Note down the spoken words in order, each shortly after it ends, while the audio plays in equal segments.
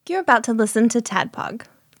You're about to listen to Tadpog.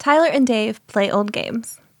 Tyler and Dave play old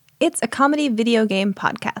games. It's a comedy video game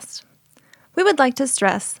podcast. We would like to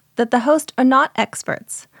stress that the hosts are not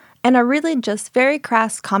experts and are really just very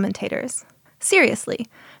crass commentators. Seriously,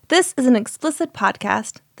 this is an explicit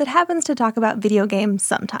podcast that happens to talk about video games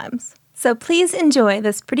sometimes. So please enjoy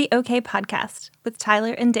this pretty okay podcast with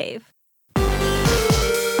Tyler and Dave.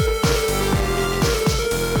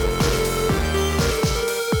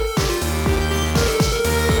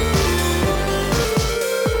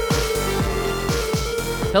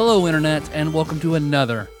 Hello, Internet, and welcome to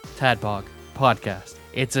another Tadpog podcast.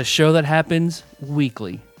 It's a show that happens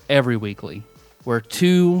weekly, every weekly, where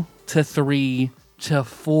 2 to 3 to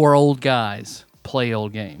 4 old guys play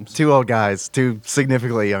old games. 2 old guys, 2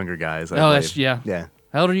 significantly younger guys. Yeah.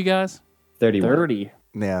 How old are you guys? 30.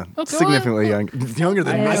 Yeah, Okay. Significantly younger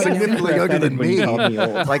than me. Significantly younger than me.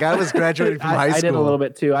 Like I was graduating from high school. I did a little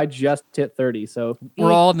bit too. I just hit 30, so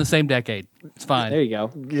We're all in the same decade. It's fine. there you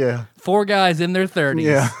go. Yeah, 4 guys in their 30s.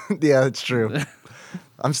 yeah, it's true.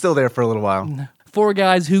 I'm still there for a little while. 4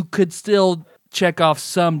 guys who could still check off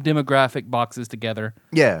some demographic boxes together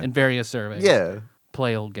Yeah, in various surveys. yeah.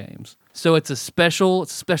 Play old games. So it's a special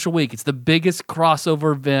week. It's the biggest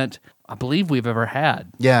crossover event I believe we've ever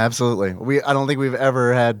had. Yeah, absolutely. I don't think we've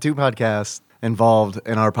ever had 2 podcasts involved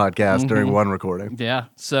in our podcast during one recording. Yeah.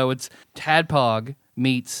 So it's Tadpog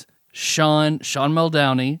meets Sean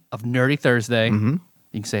Muldowney of Nerdy Thursday. You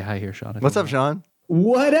can say hi here, Sean. What's up, Sean?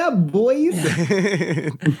 What up, boys?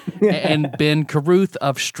 And Ben Carruth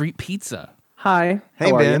of Street Pizza. Hi. Hey,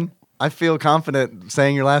 How are Ben. you? I feel confident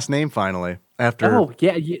saying your last name finally after Oh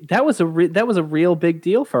yeah, that was a real big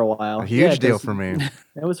deal for a while. a huge deal 'cause for me.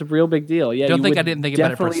 That was a real big deal. Yeah, Don't you think would I didn't think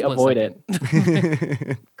about it for a definitely split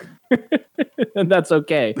avoid it. And that's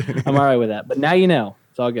okay. I'm all right with that. But now you know.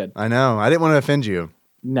 It's all good. I know. I didn't want to offend you.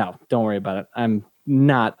 No, don't worry about it. I'm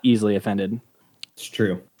not easily offended. It's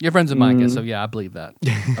true. You're friends with Micah, so yeah, I believe that.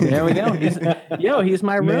 There we go. He's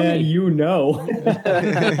my Man, roomie. you know.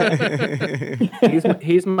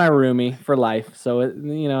 He's my roomie for life. So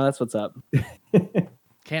that's what's up.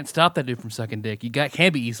 Can't stop that dude from sucking dick.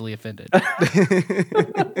 Can't be easily offended.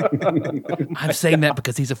 I'm saying that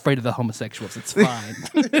because he's afraid of the homosexuals. It's fine.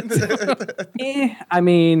 I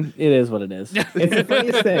mean, it is what it is. It's the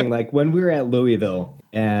funniest thing. Like when we were at Louisville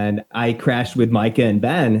and I crashed with Micah and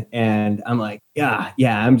Ben, and I'm like, yeah,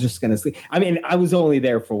 I'm just going to sleep. I mean, I was only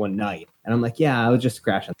there for one night. And I'm like, yeah, I'll just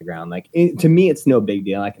crash on the ground. Like, to me, it's no big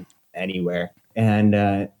deal. I can anywhere. And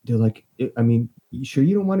they're like, I mean, you sure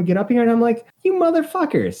you don't want to get up here? And I'm like, you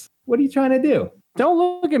motherfuckers, what are you trying to do? Don't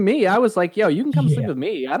look at me. I was like, yo, you can come sleep with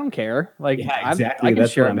me. I don't care. Like, Yeah, exactly. I can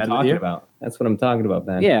That's share what a I'm bed with talking you. about. That's what I'm talking about,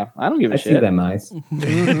 Ben. Yeah, I don't give a I shit. see them eyes.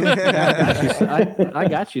 I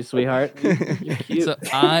got you, sweetheart. You're cute. So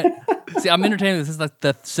I'm entertaining. This is like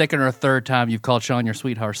the second or third time you've called Sean your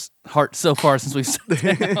sweetheart so far since we've sat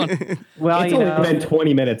down. Well, It's only been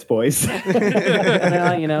 20 minutes, boys.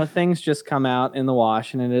 things just come out in the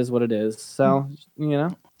wash, and it is what it is. So,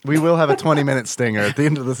 We will have a 20-minute stinger at the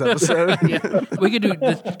end of this episode. Yeah, we could do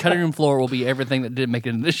the cutting room floor will be everything that didn't make it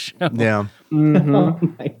in this show. Yeah. Oh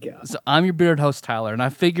my God. So I'm your bearded host, Tyler, and I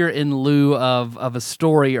figure in lieu of a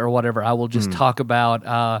story or whatever, I will just talk about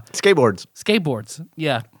Skateboards. skateboards.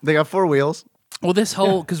 Yeah. They got 4 wheels. Well,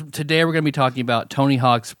 because today we're going to be talking about Tony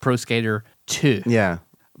Hawk's Pro Skater 2. Yeah.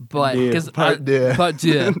 But because Part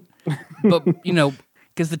two.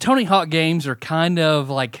 because the Tony Hawk games are kind of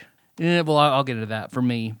like. Well, I'll get into that for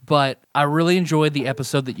me, but I really enjoyed the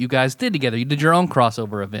episode that you guys did together. You did your own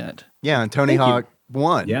crossover event. Yeah, and Tony Hawk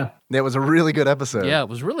won. Yeah. That was a really good episode. Yeah, it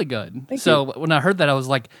was really good. So when I heard that, I was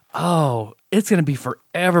like, oh, it's going to be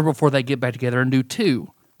forever before they get back together and do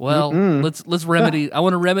 2. Well, let's remedy. I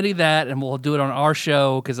want to remedy that, and we'll do it on our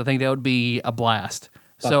show because I think that would be a blast.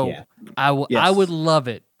 So yeah. I Yes. would love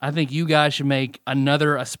it. I think you guys should make a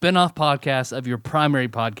spinoff podcast of your primary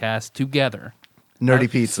podcast together. Nerdy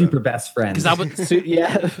Pizza. Super best friends. Because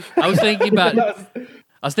yeah. I was thinking about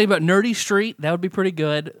Nerdy Street. That would be pretty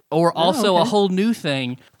good. Or also a whole new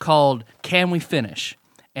thing called Can We Finish?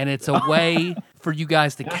 And it's a way for you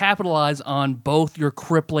guys to capitalize on both your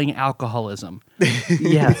crippling alcoholism.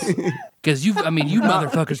 Yes. Because you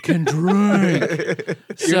motherfuckers can drink.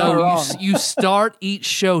 So you start each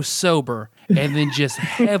show sober and then just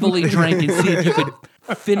heavily drink and see if you could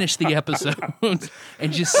finish the episode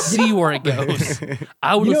and just see where it goes.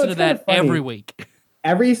 I would listen to it's that kinda funny. every week.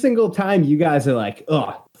 Every single time you guys are like,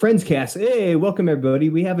 oh, Friends Cast. Hey, welcome everybody.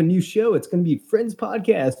 We have a new show. It's going to be Friends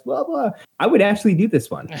Podcast. Blah, blah. I would actually do this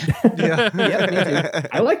one. Yeah. Yeah,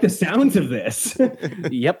 I like the sounds of this.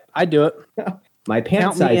 Yep, I do it. My pant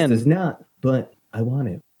Count me size in. does not, but I want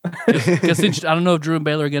it. Because I don't know if Drew and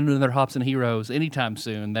Baylor are going to do their Hops and Heroes anytime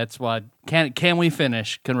soon. That's why Can We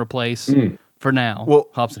Finish can replace for now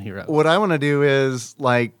Hops and Heroes. What I want to do is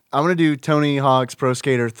like I want to do Tony Hawk's Pro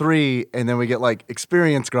Skater 3, and then we get like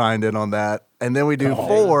experience grinded on that, and then we do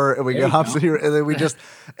 4, and we get Hops and Heroes, and then we just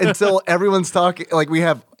until everyone's talking. Like we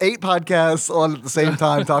have 8 podcasts on at the same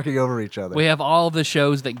time talking over each other. We have all of the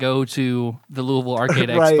shows that go to the Louisville Arcade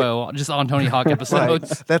Right. Expo just on Tony Hawk episodes.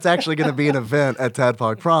 Right. That's actually going to be an event at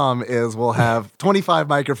Tadpog Prom. Is we'll have 25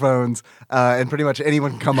 microphones, and pretty much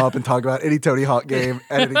anyone can come up and talk about any Tony Hawk game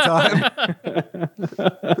at any time.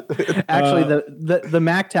 Actually, the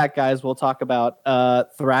MacTac guys will talk about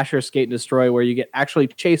Thrasher Skate and Destroy, where you get actually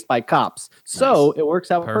chased by cops. So it works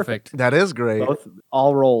out perfect. That is great. Both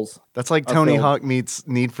all rolls. That's like Tony Hawk meets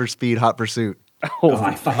Need for Speed Hot Pursuit. Oh,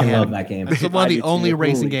 I fucking love that game. It's one of the do too. only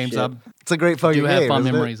racing Holy games shit. It's a great fucking do have game. fond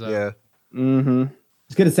isn't it? memories of. Yeah. Mm-hmm.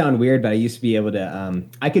 It's gonna sound weird, but I used to be able to.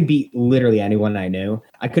 I could beat literally anyone I knew.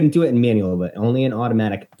 I couldn't do it in manual, but only in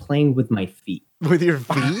automatic, playing with my feet. With your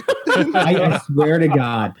feet? I swear to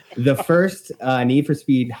God, the first Need for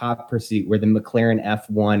Speed Hot Pursuit, where the McLaren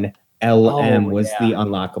F1 LM was the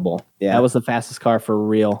unlockable. Yeah, That was the fastest car for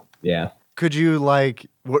real. yeah. Could you like?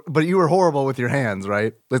 But you were horrible with your hands,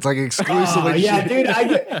 right? It's like exclusively. Oh, yeah,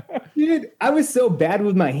 dude, I was so bad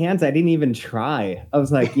with my hands, I didn't even try. I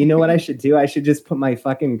was like, you know what I should do? I should just put my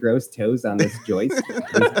fucking gross toes on this joystick.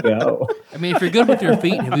 Let's go. I mean, if you're good with your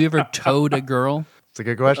feet, have you ever towed a girl It's a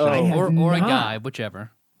good question. I have or a not. guy,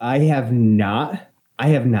 whichever? I have not.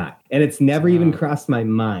 And it's never even crossed my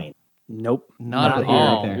mind. Nope. Not at here,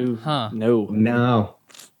 all. right there. Ooh, Huh. No. No.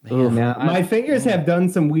 No. My fingers have done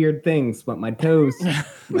some weird things, but my toes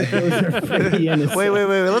are pretty innocent. Wait.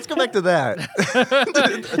 Let's go back to that.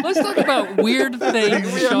 Let's talk about weird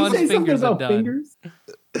things Did you Sean's say something fingers have about done. fingers?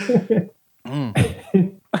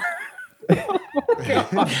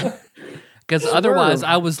 Because otherwise,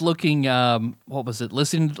 I was looking. What was it?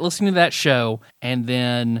 Listening to that show, and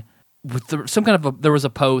then with there was a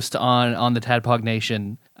post on the Tadpog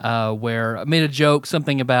Nation where I made a joke,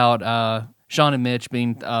 something about Sean and Mitch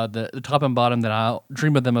being the top and bottom that I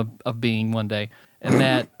dream of them of being one day, and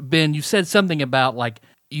that Ben, you said something about like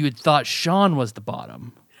you had thought Sean was the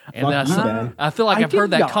bottom. And then I feel like I I've heard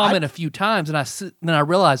did that not. comment a few times, and then I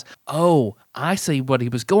realized, oh, I see what he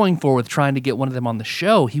was going for with trying to get one of them on the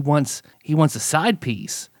show. He wants a side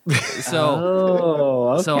piece. So, Oh,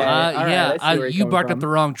 okay. so All right, I see where you're you coming barked from. up the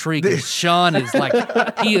wrong tree because Sean is like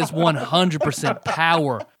he is 100%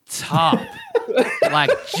 power top, like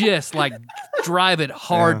just like drive it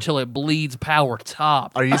hard till it bleeds power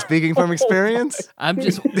top. Are you speaking from experience? I'm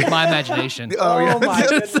just my imagination. Oh yeah. my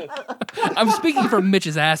goodness. I'm speaking from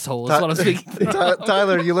Mitch's asshole. That's what I'm speaking from.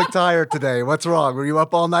 Tyler, you look tired today. What's wrong? Were you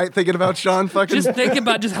up all night thinking about Sean fucking? Just think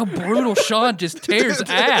about just how brutal Sean just tears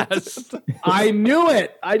ass. I knew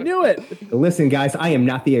it. Listen, guys, I am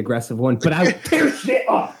not the aggressive one, but I would tear shit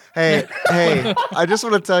off. Hey, I just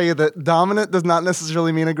want to tell you that dominant does not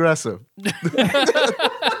necessarily mean aggressive.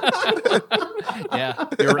 Yeah,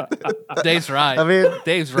 Dave's right. I mean-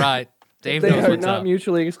 Dave's right. Dave They knows are what's not up.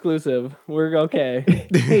 mutually exclusive. We're okay.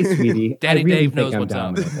 Hey, sweetie. Daddy I really Dave knows think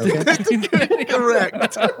I'm what's up. dominant, okay?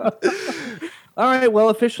 Correct. All right. Well,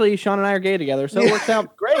 officially, Sean and I are gay together, so it works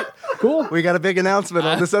out great. Cool. We got a big announcement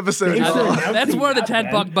on this episode. y'all. That's one of the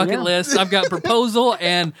Tadpog bucket lists. I've got proposal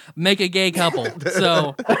and make a gay couple.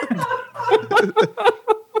 So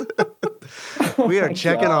We are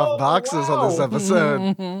checking off boxes on this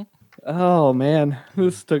episode. Oh man,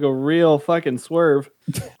 this took a real fucking swerve.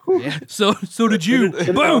 yeah. So did you.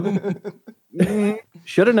 Boom.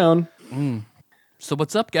 Should have known. So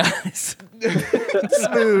what's up, guys?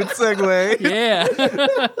 Smooth segue. Yeah.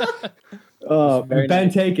 Ben,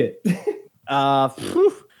 take it.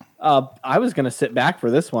 Phew. I was gonna sit back for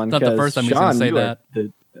this one. Not the 'cause first time he's gonna Sean, say you are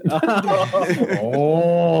that.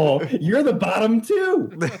 Oh, you're the bottom two.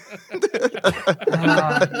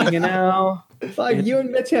 You know, Fuck, you and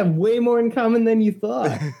Mitch have way more in common than you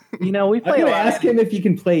thought. we I'm play a gonna lot. ask him if you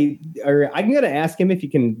can play, or I'm gonna ask him if you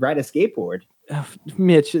can ride a skateboard.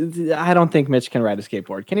 Mitch, I don't think Mitch can ride a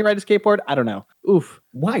skateboard. Can he ride a skateboard? I don't know. Oof.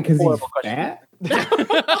 Why? Because he's Horrible question. fat.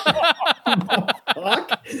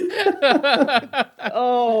 Fuck.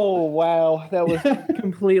 Oh wow, that was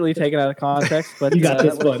completely taken out of context. But You got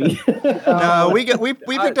this, buddy. No, we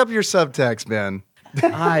picked up your subtext, Ben.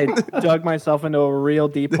 I dug myself into a real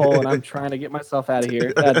deep hole, and I'm trying to get myself out of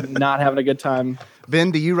here. Not having a good time.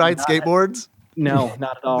 Ben, do you ride skateboards? No,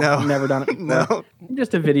 not at all. No. I've never done it before. No. I'm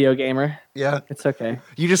just a video gamer. Yeah. It's okay.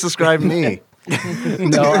 You just described me.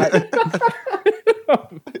 No,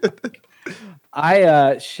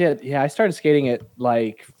 I started skating at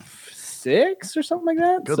like 26 or something like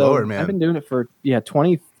that. Good so Lord, man. I've been doing it for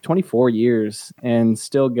 24 years and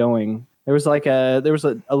still going. There was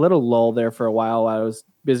a little lull there for a while. I was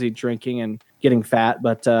busy drinking and getting fat,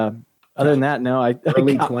 but other than that, no.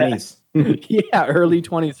 Early got 20s. yeah, early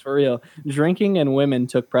 20s for real. Drinking and women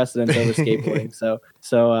took precedence over skateboarding. So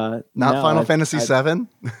Not no, Final Fantasy VII?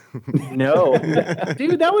 no,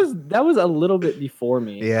 dude, that was a little bit before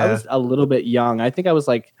me. Yeah. I was a little bit young. I think I was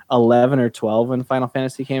like 11 or 12 when Final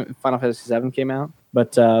Fantasy VII came out.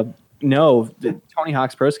 But no, Tony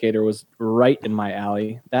Hawk's Pro Skater was right in my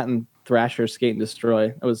alley. That and Thrasher Skate and Destroy.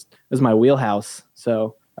 It was my wheelhouse.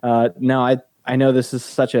 So no, I know this is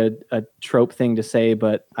such a trope thing to say,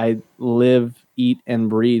 but I live, eat, and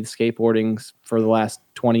breathe skateboarding for the last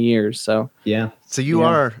 20 years. So Yeah. So you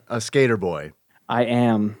are a skater boy. I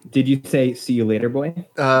am. Did you say "see you later, boy"?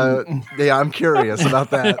 Yeah, I'm curious about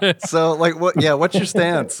that. So, like, what's your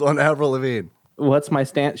stance on Avril Lavigne? What's my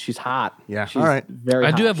stance? She's hot. Yeah, She's all right. Very.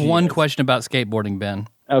 I do hot. have one question about skateboarding, Ben.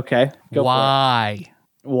 Okay. Go Why? For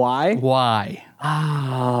it. Why? Why?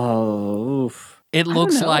 Oh, oof. It don't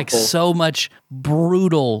looks know. like so much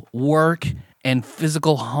brutal work and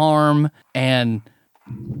physical harm and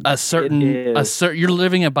you're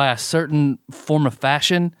living it by a certain form of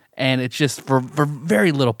fashion, and it's just for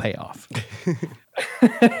very little payoff.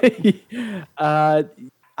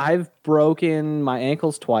 I've broken my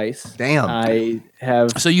ankles twice. Damn. I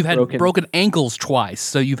have. So you've had broken ankles twice.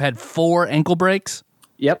 So you've had 4 ankle breaks.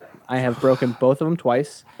 Yep, I have broken both of them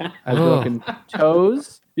twice. I've broken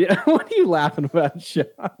toes. Yeah, what are you laughing about, Sean?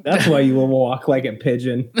 That's why you will walk like a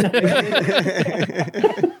pigeon.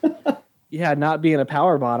 Yeah, not being a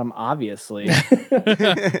power bottom, obviously.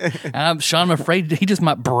 Sean, I'm afraid he just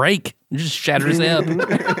might break. He just shatter his hip.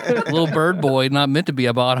 Little bird boy, not meant to be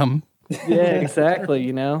a bottom. Yeah, exactly.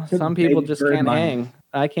 You know, some people just Bird can't mind. hang.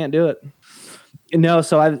 I can't do it. No,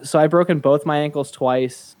 so I've broken both my ankles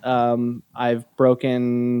twice. I've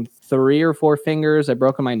broken 3 or 4 fingers. I've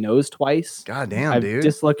broken my nose twice. God damn, I've dude.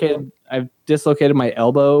 dislocated my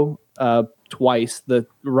elbow twice, the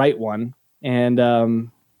right one, and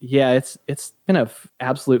yeah, it's been a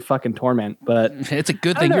absolute fucking torment. But It's a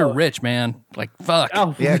good I thing don't you're know. rich, man. Like, fuck.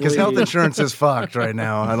 oh, Yeah, because health please. insurance is fucked right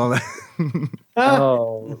now. I don't know.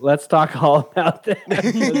 Oh, let's talk all about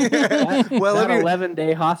that. Well, that let me-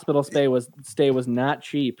 11-day hospital stay was not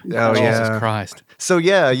cheap. Oh, Jesus yeah. Christ. So,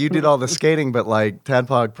 yeah, you did all the skating, but like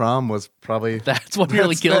Tadpog prom was probably. That's what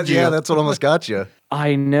really killed you. Yeah, that's what almost got you.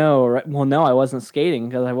 I know, right? Well, no, I wasn't skating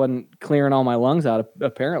because I wasn't clearing all my lungs out.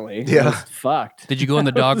 Apparently, Yeah. I was fucked. Did you go in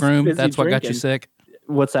the dog was room? busy That's what got you drinking. sick?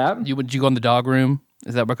 What's that? Did you go in the dog room?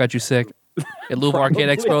 Is that what got you sick? At Louisville Arcade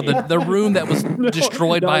Expo, the room that was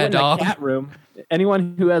destroyed No, I by a went in the dog. cat room.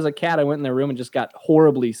 Anyone who has a cat, I went in their room and just got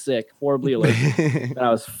horribly sick, horribly allergic. And I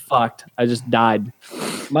was fucked. I just died.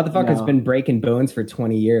 Motherfucker's No. been breaking bones for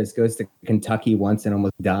 20 years. Goes to Kentucky once and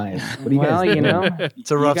almost dies. What do you Well, guys you do? know,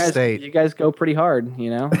 It's a rough you guys, state. You guys go pretty hard, you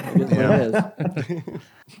know. It is what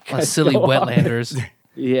it is. Silly go on. wetlanders.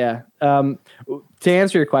 Yeah. To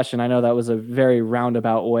answer your question, I know that was a very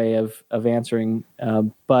roundabout way of answering,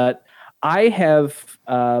 but I have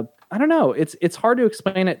I don't know. It's hard to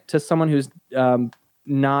explain it to someone who's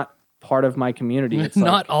not part of my community. It's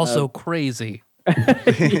Not like, also crazy.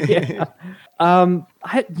 yeah.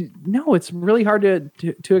 No, it's really hard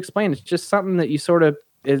to explain. It's just something that you sort of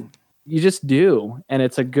you just do, and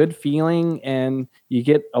it's a good feeling, and you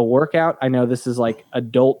get a workout. I know this is like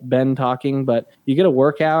adult Ben talking, but you get a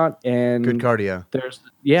workout, and Good cardio.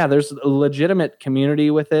 there's a legitimate community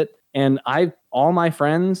with it, and all my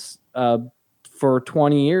friends for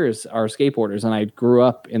 20 years are skateboarders, and I grew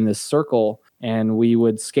up in this circle, and we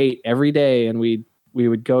would skate every day, and we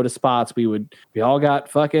would go to spots. We all got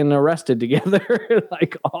fucking arrested together,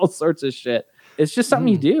 like all sorts of shit. It's just something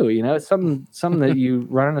you do, you know. It's something that you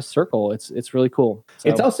run in a circle. It's really cool. So,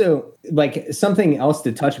 It's also like something else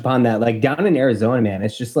to touch upon that, like down in Arizona, man,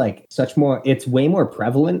 it's just like it's way more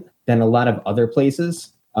prevalent than a lot of other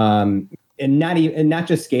places. And not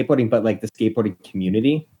just skateboarding, but like the skateboarding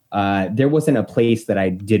community. There wasn't a place that I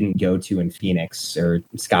didn't go to in Phoenix or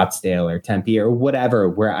Scottsdale or Tempe or whatever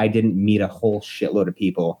where I didn't meet a whole shitload of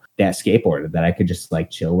people that skateboarded that I could just like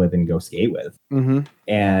chill with and go skate with. Mhm.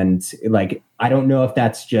 And like, I don't know if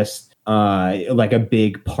that's just like a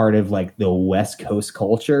big part of like the West Coast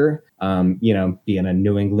culture, you know, being a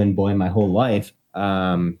New England boy my whole life.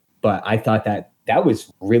 But I thought that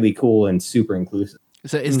was really cool and super inclusive.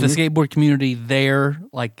 So is the skateboard community there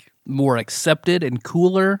like more accepted and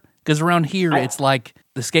cooler? Because around here, it's like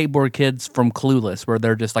the skateboard kids from Clueless, where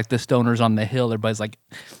they're just like the stoners on the hill. Everybody's like,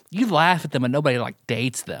 you laugh at them and nobody like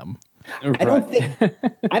dates them.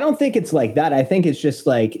 I don't think it's like that. I think it's just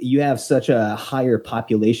like you have such a higher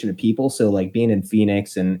population of people. So like being in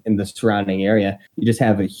Phoenix and in the surrounding area, you just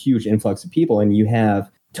have a huge influx of people, and you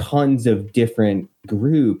have tons of different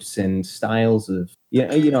groups and styles of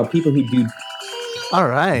people who do. All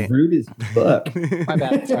right. Rude as fuck. My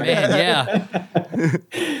bad. Sorry. Man, yeah.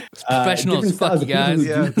 It's professional as fuck, you guys.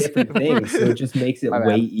 Yeah. Do different things, so it just makes it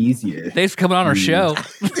way easier. Thanks for coming on our show.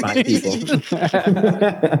 Find people.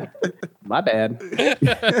 My bad.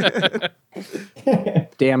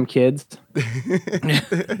 Damn kids.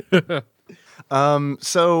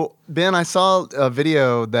 So Ben, I saw a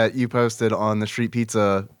video that you posted on the Street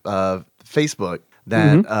Pizza Facebook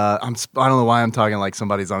that I don't know why I'm talking like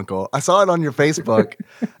somebody's uncle. I saw it on your Facebook,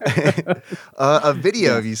 a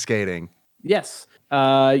video of you skating. Yes.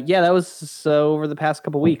 That was over the past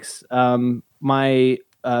couple weeks. My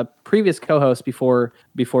previous co-host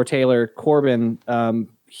before Taylor, Corbin,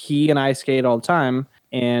 he and I skate all the time.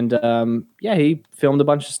 And he filmed a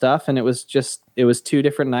bunch of stuff, and it was 2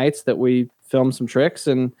 different nights that we filmed some tricks,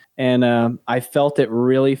 and I felt it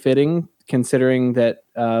really fitting, considering that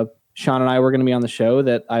Sean and I were going to be on the show,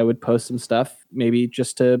 that I would post some stuff maybe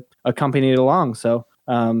just to accompany it along. So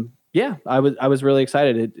I was really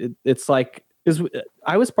excited. It's like,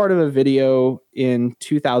 I was part of a video in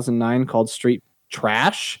 2009 called Street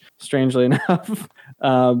Trash, strangely enough,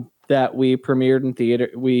 that we premiered in theater.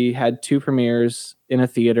 We had 2 premieres in a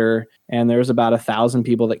theater, and there was about 1,000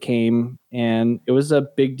 people that came, and it was a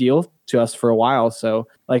big deal to us for a while. So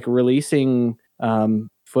like releasing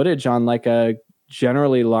footage on like a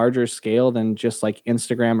generally larger scale than just like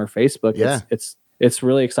Instagram or Facebook, it's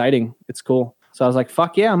really exciting. It's cool. So I was like,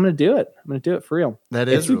 fuck yeah, I'm gonna do it. I'm gonna do it for real. That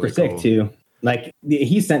is it's super really sick cool. too. Like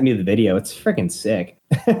he sent me the video. It's freaking sick.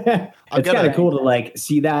 It's kind of cool to like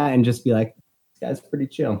see that and just be like, this guy's pretty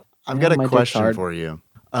chill. I've got a question for you.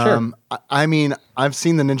 Sure. I mean, I've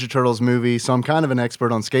seen the Ninja Turtles movie, so I'm kind of an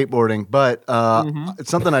expert on skateboarding, but it's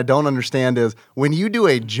something I don't understand is when you do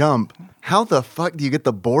a jump, how the fuck do you get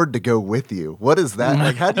the board to go with you? What is that?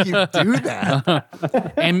 Like, how do you do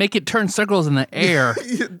that? And make it turn circles in the air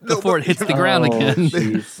before it hits the ground again.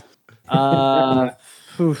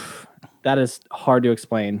 That is hard to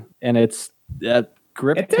explain, and it's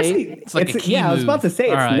grip tape. It's like a key I was about to say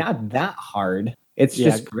move. it's All right. not that hard. It's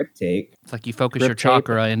just grip tape. It's like you focus Grip your tape.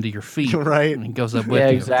 chakra into your feet, Right. And it goes up with Yeah,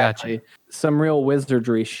 you. exactly. Gotcha. Some real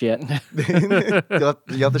wizardry shit. You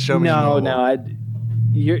have to show me. No, more. I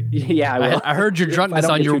will. I heard your drunkenness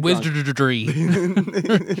don't on get your too drunk.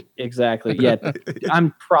 wizardry. Exactly. Yeah,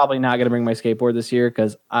 I'm probably not going to bring my skateboard this year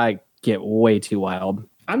because I get way too wild.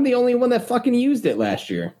 I'm the only one that fucking used it last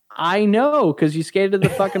year. I know, because you skated to the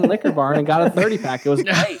fucking liquor barn and got a 30-pack. It was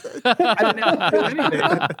great. I didn't have to do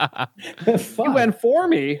anything. You went for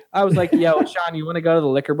me. I was like, yo, Sean, you want to go to the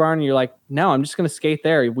liquor barn? And you're like, no, I'm just going to skate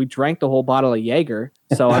there. We drank the whole bottle of Jaeger,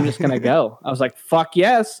 so I'm just going to go. I was like, fuck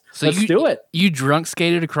yes. So let's do it. You drunk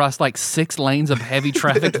skated across like 6 lanes of heavy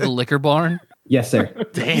traffic to the liquor barn? Yes, sir.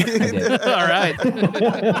 Damn. I did. All right.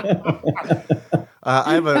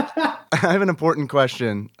 I have an important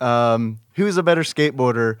question. Who's a better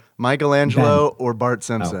skateboarder, Michelangelo or Bart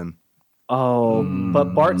Simpson? Oh,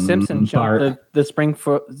 but Bart Simpson jumped the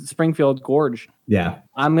Springfield Gorge. Yeah.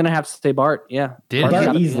 I'm going to have to say Bart. Yeah. Did Bart's he?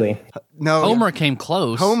 gotta be Easily. No, Homer came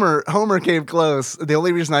close. Homer came close. The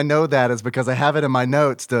only reason I know that is because I have it in my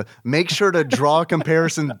notes to make sure to draw a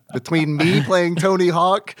comparison between me playing Tony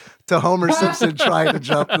Hawk to Homer Simpson trying to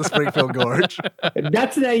jump the Springfield Gorge.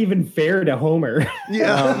 That's not even fair to Homer.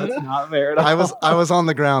 Yeah, No, that's not fair at all. I was on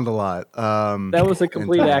the ground a lot. That was a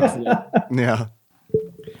complete accident. Yeah.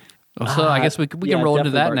 So I guess we can roll into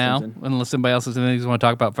definitely that Bart now, Simpson. unless somebody else has anything you want to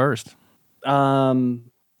talk about first. Um,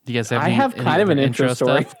 Do you guys have I any, have any kind of an intro intro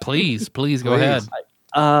story. stuff? Please go ahead.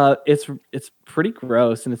 it's pretty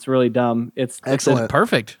gross and it's really dumb. It's Excellent.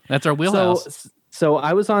 Perfect. That's our wheelhouse. So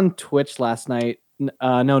I was on Twitch last night.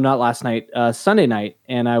 No, not last night. Sunday night,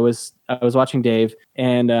 and I was watching Dave,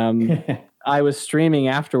 and I was streaming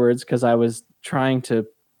afterwards because I was trying to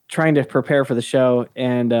prepare for the show,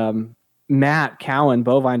 and Matt Cowan,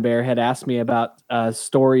 Bovine Bear, had asked me about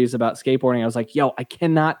stories about skateboarding. I was like, yo, I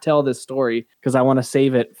cannot tell this story because I want to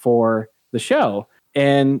save it for the show.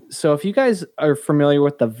 And so if you guys are familiar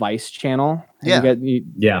with the Vice channel, Yeah.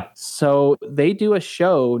 Yeah. so they do a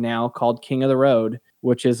show now called King of the Road,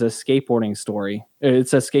 which is a skateboarding story.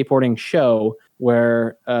 It's a skateboarding show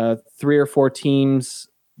where 3 or 4 teams,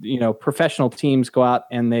 professional teams, go out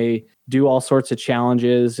and they do all sorts of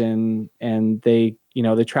challenges, and they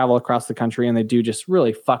travel across the country and they do just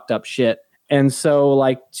really fucked up shit. And so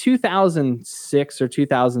like 2006 or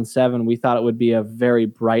 2007, we thought it would be a very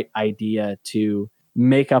bright idea to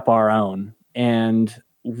make up our own. And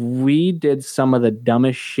we did some of the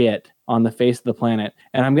dumbest shit on the face of the planet.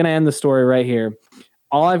 And I'm going to end the story right here.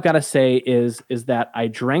 All I've got to say is that I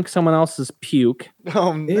drank someone else's puke.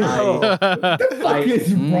 Oh no! What the fuck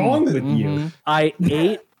is wrong with you? I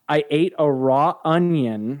ate a raw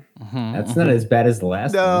onion. That's not as bad as the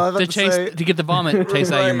last No, I one. was about to say, To get the vomit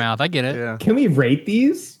taste out of your Right. mouth. I get it. yeah. Can we rate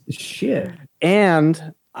these? Shit.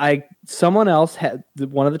 And someone else had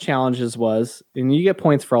one of the challenges was, and you get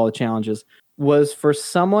points for all the challenges, was for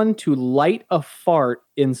someone to light a fart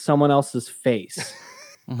in someone else's face.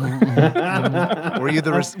 Were you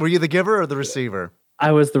the giver or the receiver?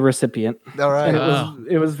 I was the recipient, All right. and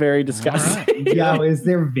it was very disgusting. Yo, is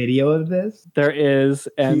there video of this? There is,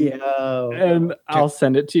 and Yo. and I'll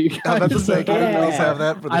send it to you I'm about to guys. say, can we please have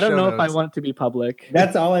that for the I don't show know if I notes? want it to be public.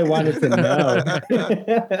 That's all I wanted to know.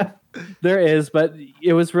 There is, but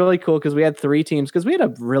it was really cool because we had 3 teams because we had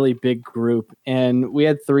a really big group and we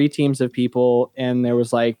had 3 teams of people and there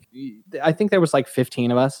was I think there was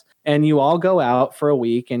 15 of us and you all go out for a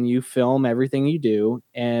week and you film everything you do.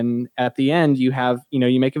 And at the end you have,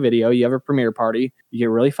 you make a video, you have a premiere party, you get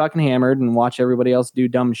really fucking hammered and watch everybody else do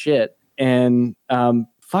dumb shit. And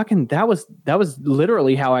that was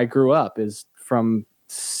literally how I grew up, is from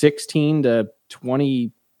 16 to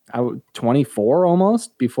 24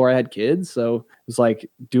 almost before I had kids. So it was like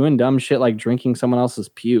doing dumb shit like drinking someone else's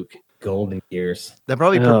puke. Golden years. That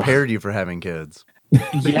probably Ugh. prepared you for having kids.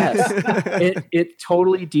 Yes. it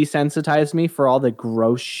totally desensitized me for all the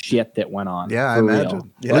gross shit that went on. Yeah, I for real.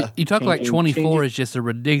 imagine. Yeah. Well, you talk like Changing- 24 is just a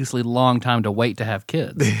ridiculously long time to wait to have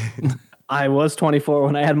kids. I was 24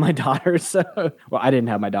 when I had my daughter. So, well, I didn't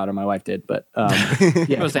have my daughter. My wife did, but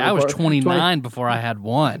yeah, I was 24 29 before I had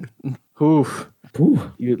one. Oof, Ooh,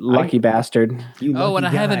 you lucky bastard. you Oh, and I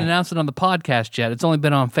lucky haven't guy. announced it on the podcast yet. It's only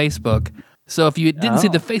been on Facebook. So if you didn't see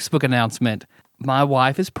the Facebook announcement, my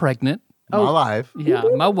wife is pregnant. My life. Yeah,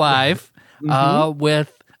 my wife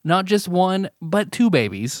with not just one, but 2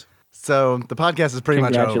 babies. So the podcast is pretty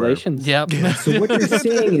much over. Congratulations. Yep. So what you're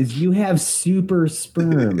saying is you have super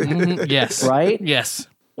sperm. Yes. Right? Yes.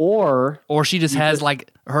 Or Or she just has like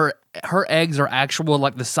her eggs are actual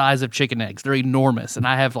like the size of chicken eggs. They're enormous, and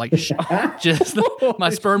I have like just my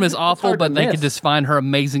sperm is awful, hard to but they can miss. just find her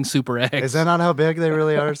amazing super eggs. Is that not how big they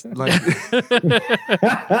really are? Like,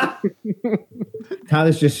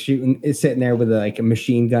 Tyler's just sitting there with a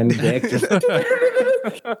machine gun dick. Just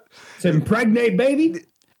to impregnate, baby.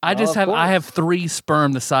 I just of I course. have 3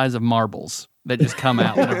 sperm the size of marbles that just come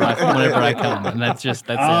out whenever I come, and that's it.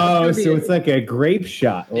 Oh, so it's like a grape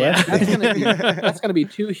shot. Well, that's gonna be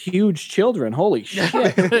 2 huge children. Holy shit. you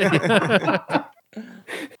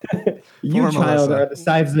Poor child Melissa. are the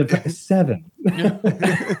size of 7.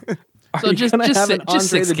 So you just gonna just have si- an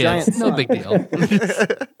just Andre 6 the Giant kids, no son? big deal.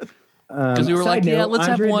 Because we were like, yeah, let's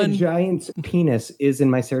have one. The Giant's penis is in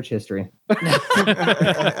my search history. I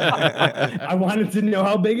wanted to know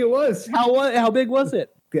how big it was. How big was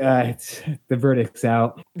it? The verdict's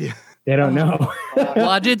out. Yeah. They don't know. Well,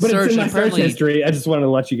 I did but search. it's in my search Apparently, history. I just wanted to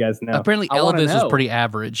let you guys know. apparently I wanna Elvis is know. pretty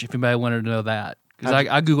average. If anybody wanted to know that, because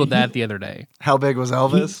I googled that the other day. how big was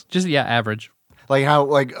Elvis? Just average. Like how?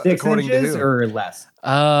 Like 6 according to inches who? or less.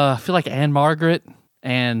 I feel like Anne Margaret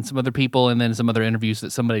and some other people, and then some other interviews that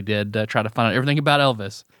somebody did try to find out everything about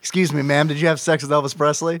Elvis. Excuse me, ma'am. Did you have sex with Elvis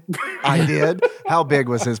Presley? I did. How big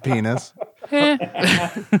was his penis?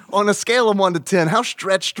 On a scale of 1 to 10, how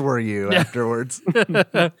stretched were you afterwards?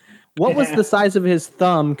 What was the size of his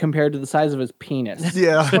thumb compared to the size of his penis?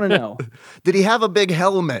 Yeah. I just want to know. Did he have a big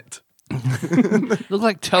helmet? Looked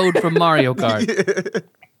like Toad from Mario Kart.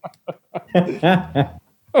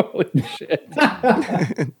 Holy shit.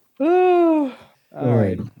 All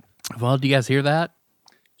right. Well, do you guys hear that?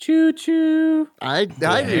 Choo choo. I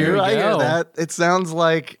There do. you I hear go. that. It sounds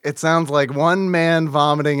like one man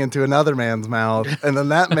vomiting into another man's mouth, and then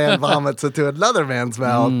that man vomits into another man's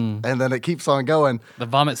mouth, and then it keeps on going. The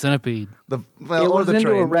vomit centipede. The It or was the into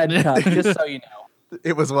train. a red cup, just so you know.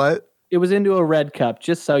 It was what? It was into a red cup,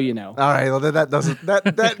 just so you know. All right. Well, then that doesn't. That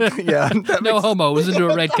yeah. That No makes, homo. It was into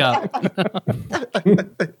a red cup.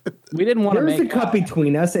 We didn't want to There's a make cup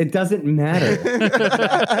between us. It doesn't matter.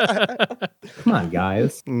 Come on,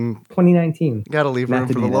 guys. 2019. Gotta leave Not room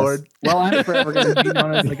to for the do this. Lord. Well, I'm forever going to be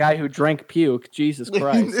known as the guy who drank puke. Jesus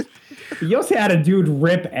Christ. You also had a dude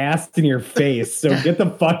rip ass in your face, so get the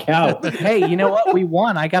fuck out. Hey, you know what? We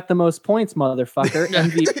won. I got the most points, motherfucker.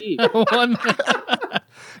 MVP. One-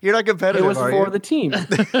 You're not It competitive, was are for you? the team.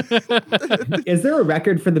 Is there a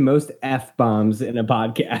record for the most F bombs in a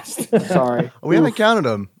podcast? Sorry. We haven't counted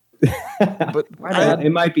them. But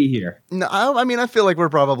It might be here. no, I mean, I feel like we're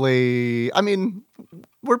probably. I mean,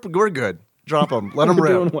 we're good. Drop them. Let them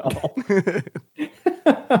We're rip. doing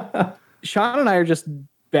well. Sean and I are just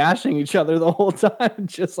bashing each other the whole time,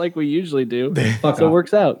 just like we usually do. Fuck So it off.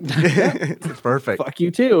 works out. It's perfect. Fuck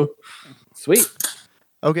you too. Sweet.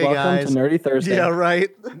 Okay, Welcome guys. to Nerdy Thursday. Yeah, right.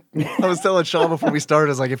 I was telling Sean before we started,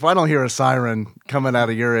 I was like, if I don't hear a siren coming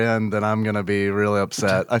out of your end, then I'm going to be really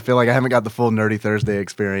upset. I feel like I haven't got the full Nerdy Thursday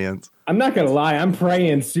experience. I'm not gonna lie. I'm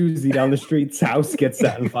praying Susie down the street's house gets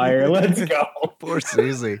set on fire. Let's go. Poor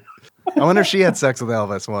Susie. I wonder if she had sex with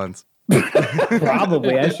Elvis once.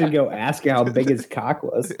 Probably. I should go ask her how big his cock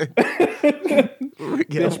was.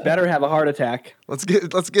 Bitch better have a heart attack. Let's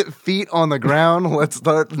get feet on the ground. Let's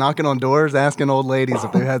start knocking on doors, asking old ladies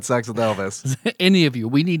if they had sex with Elvis. Any of you,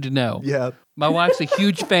 we need to know. Yeah. My wife's a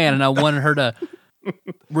huge fan, and I wanted her to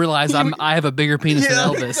realize I have a bigger penis Yeah,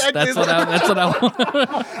 than Elvis. exactly. That's what I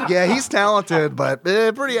want. Yeah, he's talented, but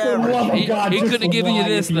pretty average. Oh, He- God, he just couldn't have given you lie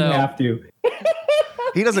this, if though. Have to.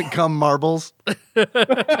 He doesn't come marbles.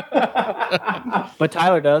 But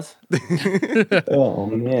Tyler does. Oh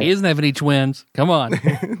man. He doesn't have any twins. Come on.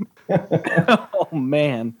 Oh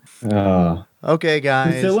man. Okay,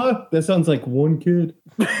 guys. Priscilla, that sounds like one kid.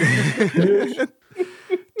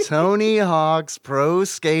 Tony Hawk's Pro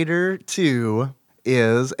Skater 2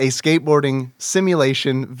 is a skateboarding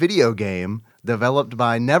simulation video game developed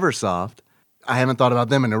by Neversoft. I haven't thought about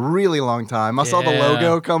them in a really long time. I saw the Yeah.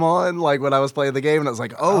 logo come on like when I was playing the game, and I was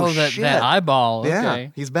like, oh that, shit. that eyeball. Yeah,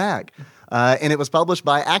 Okay. he's back. And it was published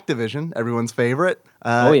by Activision, everyone's favorite.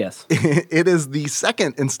 Oh yes. It is the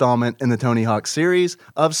second installment in the Tony Hawk series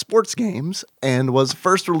of sports games and was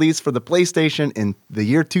first released for the PlayStation in the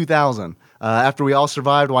year 2000. After we all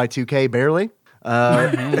survived Y2K barely.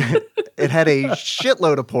 It had a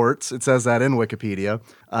shitload of ports. It says that in Wikipedia,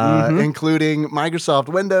 including Microsoft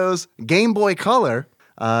Windows, Game Boy Color,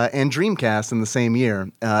 and Dreamcast in the same year.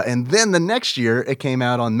 And then the next year, it came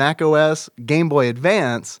out on Mac OS, Game Boy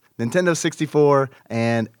Advance, Nintendo 64,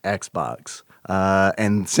 and Xbox.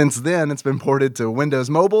 And since then, it's been ported to Windows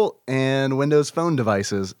Mobile and Windows Phone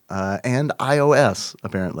devices and iOS,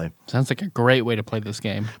 apparently. Sounds like a great way to play this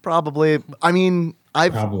game. Probably. I mean,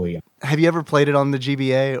 Probably. have you ever played it on the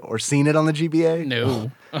GBA or seen it on the GBA? No.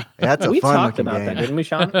 That's a We fun talked looking about game. that, didn't we,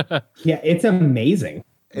 Sean? Yeah, it's amazing.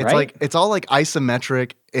 It's right? like it's all like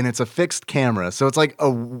isometric and it's a fixed camera, so it's like a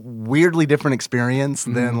weirdly different experience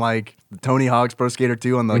than like Tony Hawk's Pro Skater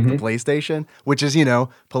 2 on the PlayStation, which is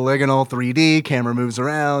polygonal 3D, camera moves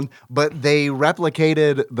around, but they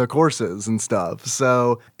replicated the courses and stuff.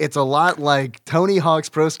 So it's a lot like Tony Hawk's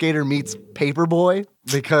Pro Skater meets Paperboy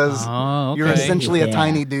because Oh, you're okay. essentially a Yeah.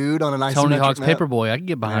 tiny dude on an isometric Tony Hawk's map. Paperboy. I can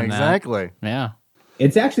get behind Exactly. that. Yeah.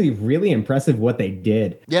 It's actually really impressive what they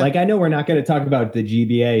did. Yeah. Like, I know we're not going to talk about the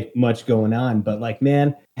GBA much going on, but like,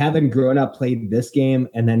 man, having grown up, played this game,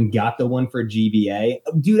 and then got the one for GBA,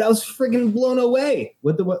 dude, I was friggin' blown away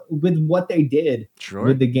with what they did Sure.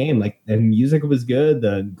 with the game. Like, the music was good,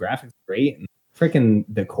 the graphics were great, and freaking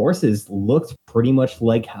the courses looked pretty much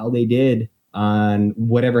like how they did on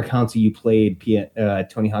whatever console you played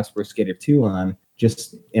Tony Hawk's Pro Skater 2 on,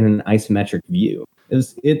 just in an isometric view.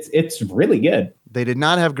 It's really good. They did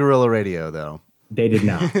not have Guerrilla Radio though. They did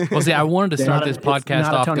not. Well, see, I wanted to start this podcast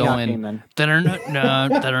not a off Tony Hawk going. game, then.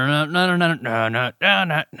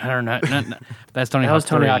 That's Tony That Hawk was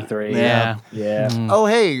Tony 3. Hawk 3. Yeah. Yeah. Oh,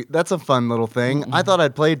 hey, that's a fun little thing. I thought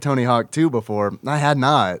I'd played Tony Hawk 2 before. I had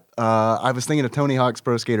not. I was thinking of Tony Hawk's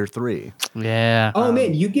Pro Skater 3. Yeah. Oh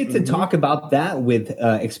man, you get to talk about that with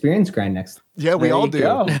Experience Grind next. Yeah, we There all you do.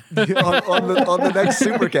 go. on the next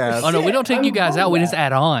Supercast. Oh, no, we don't take you guys out. We just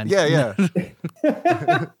add on. Yeah.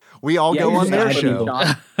 We all Yeah, go you on just their add show.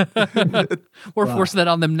 Sean. We're forcing that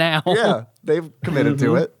on them now. Yeah, they've committed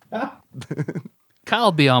to it.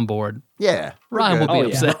 Kyle'll be on board. Yeah. we're Ryan good. will be Oh, yeah.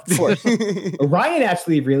 upset. Of course. Ryan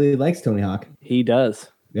actually really likes Tony Hawk. He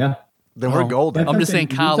does. Yeah. Then we're Oh, golden. I'm just saying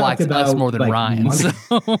We Kyle talked likes us about, more than like, Ryan. money.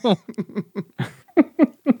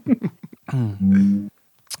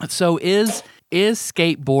 So is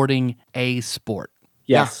skateboarding a sport?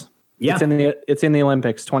 Yes. Yeah. It's in the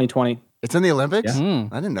Olympics 2020. It's in the Olympics? Yeah.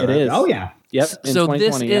 I didn't know It that. is. Oh yeah. Yep. in So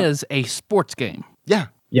this 2020, yeah. is a sports game Yeah.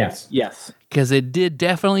 Yes. Yes. because it did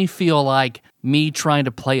definitely feel like me trying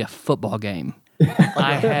to play a football game.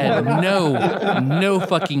 I had no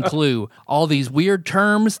fucking clue. All these weird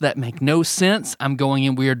terms that make no sense. I'm going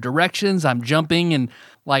in weird directions. I'm jumping and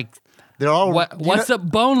like They're all what's up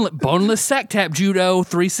boneless sack tap judo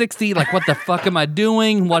 360? Like what the fuck am I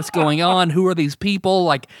doing? What's going on? Who are these people?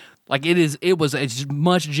 Like it was as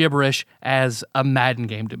much gibberish as a Madden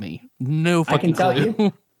game to me. No I can fucking tell clue.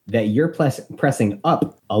 you that you're pressing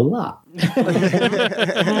up a lot. I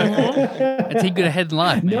take good ahead in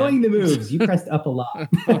life, man. Knowing the moves, you pressed up a lot.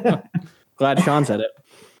 Glad Sean said it.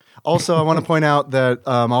 Also, I want to point out that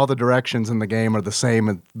all the directions in the game are the same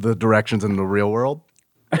as the directions in the real world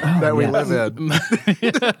that we live in.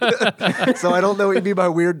 So I don't know what you mean by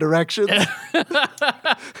weird directions.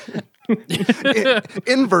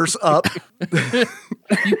 Inverse up.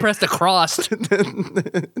 You pressed a cross.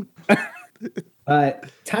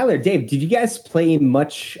 Tyler, Dave, did you guys play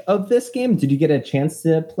much of this game? Did you get a chance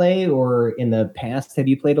to play, or in the past, have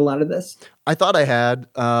you played a lot of this? I thought I had,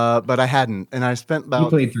 but I hadn't, and I spent You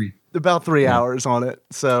played 3. about 3 hours on it.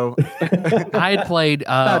 So I had played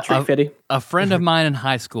a friend of mine in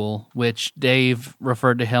high school, which Dave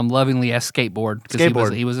referred to him lovingly as skateboard because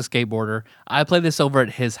he was a skateboarder. I played this over at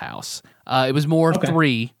his house. It was more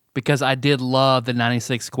 3 because I did love the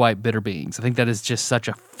 96 Quiet Bitter Beings. I think that is just such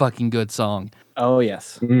a fucking good song. Oh,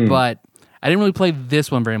 yes. But I didn't really play this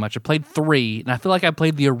one very much. I played 3, and I feel like I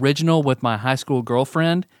played the original with my high school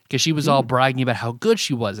girlfriend because she was all bragging about how good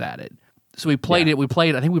she was at it. So we played it.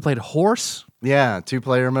 I think we played Horse. yeah,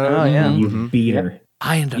 2-player mode. Oh, yeah. You beat her.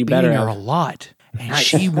 I ended up beating her a lot. And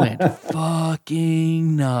she went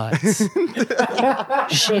fucking nuts.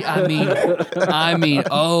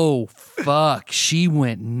 Oh, fuck. She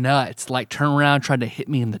went nuts. Like, turned around, tried to hit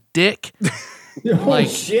me in the dick. Oh,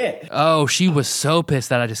 shit. Oh, she was so pissed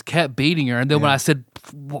that I just kept beating her. And then when I said,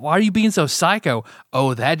 why are you being so psycho?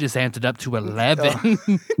 Oh, that just amped it up to 11.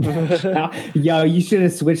 Yo, you should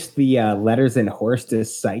have switched the letters in horse to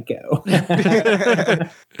psycho.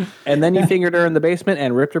 And then you fingered her in the basement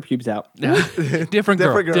and ripped her pubes out. Different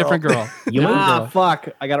girl. Fuck.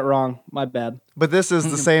 I got it wrong. My bad. But this is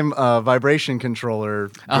the same vibration controller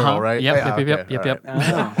girl, right? Yep.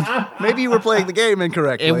 Right. Maybe you were playing the game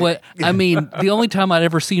incorrectly. The only time I'd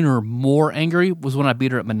ever seen her more angry was when I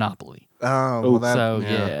beat her at Monopoly. Oh, well,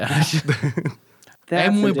 yeah.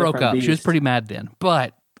 And when we broke up, she was pretty mad then.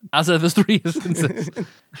 But outside of those 3 instances,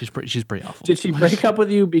 she's pretty awful. Did she break up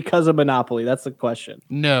with you because of Monopoly? That's the question.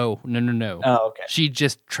 No. Oh, okay. She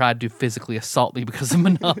just tried to physically assault me because of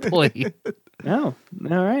Monopoly. Oh,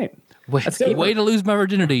 all right. Way to lose my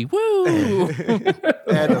virginity. Woo!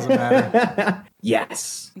 that doesn't matter.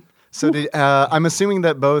 Yes. So I'm assuming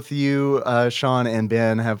that both you, Sean, and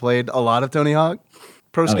Ben have played a lot of Tony Hawk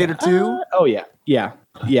Pro Skater 2. Oh, yeah. Yeah.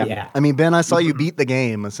 I mean, Ben, I saw you beat the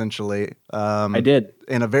game, essentially. I did.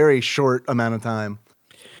 In a very short amount of time.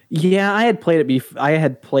 Yeah, I had played it I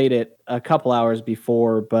had played it a couple hours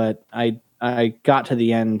before, but I got to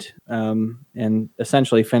the end and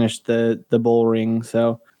essentially finished the bull ring.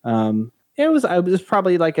 So it was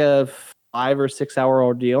probably like a 5 or 6 hour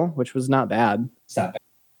ordeal, which was not bad. Stop it.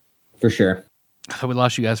 For sure. So we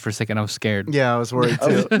lost you guys for a second. I was scared. Yeah, I was worried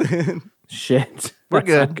too. Shit. We're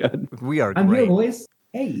That's good. not good. We are I'm great. here, boys.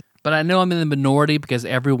 Hey. But I know I'm in the minority because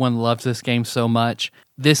everyone loves this game so much.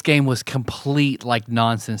 This game was complete like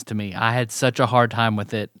nonsense to me. I had such a hard time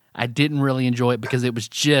with it. I didn't really enjoy it because it was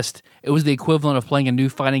the equivalent of playing a new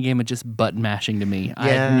fighting game and just button mashing to me. I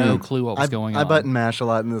had no clue what was going on. I button mash a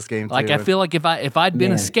lot in this game too. Like I feel like if I'd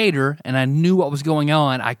been a skater and I knew what was going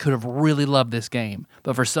on, I could have really loved this game.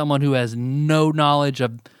 But for someone who has no knowledge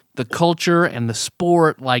of the culture and the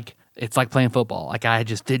sport, like it's like playing football. Like I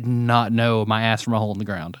just did not know my ass from a hole in the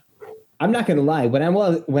ground. I'm not gonna lie. When I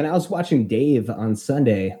was watching Dave on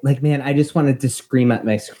Sunday, like, man, I just wanted to scream at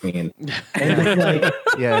my screen and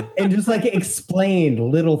just like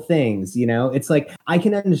explain little things. You know, it's like I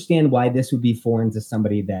can understand why this would be foreign to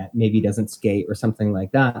somebody that maybe doesn't skate or something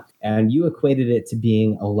like that. And you equated it to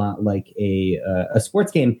being a lot like a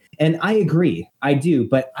sports game, and I agree, I do.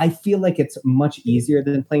 But I feel like it's much easier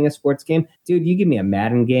than playing a sports game, dude. You give me a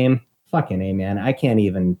Madden game, fucking A, man, I can't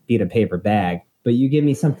even beat a paper bag. But you give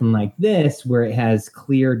me something like this where it has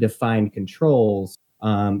clear, defined controls,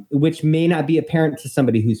 which may not be apparent to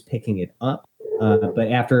somebody who's picking it up.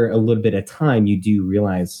 But after a little bit of time, you do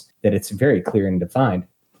realize that it's very clear and defined.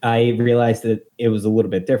 I realized that it was a little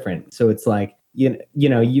bit different. So it's like, you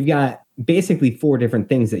know, you've got basically 4 different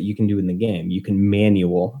things that you can do in the game. You can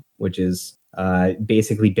manual, which is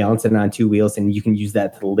basically balance it on 2 wheels, and you can use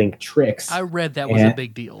that to link tricks. I read that was a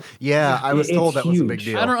big deal. Yeah, I was told that was a big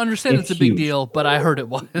huge. deal. I don't understand it's a big huge. deal, but I heard it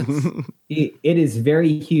was. It is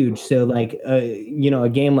very huge. So like, you know, a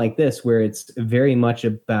game like this where it's very much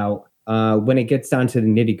about when it gets down to the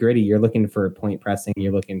nitty gritty, you're looking for point pressing.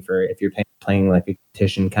 You're looking for, if you're playing like a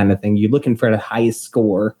competition kind of thing, you're looking for the highest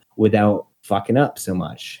score without fucking up so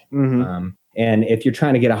much. Mm-hmm. And if you're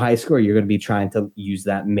trying to get a high score, you're going to be trying to use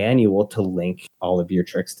that manual to link all of your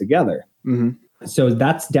tricks together. Mm-hmm. So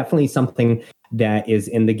that's definitely something that is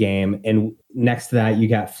in the game. And next to that, you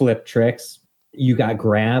got flip tricks, you got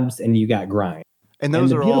grabs, and you got grind. And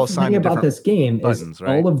those are all assigned to about different this game buttons, is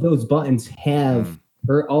right? all of those buttons have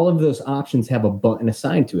or all of those options have a button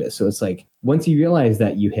assigned to it. So it's like once you realize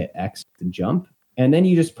that you hit X to jump, and then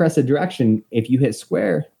you just press a direction. If you hit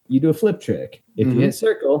square, you do a flip trick. If you hit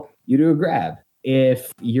circle, you do a grab.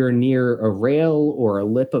 If you're near a rail or a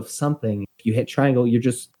lip of something, if you hit triangle,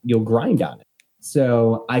 you'll grind on it.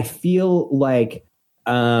 So I feel like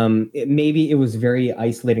maybe it was very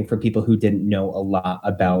isolating for people who didn't know a lot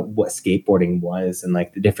about what skateboarding was and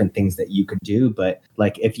like the different things that you could do. But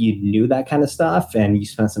like if you knew that kind of stuff and you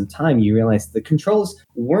spent some time, you realize the controls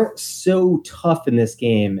weren't so tough in this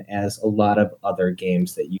game as a lot of other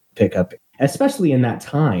games that you pick up, especially in that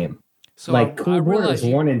time. So like Cool Borders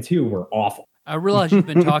 1 and 2 were awful. I realize you've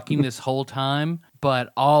been talking this whole time,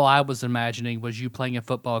 but all I was imagining was you playing a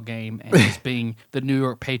football game and just being the New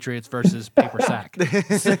York Patriots versus Paper Sack.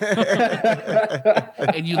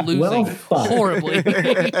 And you losing horribly.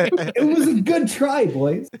 It was a good try,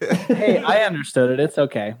 boys. Hey, I understood it. It's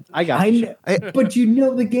okay. I got you. But you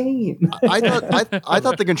know the game. I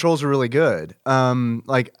thought the controls were really good. I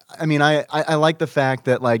like the fact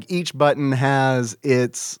that like each button does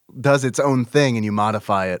its own thing and you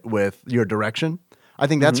modify it with your direction. I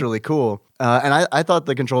think that's really cool. And I thought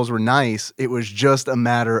the controls were nice. It was just a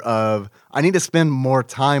matter of I need to spend more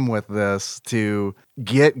time with this to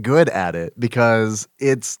get good at it because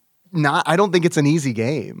it's not, I don't think it's an easy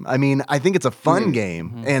game. I mean, I think it's a fun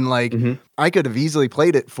game. And like, I could have easily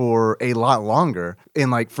played it for a lot longer in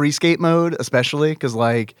like free skate mode, especially because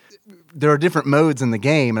like there are different modes in the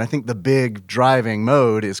game. And I think the big driving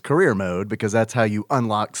mode is career mode because that's how you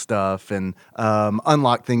unlock stuff and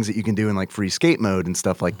unlock things that you can do in like free skate mode and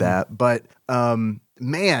stuff like that. But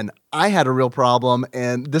man, I had a real problem.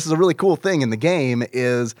 And this is a really cool thing in the game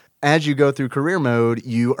is as you go through career mode,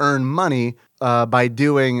 you earn money by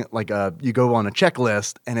doing like you go on a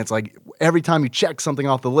checklist and it's like every time you check something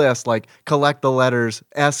off the list, like collect the letters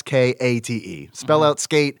SKATE, spell out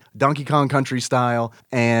skate, Donkey Kong Country style,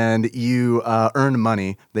 and you earn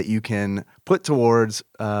money that you can put towards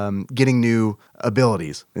getting new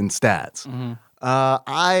abilities and stats.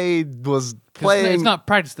 I was playing. It's not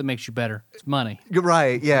practice that makes you better. It's money.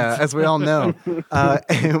 Right. Yeah. As we all know.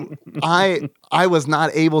 And I was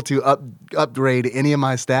not able to upgrade any of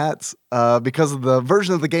my stats because of the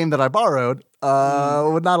version of the game that I borrowed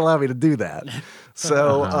would not allow me to do that.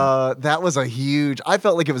 So that was I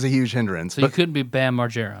felt like it was a huge hindrance. So you couldn't be Bam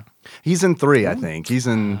Margera. He's in 3, I think. He's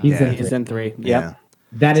in 3. Yeah.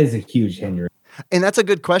 That is a huge hindrance. And that's a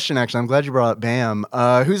good question, actually. I'm glad you brought up Bam.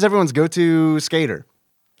 Who's everyone's go-to skater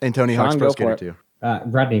in Tony Hawk's Pro Skater 2?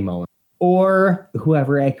 Rodney Mullen. Or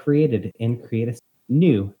whoever I created and create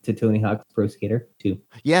new to Tony Hawk's Pro Skater 2.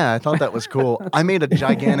 Yeah, I thought that was cool. I made a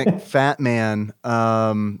gigantic fat man,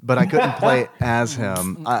 but I couldn't play as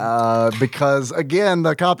him because, again,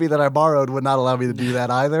 the copy that I borrowed would not allow me to do that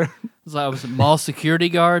either. So I was mall security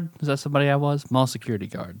guard. Is that somebody I was? Mall security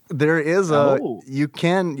guard. There is you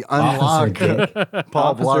can unlock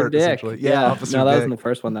Paul Blart, essentially. Yeah, Officer no, that Dick. was in the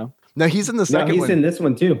first one, though. No, he's in the second he's one. in this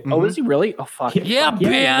one, too. Oh, is he really? Oh, fuck. Yeah,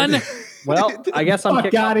 Ben. Well, I guess I'm Fuck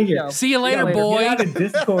kicked out of here. See you later, boy. Get out of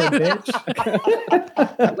Discord,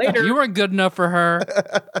 bitch. later. You weren't good enough for her.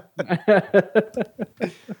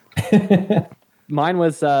 Mine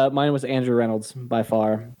was Andrew Reynolds by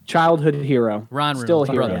far. Childhood hero. Ryan Still Reynolds,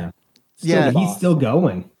 hero. brother. Yeah, He's still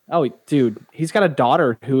going. Oh, dude, he's got a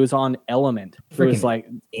daughter who is on Element, who is Freaking like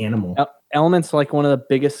animal. Element's like one of the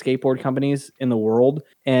biggest skateboard companies in the world,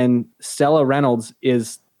 and Stella Reynolds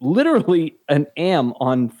is literally an AM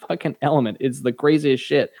on fucking Element. It's the craziest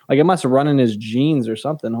shit. Like it must run in his genes or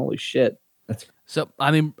something. Holy shit. So,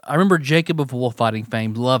 I mean, I remember Jacob of Wolffighting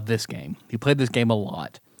fame loved this game. He played this game a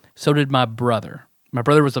lot. So did my brother. My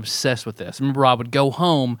brother was obsessed with this. I remember I would go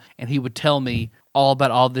home and he would tell me all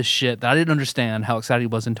about all this shit that I didn't understand how excited he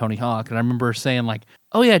was in Tony Hawk. And I remember saying like,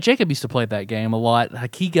 oh yeah, Jacob used to play that game a lot.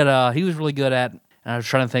 Like he was really good at, and I was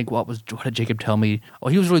trying to think what did Jacob tell me? Oh,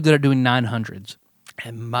 he was really good at doing 900s.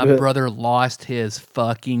 And my brother lost his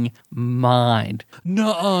fucking mind.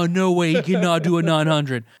 No way, he cannot do a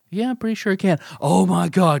 900. Yeah, I'm pretty sure he can. Oh my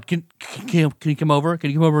God, can you come over?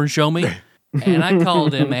 Can you come over and show me? And I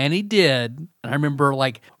called him, and he did. And I remember,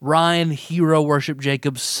 like, Ryan hero worshipped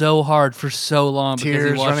Jacob so hard for so long because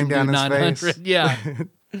Tears he watched running him do down his 900. face. Yeah.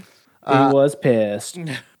 He was pissed.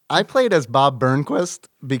 I played as Bob Burnquist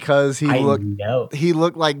because he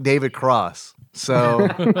looked like David Cross. So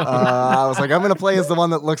I was like, I'm going to play as the one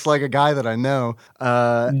that looks like a guy that I know.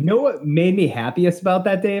 You know what made me happiest about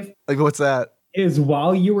that, Dave? Like, what's that? Is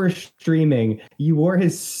while you were streaming, you wore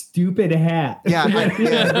his stupid hat. Yeah, that he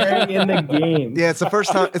was wearing in the game. Yeah, it's the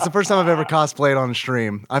first time I've ever cosplayed on a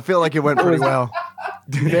stream. I feel like it went pretty well.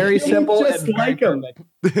 Very simple. Just and like him.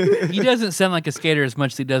 He doesn't sound like a skater as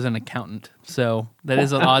much as he does an accountant. So that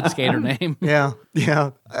is an odd skater name. Yeah.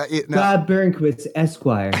 No. Bob Burnquist,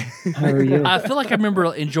 Esquire. How are you? I feel like I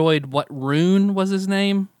remember enjoyed what Rune was his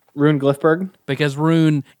name. Rune Glifberg. Because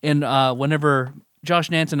Rune, in whenever Josh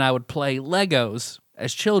Nance and I would play Legos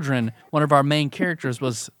as children, one of our main characters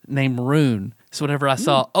was named Rune. So whenever I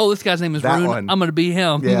saw, this guy's name is That Rune, one. I'm going to be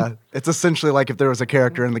him. Yeah, it's essentially like if there was a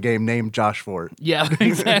character in the game named Josh Fort. Yeah,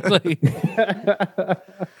 exactly.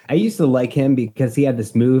 I used to like him because he had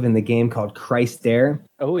this move in the game called Christ Dare.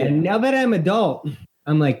 Oh, yeah. And now that I'm adult,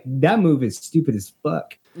 I'm like, that move is stupid as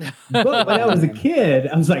fuck. But when I was a kid,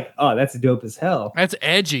 I was like, oh, that's dope as hell. That's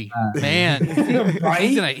edgy, man.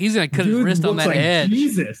 Right? He's gonna cut his Dude wrist on looks that like edge.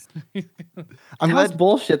 Jesus. I'm That's glad.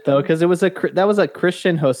 bullshit though, because that was a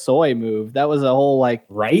Christian Hosoi move. That was a whole like.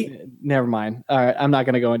 Right? Never mind. All right, I'm not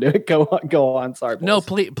gonna go into it. Go on. Sorry. No,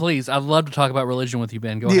 boys. please. I'd love to talk about religion with you,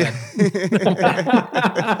 Ben. Go Yeah.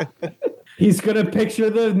 ahead. He's going to picture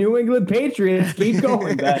the New England Patriots. Keep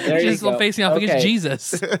going. There you Just go. facing off against Okay.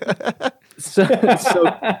 Jesus. So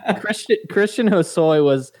Christian Hosoi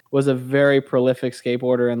was a very prolific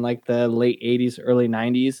skateboarder in like the late 80s, early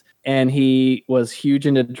 90s, and he was huge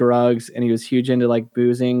into drugs and he was huge into like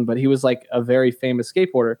boozing, but he was like a very famous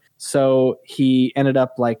skateboarder. So he ended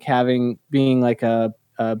up like being like a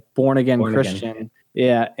born again Christian.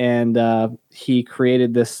 Yeah, and he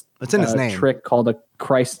created this It's in his name. trick called a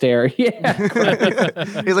Christ Dare. Yeah.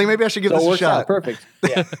 He's like, maybe I should give So it this a works out shot. perfect.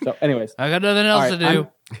 Yeah. So anyways. I got nothing else All to right,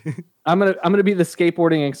 do. I'm gonna be the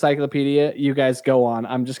skateboarding encyclopedia. You guys go on.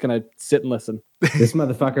 I'm just gonna sit and listen. This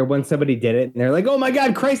motherfucker, when somebody did it, and they're like, oh my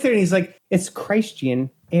God, Christ Dare. And he's like, it's Christian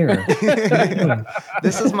error.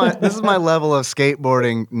 This is my level of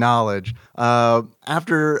skateboarding knowledge.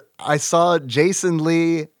 After I saw Jason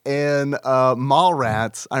Lee in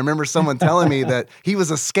Mallrats, I remember someone telling me that he was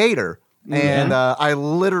a skater. And I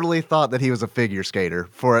literally thought that he was a figure skater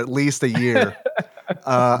for at least a year Do you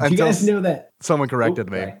until guys know that? someone corrected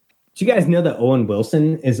me. Sorry. Do you guys know that Owen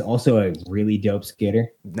Wilson is also a really dope skater?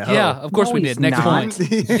 No. Yeah, of course No, we he's did. Next not.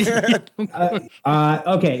 point.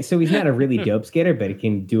 Okay, so he's not a really dope skater, but he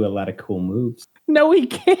can do a lot of cool moves. No, he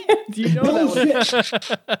can't. You know Bullshit.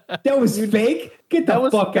 That was fake? Get the That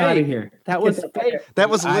was fuck out fake. of here. That was Get the fake. That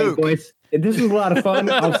was All right, Luke. boys. This was a lot of fun.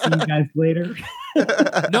 I'll see you guys later.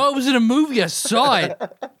 No, it was in a movie. I saw it.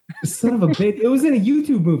 Son of a bitch. It was in a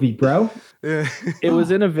YouTube movie, bro. It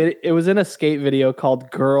was in a skate video called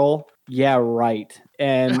 "Girl, Yeah, Right."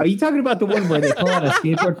 And Are you talking about the one where they pull out a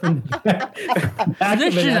skateboard from the back of an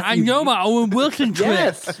Listen, I SUV? know my Owen Wilson trick.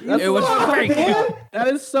 yes, that's It was Fuck, fake. man. that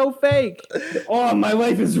is so fake. Oh, my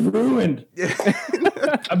life is ruined.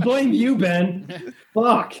 I blame you, Ben.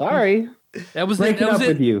 Fuck. Sorry. That was Breaking that was up it.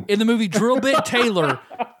 with you. In the movie Drill Bit Taylor.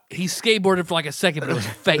 He skateboarded for like a second, but it was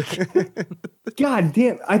fake. God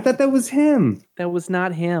damn. I thought that was him. That was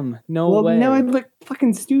not him. No Well, way. now I look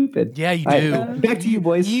fucking stupid. Yeah, you All do. right, back to you,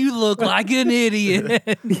 boys. You look like an idiot.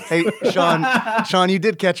 Hey, Sean, you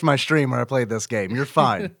did catch my stream where I played this game. You're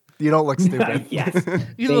fine. You don't look stupid. Yes.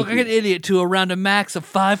 You look like an idiot to around a max of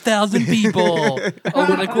 5,000 people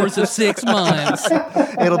over the course of 6 months.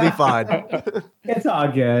 It'll be fine. It's all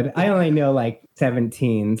good. I only know like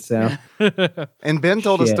 17, so. And Ben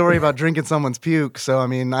told a Shit. story about drinking someone's puke. So I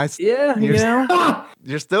mean, yeah, you know.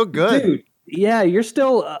 you're still good. Dude, Yeah, you're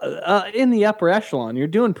still in the upper echelon. You're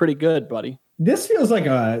doing pretty good, buddy. this feels like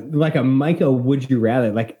a Micah would you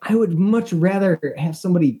rather. Like, I would much rather have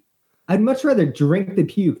somebody, I'd much rather drink the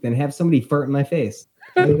puke than have somebody fart in my face.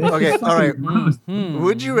 Like, that's Okay, just all right. fucking gross.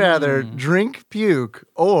 Would you rather drink puke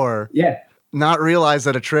or Yeah. not realize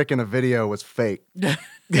that a trick in a video was fake?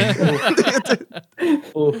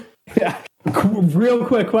 Real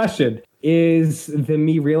quick question. Is the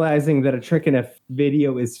me realizing that a trick in a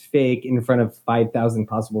video is fake in front of 5,000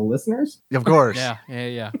 possible listeners? Of course. Yeah.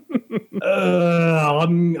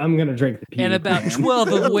 I'm going to drink the puke. And about 12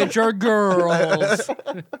 of which are girls.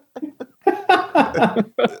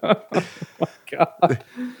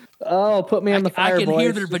 Oh, put me on the fire, I can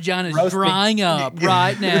hear boys. their vaginas Roast me. drying up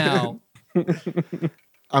right now.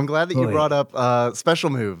 I'm glad that you Boy. brought up special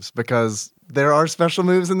moves because there are special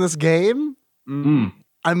moves in this game. Mm.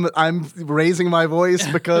 I'm raising my voice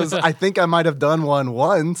because I think I might have done one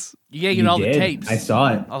once. You get You all the did. tapes. I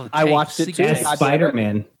saw it. All the I tapes. watched it too. Secret- As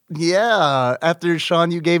Spider-Man. Yeah, after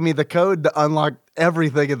Sean, you gave me the code to unlock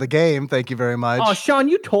everything in the game. Thank you very much. Oh, Sean,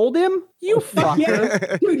 you told him? You fucker.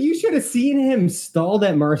 Yeah. Dude, you should have seen him stalled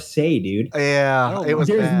at Marseille, dude. Yeah, Oh, it was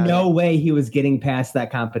There's bad. no way he was getting past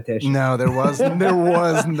that competition. No, there was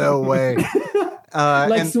no way.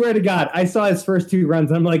 Like, And swear to God, I saw his first two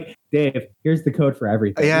runs. I'm like, Dave, here's the code for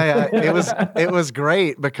everything. Yeah, it was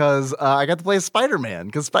great because I got to play Spider-Man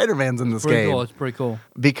because Spider-Man's in this Pretty game. cool. It's pretty cool.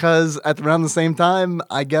 Because around the same time,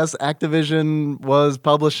 I guess Activision was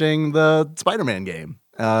publishing the Spider-Man game.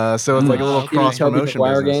 So it's like a little Okay. cross Tobey promotion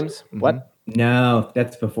Maguire business. games. What? No,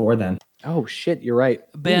 that's before then. Oh shit, you're right.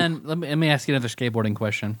 Ben, let me ask you another skateboarding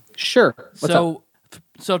question. Sure. What's up?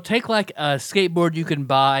 So take like a skateboard you can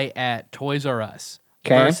buy at Toys R Us.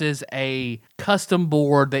 Okay. Versus a custom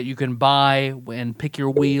board that you can buy and pick your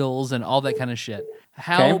wheels and all that kind of shit.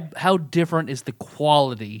 How different is the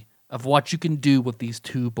quality of what you can do with these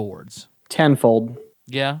two boards? Tenfold.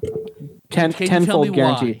 Yeah. Can you tell me Tenfold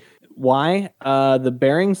guarantee. Why? The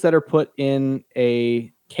bearings that are put in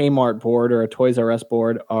a Kmart board or a Toys R Us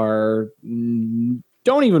board are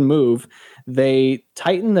don't even move. They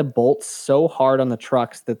tighten the bolts so hard on the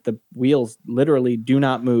trucks that the wheels literally do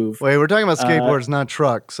not move. Wait, we're talking about skateboards, not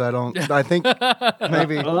trucks. I think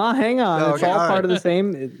maybe. Well, hang on. Oh, It's okay, all all part right. of the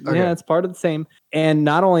same. Okay. Yeah, it's part of the same. And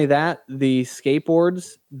not only that, the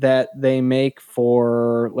skateboards that they make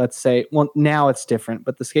for, let's say, well, now it's different,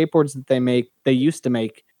 but the skateboards that they used to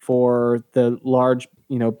make for the large,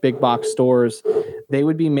 big box stores, they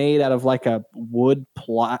would be made out of like a wood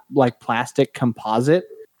like plastic composite,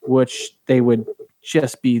 which they would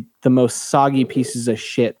just be the most soggy pieces of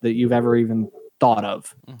shit that you've ever even thought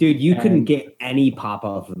of. Dude, you couldn't And- get any pop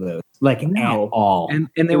off of those. Like, No. at all. And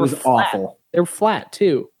they it were was flat. awful. They were flat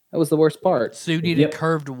too. That was the worst part. So you need Yep. a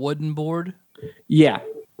curved wooden board? Yeah.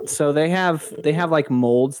 So they have like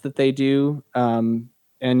molds that they do.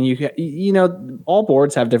 And all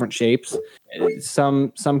boards have different shapes.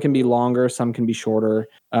 Some can be longer, some can be shorter.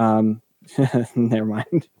 Never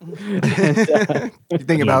mind. You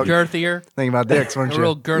think about dicks, weren't A you?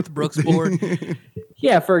 real Girth Brooks board?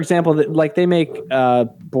 Yeah, for example, like they make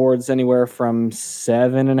boards anywhere from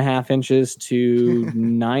 7.5 inches to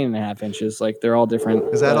 9.5 inches. Like they're all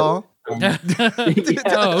different. Is that all? Oh,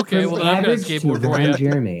 okay. Well, then I've got a Average to skateboard for Ron you.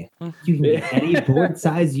 Jeremy. You can get any board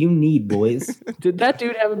size you need, boys. Did that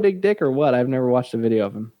dude have a big dick or what? I've never watched a video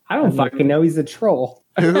of him. I don't fucking know. He's a troll.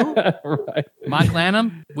 Right. Mike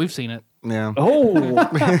Lanham? We've seen it. Yeah. Oh,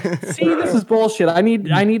 see, this is bullshit. I need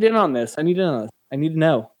in on this. I need to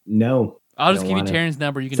know. No. I'll just Don't give you want it. Taryn's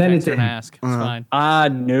number. You can Send it text her to and him. ask. It's fine.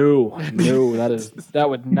 No, that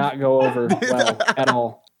would not go over well at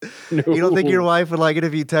all. No. You don't think your wife would like it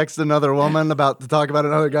if you text another woman to talk about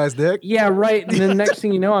another guy's dick? Yeah, right. And then the next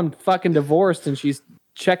thing you know, I'm fucking divorced, and she's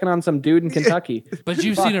checking on some dude in Kentucky. But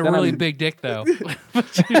you've Fuck, seen a then really I'm- big dick, though.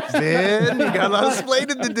 Man, you got a lot of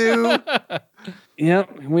explaining to do.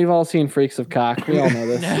 Yep, we've all seen Freaks of Cock. We all know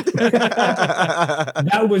this.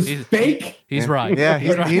 That was He's- fake. He's right. Yeah,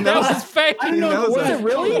 He's right. he knows. That was fake. He knows Was it. it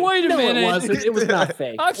really? Wait a No, minute. It wasn't. It was not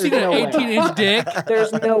fake. I've seen There's an no way. 18-inch dick.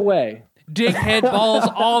 There's no way. Dick, head, balls,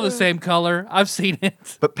 all the same color. I've seen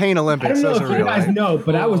it. But Pain I Olympics, don't know those if are you real. guys Right? know,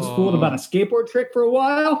 but I was Oh. fooled about a skateboard trick for a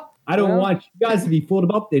while. I don't Well- want you guys to be fooled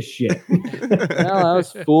about this shit. Well, I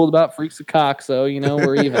was fooled about Freaks of Cock, so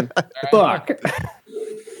we're even. Fuck.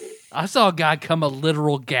 I saw a guy come a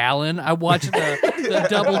literal gallon. I watched the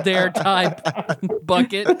Double Dare type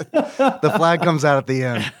bucket. The flag comes out at the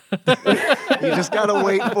end. You just gotta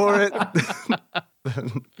wait for it.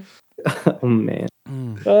 Oh man.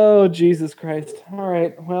 Oh, Jesus Christ. All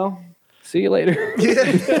right. Well, see you later. I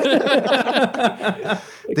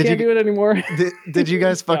Did can't you- do it anymore. Did you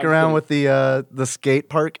guys fuck around with the skate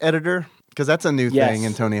park editor? Because that's a new Yes. thing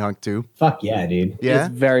in Tony Hawk 2. Fuck yeah, dude. Yeah.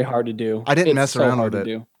 It's very hard to do. I didn't It's mess so around hard with to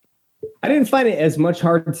it. do. I didn't find it as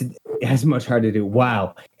hard to do.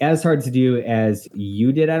 Wow. As hard to do as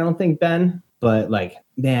you did, I don't think, Ben. But like,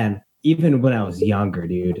 man, even when I was younger,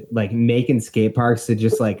 dude, like making skate parks to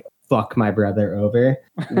just like fuck my brother over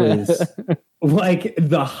was like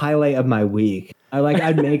the highlight of my week.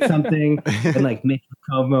 I'd make something and like make him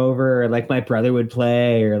come over, or like my brother would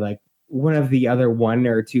play, or like one of the other 1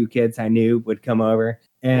 or 2 kids I knew would come over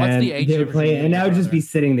and the age they would difference play, between and I would your just be brother?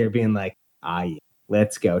 sitting there being like, yeah,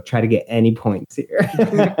 let's go. Try to get any points here.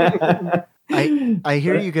 I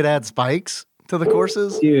hear you could add spikes to the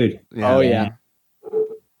courses. Dude, Yeah. Oh, yeah.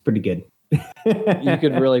 pretty good. You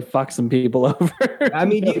could really fuck some people over. I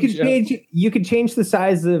mean, No joke. you could change the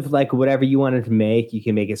size of like whatever you wanted to make. You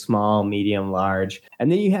can make it small, medium, large,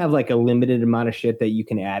 and then you have like a limited amount of shit that you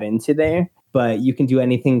can add into there. But you can do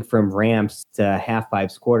anything from ramps to half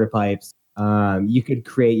pipes, quarter pipes. You could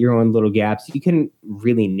create your own little gaps. You couldn't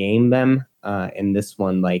really name them in this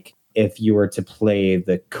one. Like if you were to play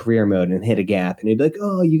the career mode and hit a gap, and you'd be like,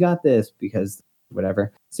 "Oh, you got this," because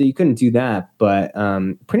whatever. So you couldn't do that, but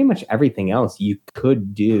pretty much everything else you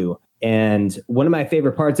could do. And one of my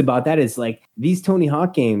favorite parts about that is like these Tony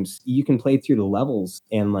Hawk games, you can play through the levels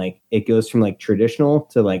and like it goes from like traditional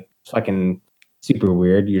to like fucking super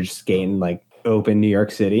weird. You're just skating like open New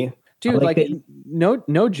York City. Dude,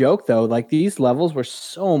 no joke though. Like these levels were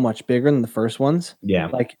so much bigger than the first ones. Yeah.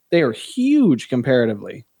 Like they are huge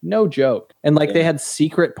comparatively. No joke. And like they had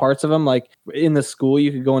secret parts of them. Like in the school,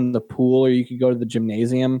 you could go in the pool or you could go to the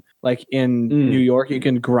gymnasium. Like in New York, you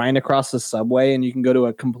can grind across the subway and you can go to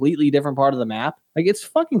a completely different part of the map. Like it's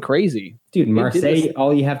fucking crazy. Dude, Marseille,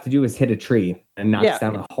 all you have to do is hit a tree and knocks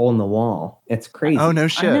down a hole in the wall. It's crazy. Oh, no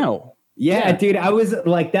shit. I know. Yeah, dude, I was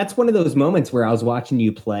like, that's one of those moments where I was watching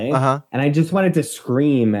you play and I just wanted to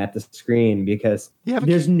scream at the screen because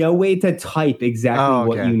there's no way to type exactly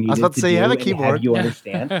what you need. I was about to say, you have a keyboard. Have you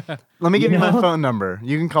understand? Let me give you my phone number.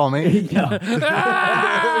 You can call me.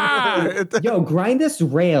 Yo, grind this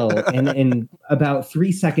rail and in about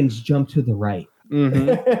 3 seconds, jump to the right.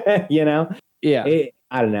 You know? Yeah.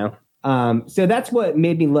 I don't know. So that's what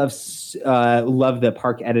made me love the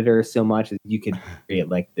Park Editor so much. Is you could create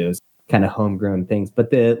like those kind of homegrown things, but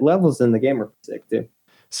the levels in the game are sick too.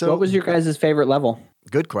 So, what was your guys' favorite level?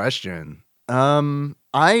 Good question.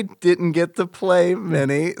 I didn't get to play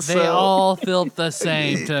many. They all felt the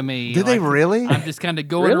same to me. Did they really? I'm just kind of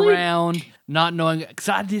going around, not knowing, because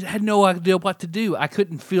had no idea what to do. I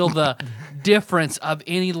couldn't feel the difference of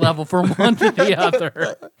any level from one to the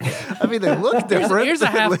other. I mean, they look different. Here's a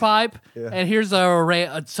half pipe, and here's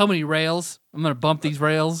so many rails. I'm going to bump these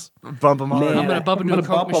rails. Bump them all. I'm going to bump into a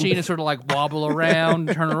Coke machine and sort of like wobble around,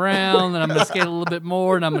 turn around, and I'm going to skate a little bit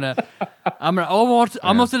more, and I'm going to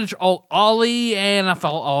almost in ollie, and I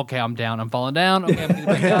fall. Oh, okay, I'm down. I'm falling down. Okay, I'm getting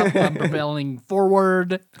back up. I'm propelling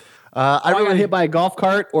forward. I got hit by a golf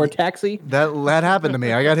cart or a taxi. That happened to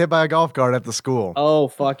me. I got hit by a golf cart at the school. Oh,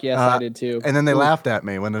 fuck yes, I did too. And then they laughed at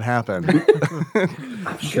me when it happened.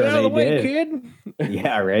 I'm sure Get out of the way, did. kid.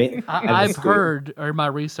 Yeah, right. I've heard, or in my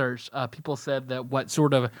research, people said that what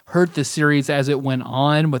sort of hurt the series as it went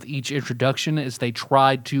on with each introduction is they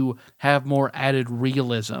tried to have more added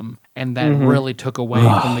realism, and that really took away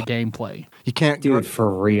from the gameplay. You can't, Dude,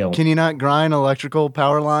 for real. Can you not grind electrical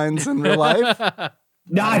power lines in real life?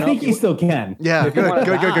 No, I think you still can. Yeah,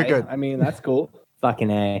 good. I mean, that's cool.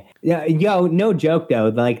 Fucking A. Yeah, yo, no joke though.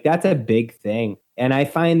 Like that's a big thing. And I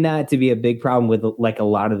find that to be a big problem with like a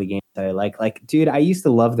lot of the games that I like. Like, dude, I used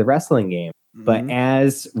to love the wrestling game. But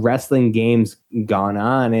as wrestling games gone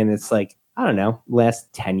on and it's like, I don't know,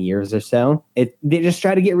 last 10 years or so, they just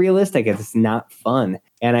try to get realistic. It's not fun.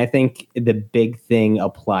 And I think the big thing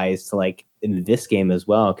applies to like in this game as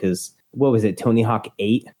well. Because what was it, Tony Hawk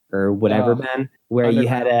 8 or whatever, man? Where you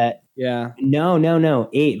had No,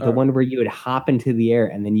 8. The one where you would hop into the air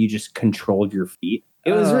and then you just controlled your feet.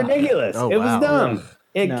 It was ridiculous. It was dumb.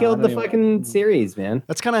 It killed the fucking series, man.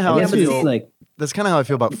 That's kind of how I feel. That's kind of how I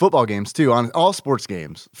feel about football games too. On all sports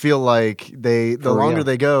games, feel like the longer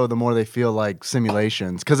they go, the more they feel like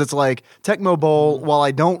simulations. Because it's like Tecmo Bowl. While I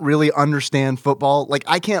don't really understand football, like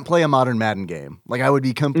I can't play a modern Madden game. Like I would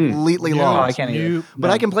be completely lost. I can't either. But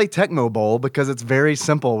I can play Tecmo Bowl because it's very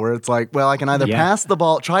simple. Where it's like, well, I can either try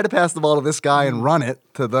to pass the ball to this guy and run it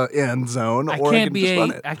to the end zone, or I can just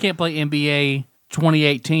run it. I can't play NBA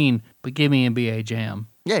 2018, but give me NBA Jam.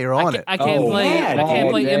 Yeah, you're on it. I can't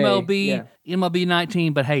play MLB. MLB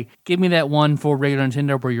 19, but hey, give me that one for regular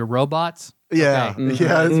Nintendo where you're robots. Yeah,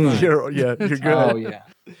 okay. You're good. Oh yeah.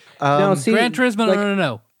 Gran Turismo,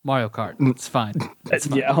 no. Mario Kart, it's fine. It's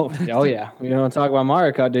fine. Yeah. Oh yeah. You don't want to talk about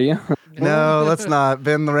Mario Kart, do you? No, let's not.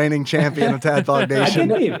 Been the reigning champion of Tadpog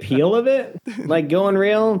Nation. I get the appeal of it, like going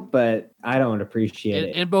real, but I don't appreciate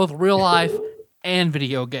it. In both real life and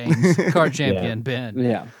video games. Card champion, Ben.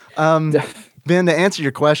 Yeah. Ben, to answer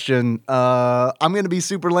your question, I'm going to be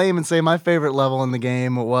super lame and say my favorite level in the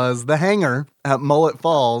game was the hangar at Mullet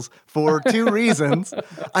Falls for 2 reasons.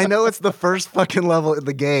 I know it's the first fucking level in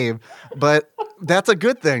the game, but that's a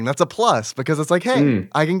good thing. That's a plus because it's like, hey,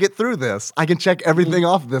 I can get through this. I can check everything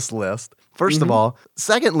off this list. First of all.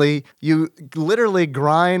 Secondly, you literally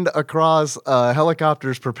grind across a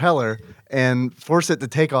helicopter's propeller and force it to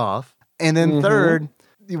take off. And then third,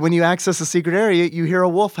 when you access a secret area, you hear a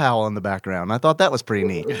wolf howl in the background. I thought that was pretty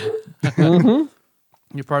neat.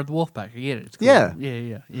 You're part of the wolf pack. I get it. It's cool.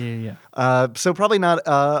 Yeah. So probably not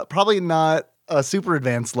a super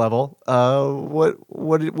advanced level.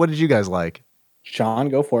 What did you guys like? Sean,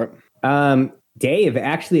 go for it. Dave,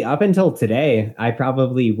 actually, up until today, I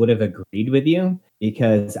probably would have agreed with you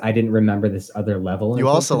because I didn't remember this other level. You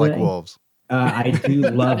also like wolves. I do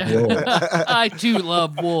love wolves. I do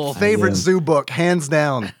love wolves. Favorite zoo book, hands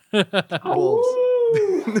down. Wolves.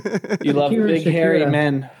 You love Shakira, big hairy Shakira.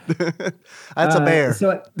 men. That's a bear.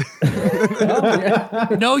 So,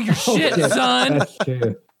 Know your shit, son. That's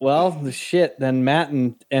true. Well, the shit. Then Matt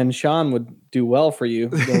and Sean would do well for you.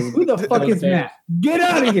 Who the fuck is Matt? Get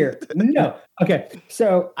out of here. No. Okay.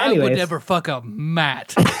 So, I would anyways, never fuck a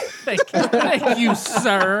Matt. Thank you,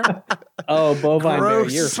 sir. Oh, bovine bear,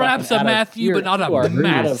 Gross. you're Perhaps fucking a out of- Matthew, you're- but not a you are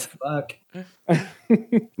Matt. out of- fuck.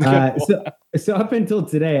 So up until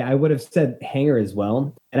today, I would have said Hanger as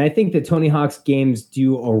well. And I think that Tony Hawk's games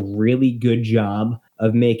do a really good job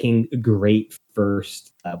of making great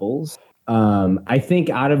first levels. I think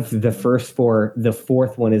out of the first four, the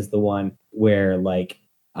fourth one is the one where like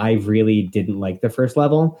I really didn't like the first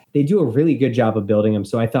level. They do a really good job of building them.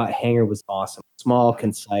 So I thought Hanger was awesome. Small,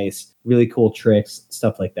 concise, really cool tricks,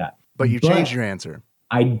 stuff like that. But you changed your answer.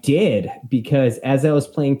 I did, because as I was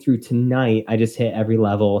playing through tonight, I just hit every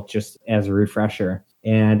level just as a refresher.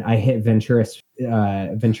 And I hit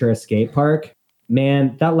Ventura Skate Park.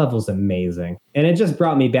 Man, that level's amazing. And it just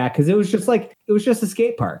brought me back because it was just a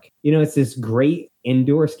skate park. You know, it's this great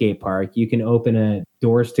indoor skate park. You can open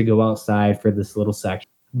doors to go outside for this little section.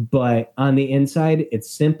 But on the inside, it's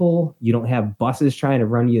simple. You don't have buses trying to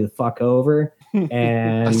run you the fuck over.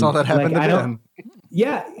 And I saw that happen like, to Ben.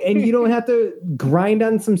 yeah, and you don't have to grind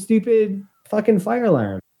on some stupid fucking fire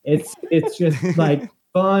alarm. It's just like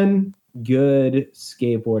fun, good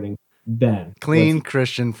skateboarding. Ben, Clean what's-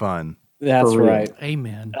 Christian fun. That's For real. right.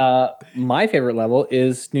 Amen. My favorite level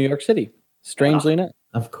is New York City. Strangely enough,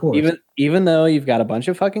 of course. even though you've got a bunch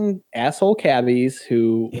of fucking asshole cabbies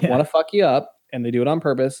who Yeah. want to fuck you up and they do it on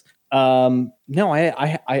purpose. No,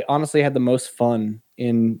 I honestly had the most fun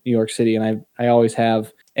in New York City, and I always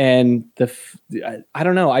have. And I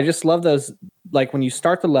don't know. I just love those. Like when you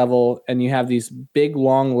start the level and you have these big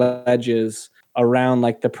long ledges around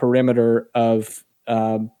like the perimeter of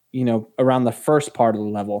around the first part of the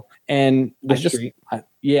level, and The I just street.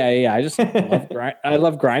 I just I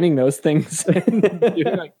love grinding those things,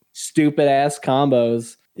 doing like stupid ass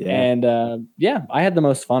combos. Yeah. And I had the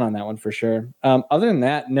most fun on that one for sure. Other than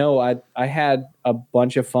that, no, I had a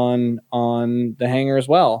bunch of fun on the Hanger as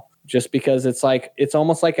well, just because it's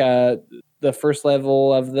almost like the first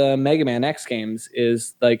level of the Mega Man X games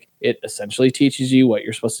is like it essentially teaches you what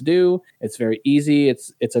you're supposed to do. It's very easy.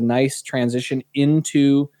 It's a nice transition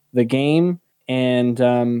into the game, and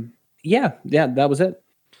that was it.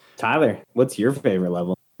 Tyler, what's your favorite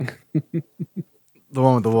level? The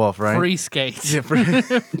one with the wolf, right? Free skates. Yeah,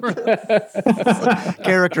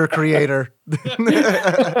 character creator.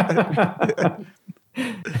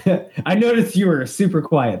 I noticed you were super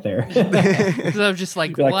quiet there. Because I was just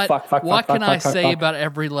like, You're what? like, fuck, what fuck, can fuck, I fuck, say fuck. about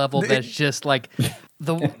every level that's just like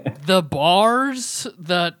the bars?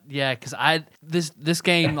 Because this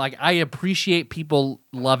game, like, I appreciate people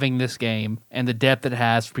loving this game and the depth it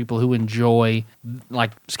has for people who enjoy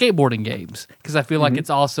like skateboarding games. Because I feel like it's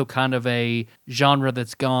also kind of a genre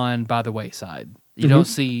that's gone by the wayside. You don't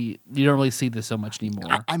really see this so much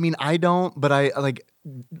anymore. I mean, I don't, but I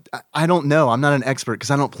don't know. I'm not an expert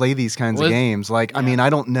because I don't play these kinds Well, of games. Like, I mean,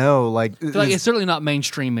 I don't know. Like, I feel like it's certainly not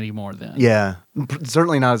mainstream anymore. Then, yeah,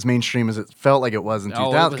 certainly not as mainstream as it felt like it was in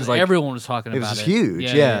 2000. it was, 'cause, like, everyone was talking it about was it.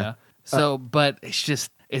 huge, yeah. So, but it's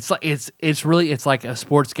just it's like a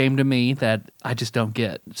sports game to me that I just don't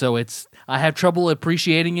get. So I have trouble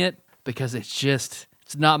appreciating it because it's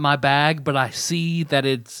not my bag. But I see that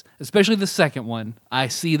it's, especially the second one, I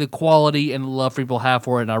see the quality and love people have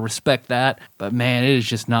for it, and I respect that. But man, it is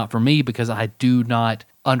just not for me because I do not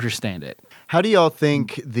understand it. How do y'all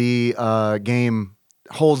think the game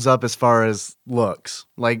holds up as far as looks?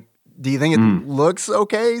 Like, do you think it looks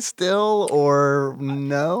okay still, or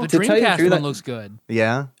no? The To tell you the Dreamcast truth, one looks good.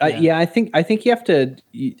 Yeah. I think you have to.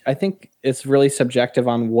 I think it's really subjective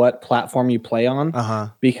on what platform you play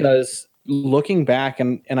on. Because looking back,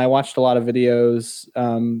 and I watched a lot of videos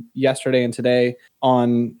yesterday and today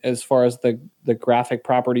on as far as the graphic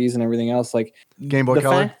properties and everything else, like Game Boy the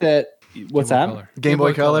Color. fact that what's that? Color. Game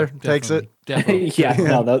Boy Color takes definitely, it. Definitely. Yeah,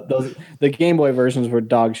 no, those the Game Boy versions were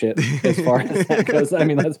dog shit as far as that goes. I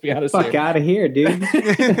mean, let's be honest. Fuck Here. out of here, dude.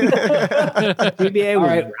 GBA All was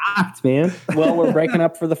right. rocked, man. Well, we're breaking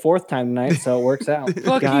up for the fourth time tonight, so it works out.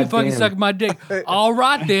 Fuck you, God fucking damn. suck my dick. All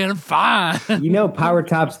right then, fine. You know Power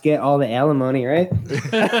Tops get all the alimony, right?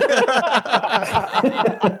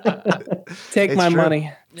 Take It's my true.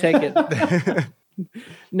 money. Take it.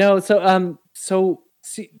 No, so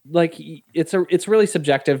see, like it's really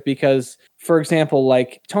subjective because, for example,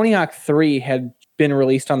 like Tony Hawk 3 had been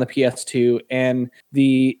released on the PS2 and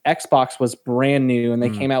the Xbox was brand new, and they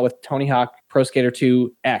came out with Tony Hawk Pro Skater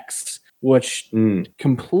 2 X, which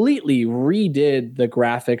completely redid the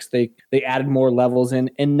graphics. They added more levels in,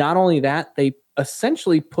 and not only that, they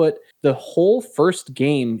essentially put the whole first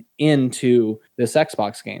game into this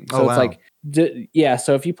Xbox game. So it's like,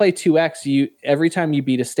 so if you play 2X, you every time you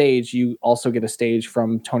beat a stage, you also get a stage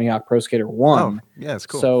from Tony Hawk Pro Skater 1. Oh, yeah, it's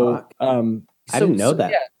cool. So, I didn't know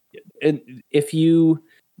that. Yeah, if you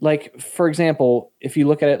like, for example, if you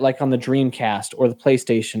look at it like on the Dreamcast or the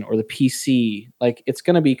PlayStation or the PC, like it's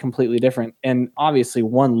going to be completely different. And obviously,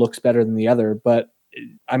 one looks better than the other. But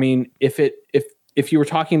I mean, if you were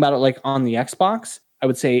talking about it like on the Xbox, I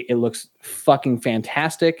would say it looks fucking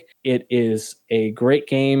fantastic. It is a great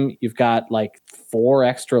game. You've got like 4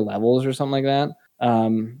 extra levels or something like that.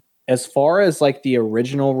 As far as like the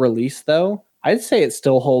original release, though, I'd say it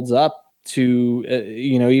still holds up to,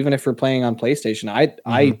 even if you're playing on PlayStation.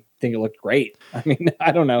 I think it looked great. I mean,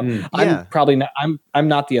 I don't know. I'm probably not, I'm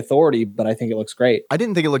not the authority, but I think it looks great. I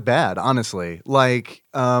didn't think it looked bad, honestly. Like,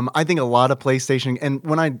 I think a lot of PlayStation, and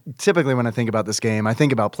when I think about this game, I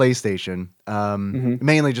think about PlayStation,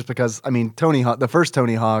 mainly just because, I mean, Tony Hawk, the first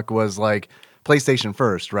Tony Hawk was like PlayStation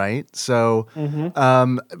first, right? So,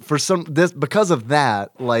 because of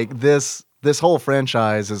that, like this whole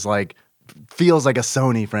franchise is like, feels like a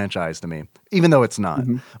Sony franchise to me, even though it's not.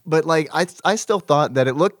 But like, I still thought that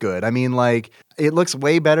it looked good. I mean, like, it looks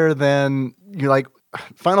way better than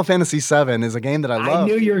Final Fantasy VII is a game that I love. I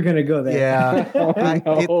knew you were going to go there. Yeah.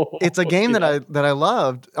 It's a game that I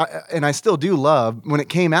loved, and I still do love. When it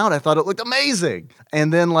came out, I thought it looked amazing.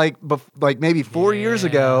 And then like maybe 4 years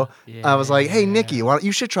ago, I was like, hey, Nikki,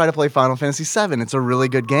 you should try to play Final Fantasy VII. It's a really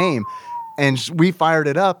good game. And we fired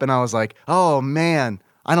it up, and I was like, oh man,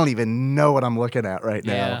 I don't even know what I'm looking at right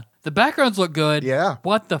now. Yeah. The backgrounds look good. Yeah.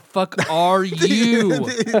 What the fuck are you?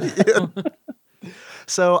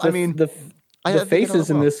 So, I mean, the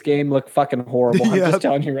faces in this game look fucking horrible. I'm just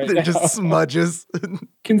telling you right now. They're just smudges.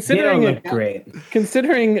 Considering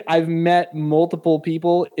I've met multiple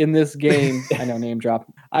people in this game, I know, name drop.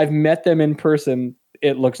 I've met them in person.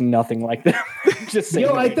 It looks nothing like them. Just saying.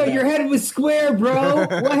 I thought your head was square, bro.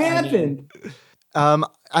 What happened?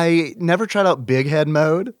 I never tried out big head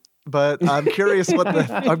mode, but I'm curious what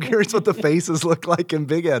the faces look like in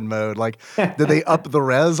big head mode. Like, did they up the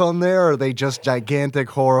res on there, or are they just gigantic,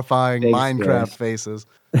 horrifying Minecraft faces?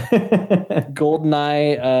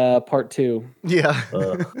 GoldenEye Part 2. Yeah.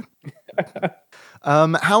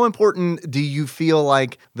 How important do you feel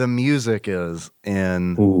like the music is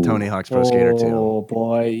in Tony Hawk's Pro Skater 2? Oh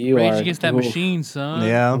boy, you Rage are Against that machine, son.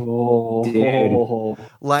 Yeah. Dude.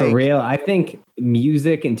 Like, for real, I think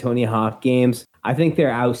music in Tony Hawk games, I think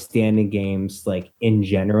they're outstanding games, like in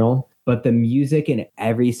general. But the music in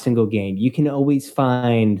every single game, you can always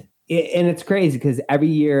find it, and it's crazy because every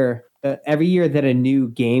year that a new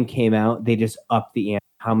game came out, they just upped the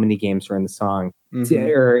how many games were in the song.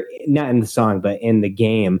 Or not in the song, but in the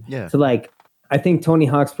game. Yeah. So like, I think Tony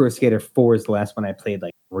Hawk's Pro Skater 4 is the last one I played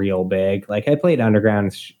like real big. Like I played Underground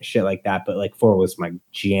and shit like that, but like 4 was my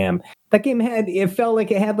jam. That game it felt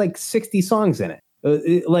like it had like 60 songs in it.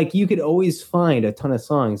 Like you could always find a ton of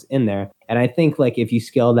songs in there. And I think like if you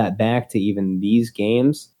scale that back to even these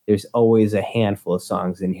games, there's always a handful of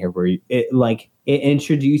songs in here where it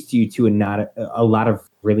introduced you to a lot of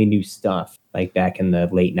really new stuff, like back in the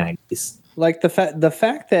late 90s. Like the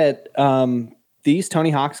fact that these Tony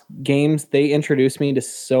Hawk's games, they introduced me to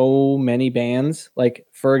so many bands. Like,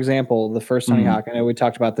 for example, the first Tony Hawk, I know we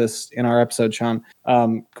talked about this in our episode, Sean,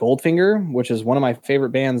 Goldfinger, which is one of my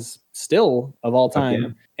favorite bands still of all time.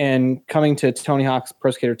 Okay. And coming to Tony Hawk's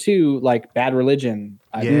Pro Skater 2, like Bad Religion,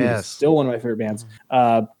 is still one of my favorite bands.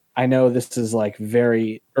 I know this is like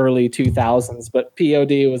very early 2000s, but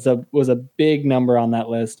POD was a big number on that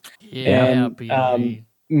list. Yeah, and,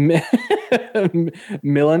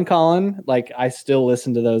 Millencolin, like I still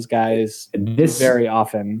listen to those guys very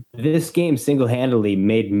often. This game single-handedly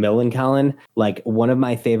made Millencolin like one of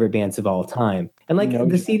my favorite bands of all time. And like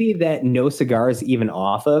the CD that No Cigar is even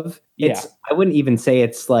off of, I wouldn't even say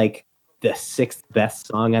it's like the 6th best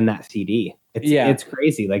song on that CD. It's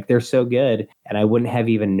crazy. Like they're so good, and I wouldn't have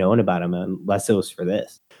even known about them unless it was for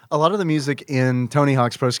this. A lot of the music in Tony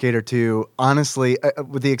Hawk's Pro Skater 2, honestly,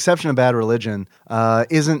 with the exception of Bad Religion,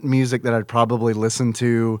 isn't music that I'd probably listen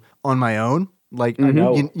to on my own. Like,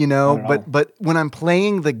 but when I'm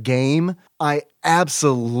playing the game, I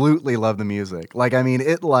absolutely love the music. Like, I mean,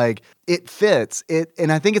 it fits it.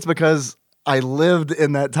 And I think it's because I lived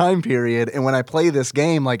in that time period. And when I play this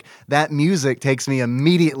game, like that music takes me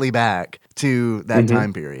immediately back to that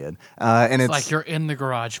time period. And it's like you're in the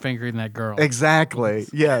garage fingering that girl. Exactly.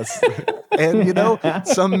 Yes. And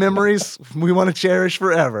some memories we want to cherish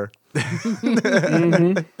forever.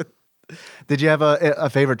 Did you have a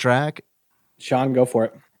favorite track? Sean, go for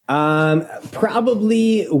it.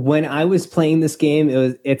 Probably when I was playing this game,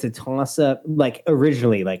 it's a toss up. Like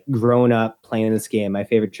originally, like growing up playing this game, my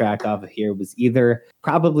favorite track off of here was either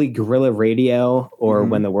probably Guerrilla Radio or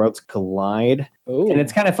When the Worlds Collide. Ooh. And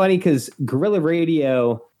it's kind of funny because Guerrilla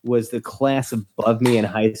Radio was the class above me in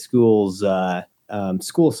high school's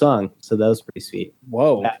school song, so that was pretty sweet.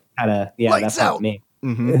 Whoa. That kind of Lights that's out. me.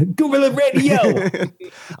 Mm-hmm. Guerrilla Radio.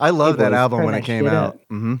 I love Hey, that boys, album turn when that it came shit out.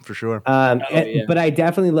 up. For sure. Yeah. But I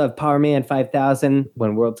definitely love Power Man 5000,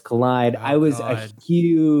 When Worlds Collide. I was God. a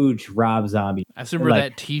huge Rob Zombie. I just remember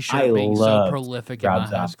that T-shirt being so loved prolific in Rob my high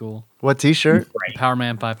Zombie. school. What T-shirt? Power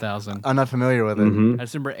Man 5000. I'm not familiar with it. Mhm. I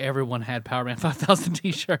just remember everyone had Power Man 5000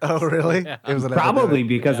 T-shirts. Oh, really? Yeah. It was an Probably epidemic.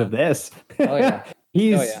 because of this. Oh, yeah.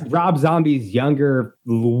 He's Oh, yeah. Rob Zombie's younger,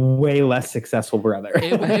 way less successful brother.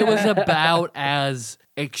 It was about as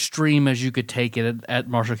extreme as you could take it at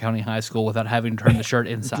Marshall County High School without having to turn the shirt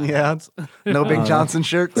inside. Yeah. No Big Johnson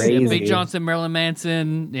shirts. Great. Yeah, Crazy. Big Johnson, Marilyn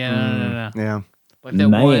Manson. Yeah, no. Yeah. Like that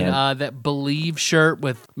Man. one, that Believe shirt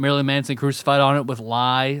with Marilyn Manson crucified on it with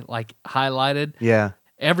Lie like highlighted. Yeah.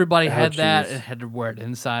 Everybody had that jeez. and had to wear it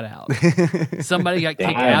inside out. Somebody got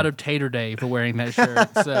kicked Damn. out of Tater Day for wearing that shirt.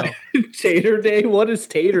 So Tater Day? What is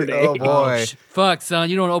Tater Day? Oh boy. fuck,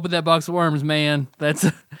 son, you don't open that box of worms, man. That's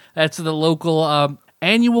the local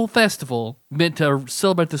annual festival meant to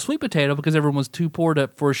celebrate the sweet potato because everyone was too poor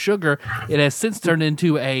for sugar. It has since turned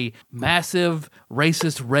into a massive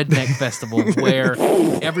racist redneck festival where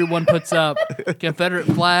everyone puts up Confederate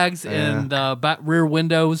flags in the back rear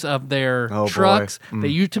windows of their Oh, boy. trucks.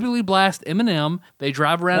 They typically blast Eminem. They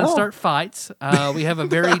drive around and start fights. We have a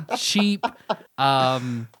very cheap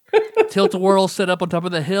tilt-a-whirl set up on top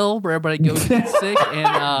of the hill where everybody goes to get sick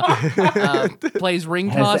and plays ring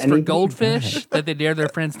Has toss for anything goldfish that they dare their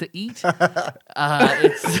friends to eat.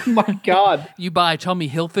 It's Oh my God. you buy Tommy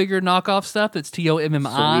Hilfiger knockoff stuff that's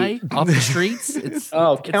TOMMI off the streets. It's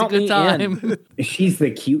Oh, it's a count good me time. in. She's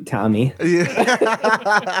the cute Tommy.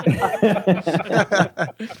 I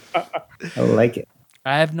like it.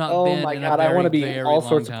 I have not Oh been my in God. a I very, want to be very all long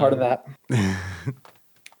sorts of part of time. that.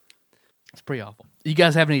 It's pretty awful. You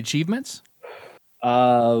guys have any achievements?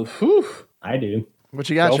 Whew. I do. What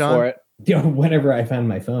you got, Go Sean? for it. Yo, whenever I find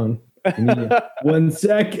my phone. Give me 1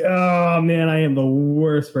 sec. Oh man, I am the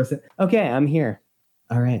worst person. Okay, I'm here.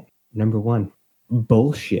 All right. Number 1.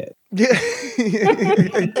 Bullshit. Yeah.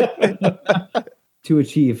 To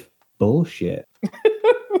achieve bullshit.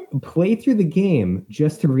 Play through the game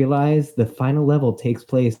just to realize the final level takes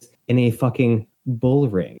place in a fucking bull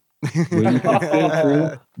ring. Where you can play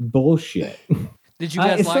through bullshit. Did you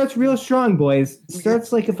guys It like? starts real strong, boys.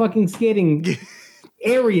 Starts like a fucking skating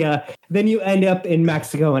area. Then you end up in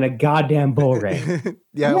Mexico in a goddamn bull ring.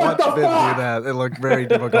 Yeah, I What watched the Vin do fuck? that. It looked very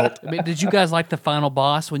difficult. I mean, did you guys like the final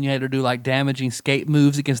boss when you had to do like damaging skate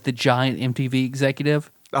moves against the giant MTV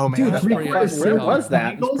executive? Oh man, Dude, that's three pretty quarters hard. Where circle was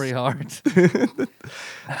that? It's pretty hard.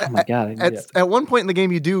 Oh my God. I need it. at one point in the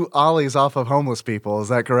game, you do ollies off of homeless people. Is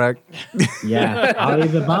that correct? Yeah, Ollie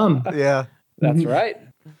the Bum. Yeah, That's right.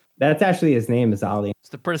 That's actually his name is Ollie. It's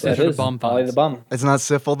the That predecessor to is Bum Ollie Fights. the Bum. it's not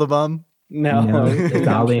Syphil the bum. No, No, it's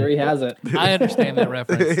I'm Ollie. sure he has it. I understand that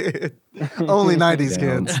reference. Only '90s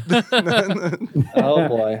Damn. kids. Oh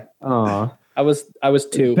boy. Aw, I was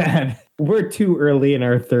 2. bad. We're too early in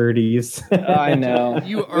our 30s. I know.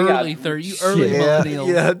 You We got- early 30, you early Yeah,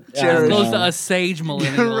 millennials. yeah. Cherish, Close to us sage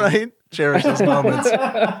millennials. right? Cherish those moments.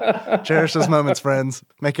 Cherish those moments, friends.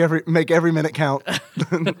 Make every minute count.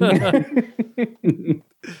 Do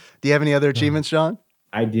you have any other achievements, Sean?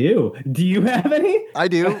 I do. Do you have any? I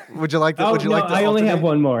do. Would you like to? Oh would you no, like to I only have alternate?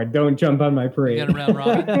 one more. Don't jump on my You parade. got a round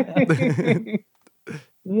robin?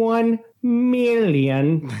 $1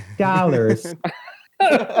 million.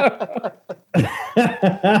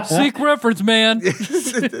 Sick reference, man.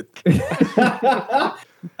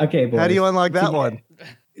 Okay, boys. How do you unlock that one?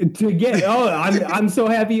 To get I'm so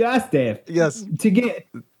happy you asked, Dave. Yes. To get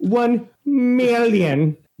 $1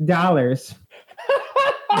 million.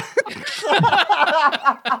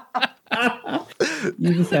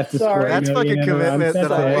 You just have to Sorry. score. That's $1 fucking million in a round. commitment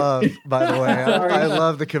that I Sorry. love, by the way. Sorry. I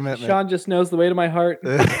love the commitment. Sean just knows the way to my heart.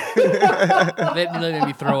 That really made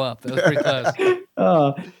me throw up. That was pretty close.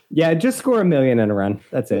 Oh, yeah, just score $1 million in a run.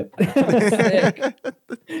 That's it.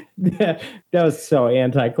 That was so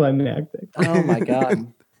anticlimactic. Oh my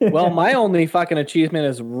God. Well, my only fucking achievement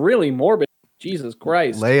is really morbid. Jesus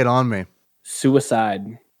Christ. Lay it on me.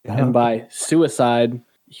 Suicide. And by suicide,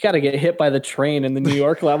 you got to get hit by the train in the New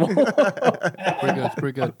York level. Pretty good.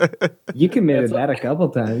 Pretty good. You committed that a couple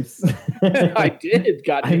times. I did.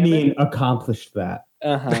 God I damn mean, accomplished that.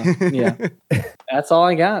 it. Yeah. That's all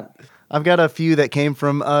I got. I've got a few that came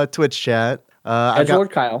from Twitch chat.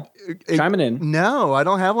 Edgelord Kyle chiming in. No, I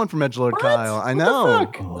don't have one from Edgelord Kyle. I What the know.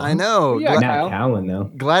 fuck? I know. Yeah, Matt Kyle. Cowan, though.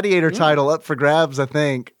 Gladiator title up for grabs, I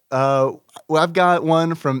think. Well, I've got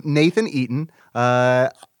one from Nathan Eaton.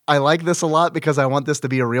 I like this a lot because I want this to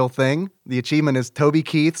be a real thing. The achievement is Toby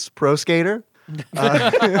Keith's Pro Skater. And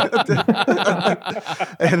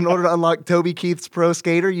in order to unlock Toby Keith's Pro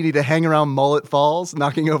Skater, you need to hang around Mullet Falls,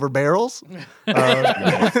 knocking over barrels.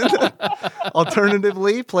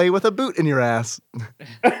 Alternatively, play with a boot in your ass.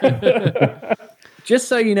 Just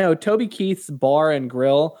so you know, Toby Keith's Bar and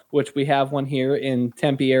Grill, which we have one here in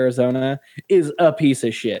Tempe, Arizona, is a piece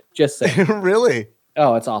of shit. Just saying. Really?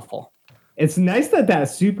 Oh, it's awful. It's nice that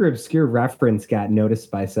super obscure reference got noticed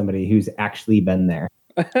by somebody who's actually been there.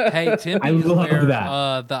 Hey, Tempe I is love where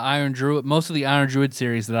that. the Iron Druid, most of the Iron Druid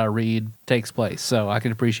series that I read takes place, so I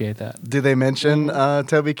can appreciate that. Do they mention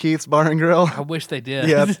Toby Keith's Bar and Grill? I wish they did.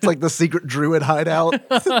 Yeah, it's like the secret druid hideout.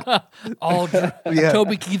 Yeah.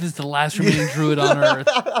 Toby Keith is the last remaining druid on Earth.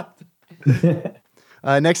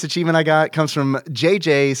 Next achievement I got comes from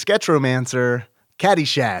JJ Sketchromancer,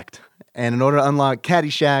 Caddyshacked. And in order to unlock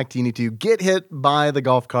Caddyshacked, you need to get hit by the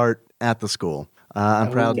golf cart at the school.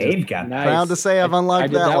 I'm proud to, Dave got that. proud to say I've unlocked I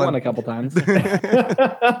did that one. one a couple times.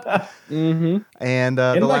 And In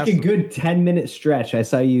the like last a good 10-minute stretch, I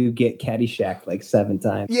saw you get Caddyshack like 7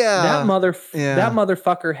 times. yeah, That yeah. that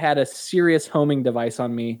motherfucker had a serious homing device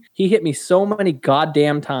on me. He hit me so many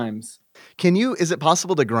goddamn times. Can you? Is it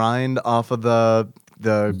possible to grind off of the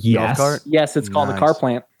golf Yes. cart? Yes, it's called the Nice. car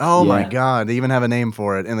plant. Oh my Yeah. god! They even have a name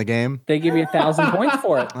for it in the game. They give you 1,000 points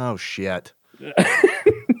for it. Oh shit!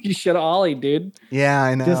 You should have ollied, dude. Yeah,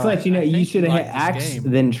 I know. Just let you know, you think should have you hit like this X,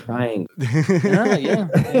 game. then triangle. Oh, yeah,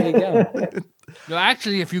 there you go. No,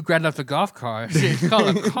 actually, if you grabbed off the golf cart, it's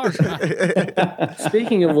called a car ride.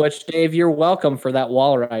 Speaking of which, Dave, you're welcome for that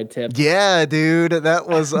wall ride tip. Yeah, dude, that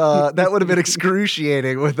was that would have been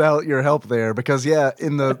excruciating without your help there. Because yeah,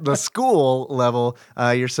 in the school level,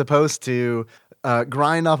 you're supposed to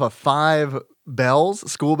grind off of 5 bells,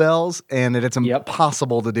 school bells, and it's Yep.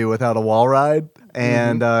 impossible to do without a wall ride.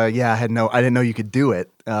 And yeah, I didn't know you could do it.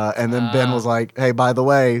 And then Ben was like, "Hey, by the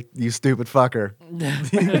way, you stupid fucker,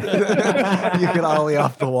 you can ollie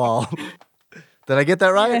off the wall." Did I get that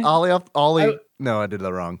right? Yeah. Ollie. No, I did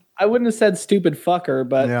that wrong. I wouldn't have said stupid fucker,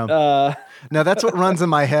 but Yeah. No, that's what runs in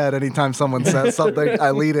my head anytime someone says something.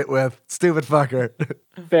 I lead it with "stupid fucker."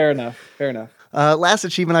 fair enough. Fair enough. Last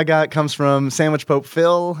achievement I got comes from Sandwich Pope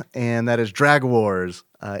Phil, and that is Drag Wars.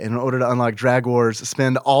 In order to unlock Drag Wars,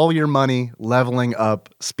 spend all your money leveling up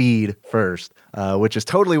speed first, which is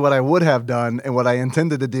totally what I would have done and what I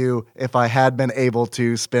intended to do if I had been able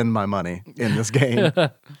to spend my money in this game.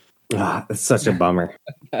 That's such a bummer.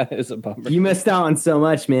 That is a bummer. You missed out on so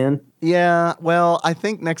much, man. Yeah, well, I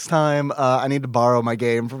think next time I need to borrow my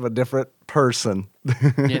game from a different person.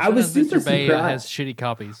 Yeah, I was sometimes super Mr. Bay surprised. has shitty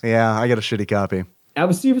copies. Yeah, I got a shitty copy. I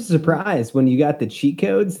was super surprised when you got the cheat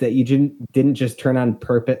codes that you didn't just turn on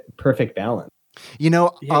perfect balance. You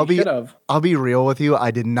know, Yeah, I'll you should've. be real with you.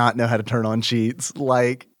 I did not know how to turn on cheats.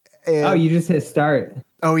 Like, and, Oh, you just hit start.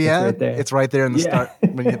 oh yeah, right there. it's right there in the Yeah. start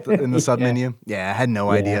when you hit in the sub Yeah. menu. Yeah, I had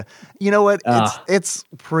no Yeah. idea. You know what? Ah. It's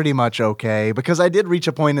pretty much okay because I did reach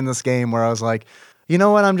a point in this game where I was like, you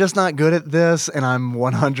know what? I'm just not good at this, and I'm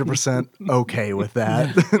 100% okay with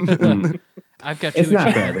that. I've got 2 It's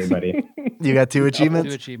not for achievements. everybody. You got 2 achievements.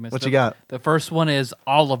 2 achievements. What The- you got? The first one is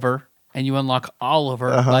Oliver, and you unlock Oliver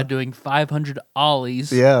by doing 500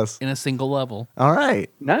 ollies Yes. in a single level. All right.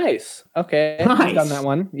 Nice. Okay. I've Nice. done that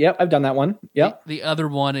one. Yep, I've done that one. Yep. The other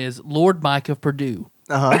one is Lord Mike of Purdue.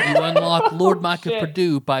 Uh-huh. You unlock Lord Mike of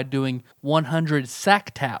Purdue by doing 100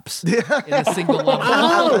 sack taps in a single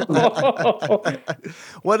level.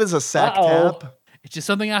 What is a sack Uh-oh. tap? It's just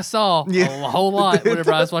something I saw Yeah. a whole lot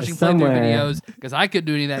whenever I was watching playthrough Somewhere. videos because I couldn't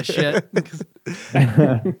do any of that shit.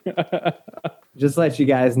 Just let you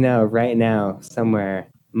guys know right now, somewhere,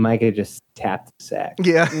 Micah just tapped the sack.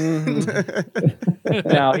 Yeah.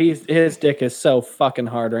 Now his dick is so fucking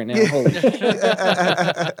hard right now. Holy shit.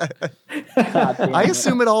 God damn I it.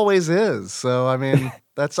 assume it always is. So I mean,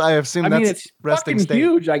 I assume I that's mean, it's resting fucking state.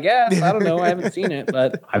 huge, I guess. I don't know. I haven't seen it,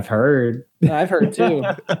 but I've heard. I've heard too.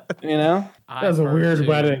 You know? That was a weird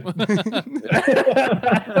wedding.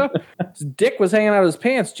 His dick was hanging out of his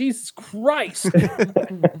pants. Jesus Christ.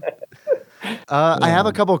 I have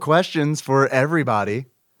a couple questions for everybody.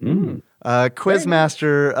 Mm.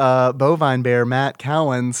 Quizmaster Bovine Bear Matt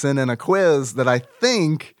Cowan sent in a quiz that I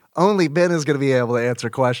think only Ben is going to be able to answer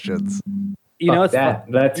questions. You know, Fuck it's that.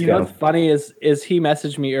 Let's you know go. what's funny is he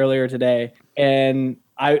messaged me earlier today, and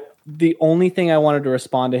I The only thing I wanted to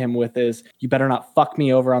respond to him with is, you better not fuck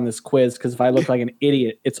me over on this quiz, because if I look like an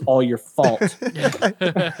idiot, it's all your fault.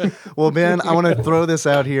 Well, Ben, I want to throw this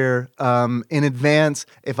out here in advance.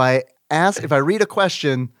 If I read a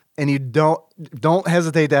question and you don't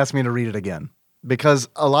hesitate to ask me to read it again, because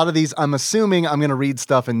a lot of these, I'm assuming I'm going to read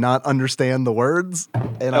stuff and not understand the words,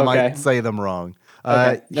 and I might say them wrong.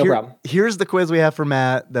 Okay, no problem. Here's the quiz we have for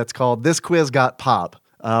Matt that's called "This Quiz Got Pop."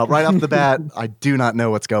 Right off the bat, I do not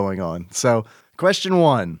know what's going on. So, question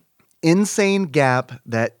 1. Insane gap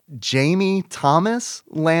that Jamie Thomas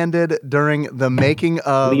landed during the making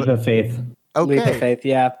of Leap of Faith. Okay. Leap of Faith,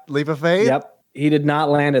 yeah. Leap of Faith? Yep. He did not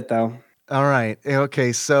land it, though. All right.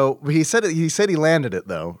 Okay, so he said he landed it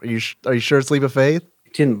though. Are you sure it's Leap of Faith?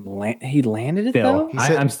 Didn't land. He landed it, Phil, though?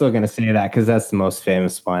 I'm still going to say that because that's the most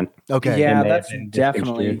famous one. Okay. Yeah, It may have that's been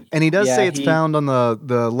definitely. misconstrued. And he does Yeah, say it's he- found on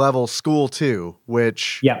the level School 2,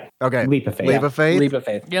 which Yep. Okay. Leap of Faith. Leap of Faith? Leap of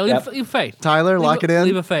Faith. Yeah, Yep. leave faith. Tyler, lock it in.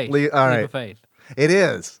 Leave a faith. All right. Leave a faith. It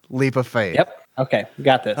is Leap of Faith. Yep. Okay,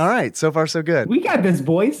 got this. All right. So far, so good. We got this,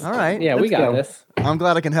 boys. All right. Yeah, we Let's got go. this. I'm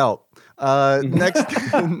glad I can help.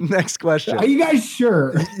 Next question. Are you guys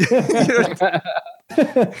sure?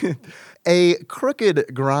 A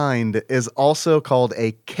crooked grind is also called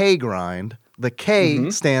a K grind. The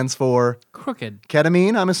K stands for Crooked.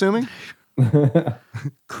 ketamine, I'm assuming. The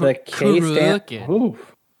K stand. Crooked. Ooh.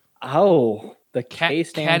 Oh, the K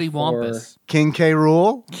stands for. Cattywampus. King K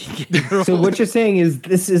rule. So what you're saying is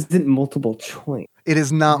this isn't multiple choice. It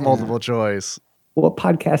is not multiple choice. What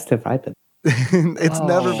podcast have I been? It's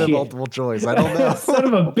never been shit. multiple choice. I don't know. Son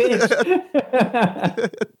of a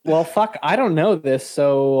bitch. Well, fuck, I don't know this,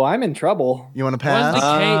 so I'm in trouble. You want to What is the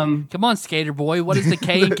pass? K? Come on, skater boy. What does the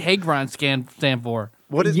K and K grind stand for?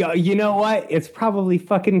 What is? You know what? It's probably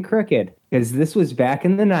fucking crooked because this was back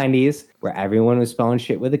in the 90s where everyone was spelling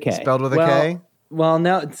shit with a K. Spelled with a K? Well,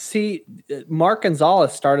 now, see, Mark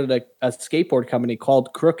Gonzalez started a skateboard company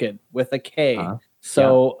called Crooked with a K.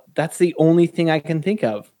 So that's the only thing I can think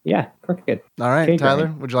of. Yeah, crooked. All right, K Tyler,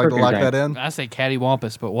 grind. would you like to Crooked lock grind. that in? I say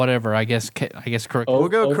cattywampus, but whatever. I guess crooked. Oh. We'll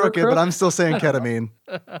go Over crooked, crook? but I'm still saying ketamine.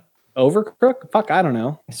 Over Crook? Fuck, I don't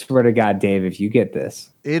know. I swear to God, Dave, if you get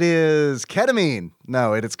this. It is ketamine.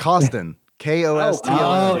 No, it is Costin. K-O-S-T-O-N.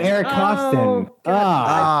 Oh, Eric Costin.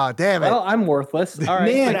 Ah, damn it. Well, I'm worthless. All right.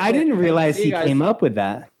 Man, I didn't realize See he you guys. came up with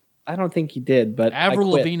that. I don't think he did, but I Avril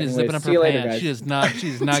quit. Lavigne is Anyways, zipping up see her you later, pants. guys. She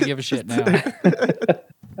does not give a shit now.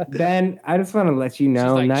 Ben, I just want to let you She's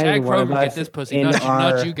know, like, neither Chad one of Kroger, us get this pussy, in not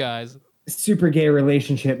our you guys. super gay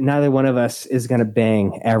relationship, neither one of us is going to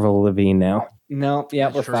bang Avril Lavigne now. No, yeah,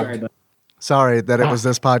 we're Sure. fucked. Sorry that it was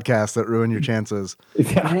this podcast that ruined your chances.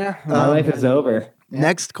 Yeah. My life is over.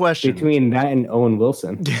 Next question. Between that and Owen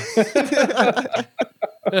Wilson.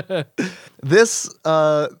 This,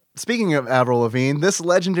 speaking of Avril Lavigne, this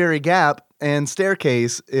legendary gap and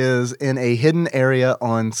staircase is in a hidden area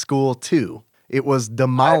on School 2. It was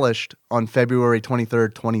demolished on February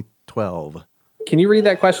 23rd, 2012. Can you read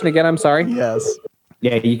that question again? I'm sorry. Yes.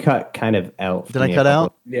 Yeah, you cut kind of out. Did I cut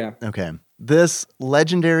out? Yeah. Okay. This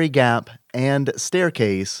legendary gap and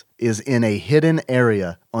staircase is in a hidden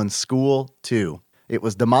area on School 2. It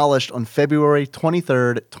was demolished on February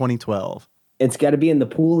 23rd, 2012. It's got to be in the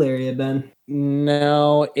pool area, Ben.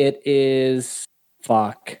 No, it is.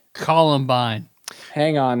 Fuck. Columbine.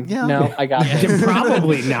 Hang on. Yeah. No, I got it.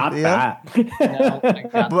 Probably not Yeah. that. No, I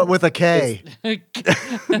got But with a K.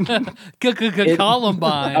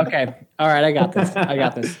 Columbine. Okay. All right, I got this. I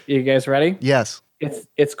got this. You guys ready? Yes.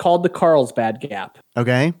 It's called the Carlsbad Gap.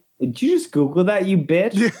 Okay. Did you just Google that, you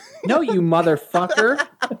bitch? No, you motherfucker.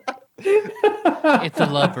 It's a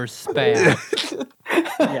lover's spat.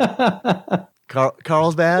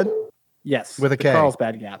 Carlsbad? Yes. With a the K.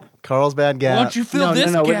 Carlsbad Gap. Carlsbad Why Gap. don't you fill No,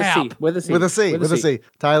 this no, gap? with a C. With a C. With a C.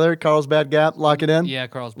 Tyler, Carlsbad Gap. Lock it in? Yeah,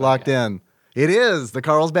 Carlsbad Locked Gap. in. It is the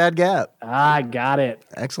Carlsbad Gap. I got it.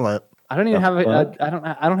 Excellent. I don't even have fuck? I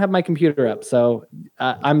don't have my computer up, so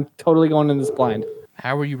I'm totally going in this blind.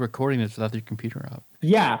 How are you recording this without your computer up?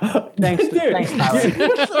 Yeah. Thanks, Dude. thanks,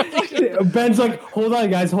 Tyler. Ben's like, hold on,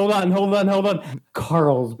 guys. Hold on.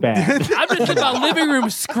 Carlsbad. I'm just in my living room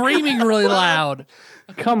screaming really loud.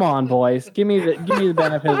 Come on, boys. Give me the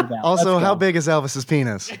benefit of the doubt. Also, Let's how go. big is Elvis's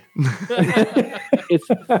penis? It's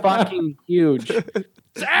fucking huge.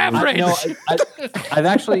 It's average. No, I've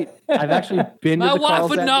actually been My to the wife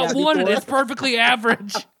would Carlsbad not Gap want it. before. It's perfectly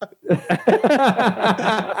average.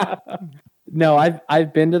 No,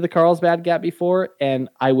 I've been to the Carlsbad Gap before, and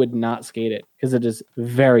I would not skate it because it is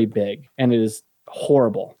very big and it is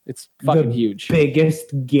horrible. It's fucking The huge.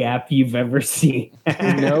 Biggest gap you've ever seen.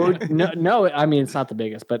 No. I mean, it's not the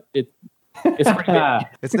biggest, but it's pretty big.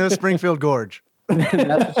 It's no Springfield Gorge.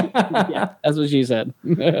 That's what she said.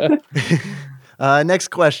 Next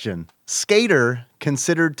question. Skater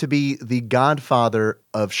considered to be the godfather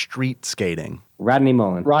of street skating. Rodney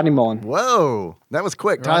Mullen. Rodney Mullen. Whoa, that was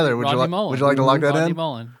quick. Tyler, would you Rodney Mullen. like to lock that Rodney in?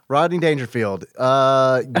 Mullen. Rodney Dangerfield.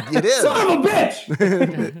 It is. Son of a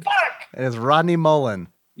bitch! It is Rodney Mullen.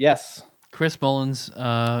 Yes. Chris Mullen's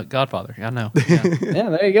godfather. I know. Yeah. Yeah,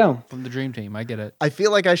 there you go. From the Dream Team. I get it. I feel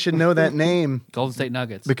like I should know that name Golden State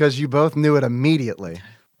Nuggets. because you both knew it immediately.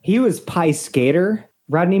 He was Pie Skater,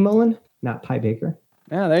 Rodney Mullen, not Pie Baker.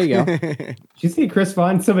 Yeah, there you go. Did you see Chris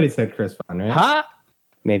Vaughn? Somebody said Chris Vaughn, right? Huh?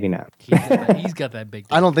 Maybe not. He's got that big.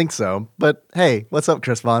 I don't think so. But hey, what's up,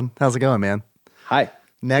 Chris Vaughn? How's it going, man? Hi.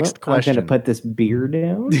 Next Well, question. I'm going to put this beer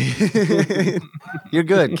down. You're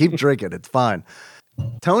good. Keep drinking. It's fine.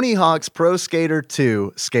 Tony Hawk's Pro Skater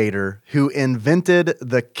 2 skater who invented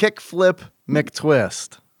the kickflip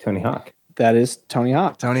McTwist. Tony Hawk. That is Tony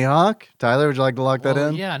Hawk. Tony Hawk? Tyler, would you like to lock that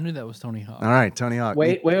in? Yeah, I knew that was Tony Hawk. All right, Tony Hawk.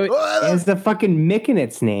 Wait. It has the fucking Mick in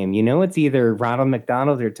its name. You know, it's either Ronald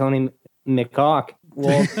McDonald or Tony McHawk.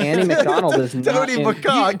 Well, Andy McDonald is not Tony in-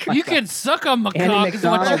 McCock. You can suck on Andy McCock is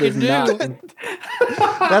what McDonald you is can not do. in-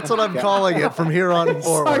 That's what I'm calling it from here on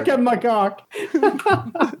forward. Suck on my cock.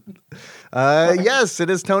 Yes, it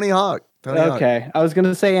is Tony Hawk. Tony Hawk. Okay, I was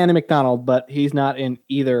gonna say Andy McDonald, but he's not in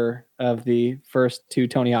either of the first two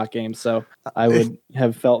Tony Hawk games, so I would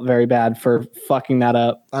have felt very bad for fucking that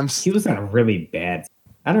up. He was on a really bad.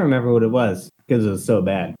 I don't remember what it was because it was so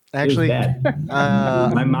bad. Actually, it was bad.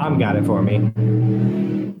 uh, My mom got it for me.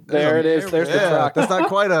 There it is. There's the yeah, truck. that's not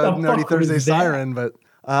quite a The Nerdy fuck Thursday was that? siren, but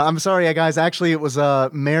I'm sorry, guys. Actually, it was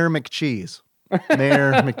Mayor McCheese.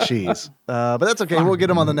 Mayor McCheese. But that's okay. We'll get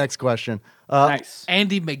him on the next question. Nice.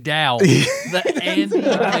 Andy McDowell. The Andy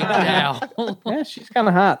McDowell. Yeah, she's kind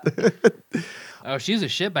of hot. Oh, she was a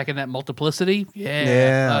shit back in that Multiplicity. Yeah.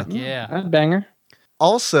 Yeah. Fuck yeah. I'd bang her.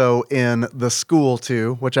 Also in the school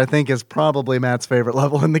too, which I think is probably Matt's favorite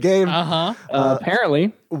level in the game. Uh-huh.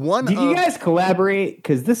 Apparently, One Did of, you guys collaborate?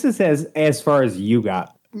 Because this is as far as you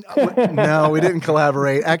got. no, we didn't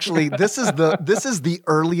collaborate. Actually, this is the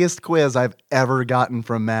earliest quiz I've ever gotten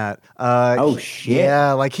from Matt. Oh, shit.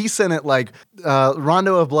 Yeah, like he sent it like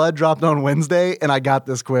Rondo of Blood dropped on Wednesday, and I got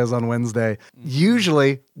this quiz on Wednesday.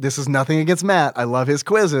 Usually, this is nothing against Matt. I love his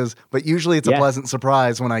quizzes, but usually it's a Yeah. pleasant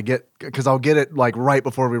surprise when I get because I'll get it like right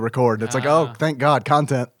before we record. It's like, oh, thank God,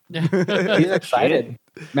 content. he's excited.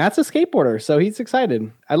 Matt's a skateboarder, so he's excited.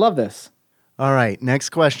 I love this. All right,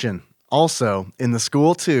 next question. Also, in the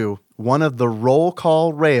school too, one of the roll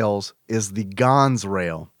call rails is the Gonz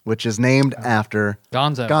rail, which is named after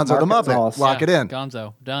Gonzo. Gonzo the Mark Muppet. Gonzalez. Lock Yeah, it in.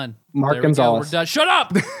 Gonzo. Done. Mark There we go. Gonzalez. We're done. Shut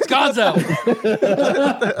up. It's Gonzo.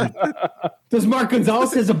 Does Mark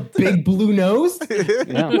Gonzalez has a big blue nose?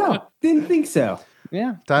 Yeah. No, didn't think so.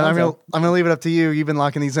 Yeah. Tyler, Gonzo. I'm gonna leave it up to you. You've been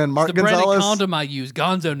locking these in. Mark The branded Gonzalez. condom I use.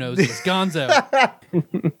 Gonzo knows this. Gonzo.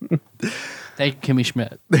 Thank you, Kimmy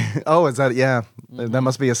Schmidt. Oh, is that yeah? That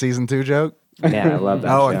must be a season 2 joke. Yeah, I love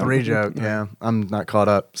that. Oh, a show. 3 joke. Yeah, I'm not caught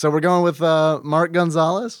up. So we're going with Mark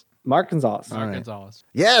Gonzalez. Mark Gonzalez. Mark right. Gonzalez.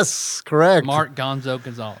 Yes, correct. Mark Gonzo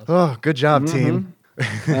Gonzalez. Oh, good job, team.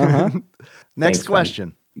 Next Thanks,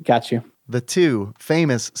 question. Got you. The two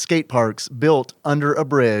famous skate parks built under a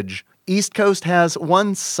bridge. East Coast has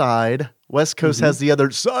one side. West Coast has the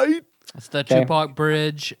other side. It's the Okay. Tupac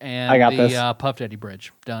Bridge and I got the this. Puff Daddy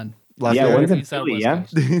Bridge. Done. Left Yeah, there. one's in East side, Philly,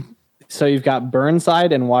 West yeah. Coast. So you've got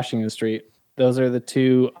Burnside and Washington Street. Those are the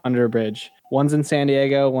two under a bridge. One's in San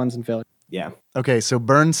Diego, one's in Philly. Yeah. Okay, so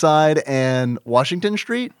Burnside and Washington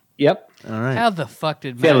Street. Yep. All right. How the fuck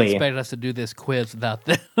did Matt Philly. expect us to do this quiz without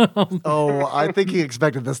them? Oh, I think he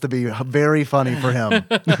expected this to be very funny for him.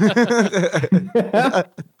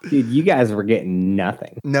 Dude, you guys were getting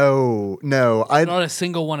nothing. No, I Not a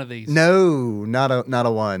single one of these. no, not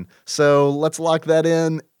a one. So let's lock that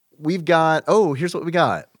in. We've got. Oh, here's what we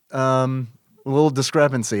got. A little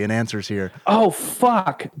discrepancy in answers here. Oh,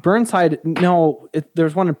 fuck. Burnside. No,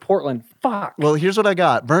 there's one in Portland. Fuck. Well, here's what I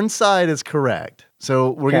got. Burnside is correct.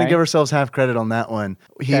 So we're going to Okay. give ourselves half credit on that one.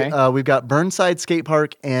 Okay. We've got Burnside Skate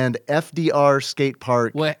Park and FDR Skate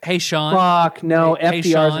Park. Well, hey, Sean. Fuck. No, Hey,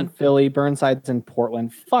 FDR's Sean. in Philly. Burnside's in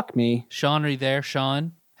Portland. Fuck me. Sean, are you there?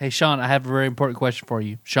 Sean? Hey, Sean, I have a very important question for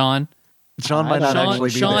you. Sean? Sean might not Sean- actually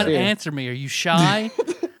be Sean, there. answer me. Are you shy?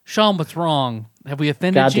 Sean, what's wrong? Have we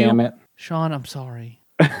offended God you? damn it. Sean, I'm sorry.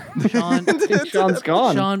 Sean, Sean's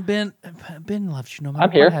gone. Sean, Ben loves you no matter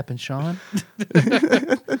I'm here. what happens, Sean.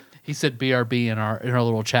 He said BRB in our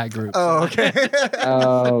little chat group. Oh, okay.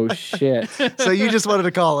 Oh, shit. So you just wanted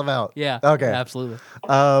to call him out. Yeah. Okay. Absolutely.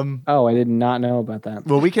 Oh, I did not know about that.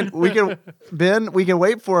 Well, we can Ben, we can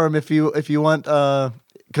wait for him if you want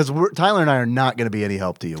because Tyler and I are not going to be any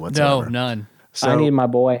help to you No, whatsoever. none. So, I need my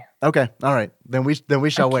boy. okay, all right. Then we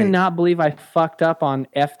shall I wait. cannot believe I fucked up on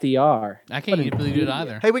FDR. I can't even believe it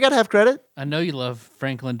either. Hey, we got to have credit. I know you love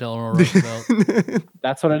Franklin Delano Roosevelt.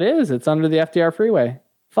 That's what it is. It's under the FDR freeway.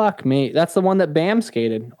 Fuck me. That's the one that Bam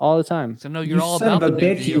skated all the time. So no, you're You all son about of the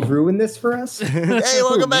a new bitch! deal. You ruined this for us. Hey,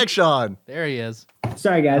 welcome back, Sean. There he is.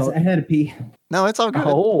 Sorry, guys. I had to pee. No, it's all good.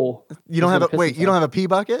 Oh, You don't He's have a gonna piss You don't have a pee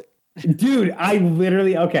bucket? Dude, I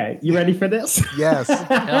literally. Okay, you ready for this? Yes.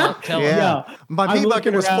 Tell him. Yeah. Yo, My I'm pee bucket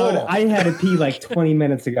looking was around. full. I had to pee like 20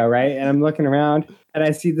 minutes ago, right? And I'm looking around and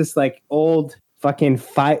I see this like old fucking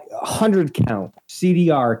 500 count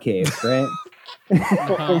CDR cave, right?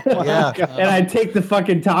 Yeah. And I take the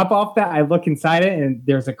fucking top off that. I look inside it and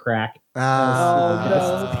there's a crack.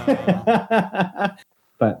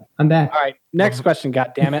 But I'm back. all right. Next question.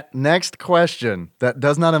 God damn it. Next question that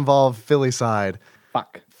does not involve Philly side.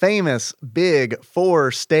 Fuck. Famous big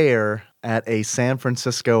 4 stair at a San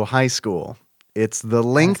Francisco high school. It's the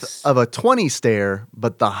length Yes. of a 20 stair,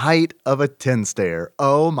 but the height of a 10 stair.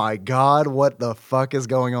 Oh my God, what the fuck is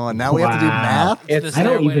going on? Now we have to do Wow. math? It's the I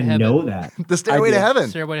don't Stairway to even Heaven. know that. The Stairway to do. Heaven.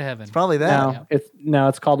 Stairway to Heaven. It's probably that. No,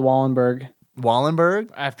 it's called Wallenberg.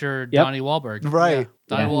 Wallenberg? After Yep. Donnie Wahlberg. Right. Yeah,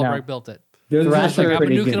 Donnie Yeah. Wahlberg No. built it. Those are Thrasher, some Like, I'm a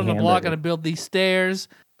pretty new good kid on the block. hamburgers. Gotta build these stairs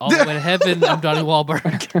all the way to heaven. I'm Donnie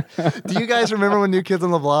Wahlberg. Do you guys remember when New Kids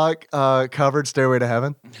on the Block covered Stairway to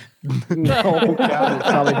Heaven? No, God, it's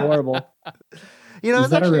probably horrible. You know, Is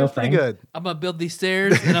it's that a actually real pretty thing? good. I'm gonna build these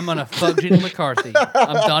stairs and I'm gonna fuck Jenny McCarthy.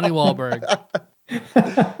 I'm Donnie Wahlberg.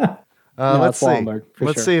 No, Let's it's see. Wallenberg, for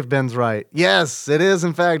Let's sure. see if Ben's right. Yes, it is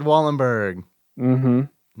in fact Wallenberg. Mm-hmm.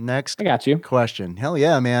 Next I got you. question. Hell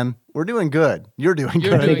yeah, man. We're doing good. You're doing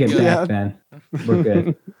You're good. doing Take it good. back, Ben. We're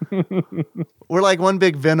good. We're like one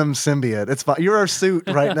big Venom symbiote. It's fine. You're our suit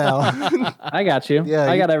right now. I got you. Yeah,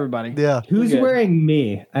 I you- got everybody. Yeah. Who's Good. wearing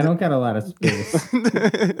me? I don't got a lot of space.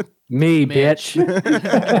 Me, Mitch.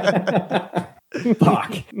 bitch.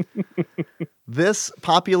 Fuck. This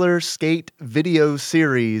popular skate video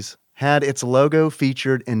series had its logo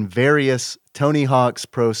featured in various Tony Hawk's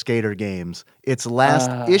Pro Skater games. Its last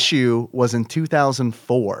issue was in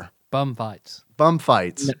 2004. Bum fights. Bum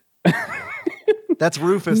fights. That's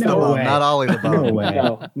Rufus the No bum, way. not Ollie the bum. No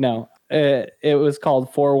way. No. It was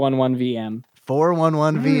called 411 VM.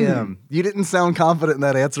 411 VM. You didn't sound confident in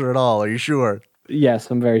that answer at all. Are you sure? Yes,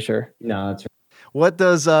 I'm very sure. No, that's right. What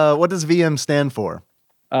does VM stand for?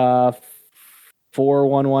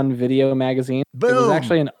 411 Video Magazine. It was Boom.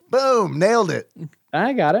 actually Boom, nailed it.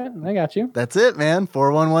 I got it. I got you. That's it, man.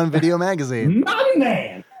 411 Video Magazine. My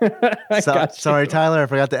man. Sorry, Tyler, I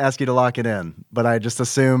forgot to ask you to lock it in, but I just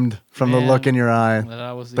assumed from the Man. look in your eye.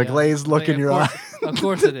 That was The glazed look in your eye. Of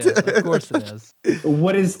course it is. Of course it is.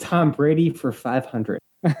 What is Tom Brady for 500?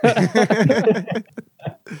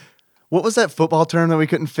 What was that football term that we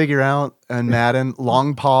couldn't figure out in Madden?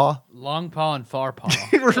 Long paw? Long paw and far paw.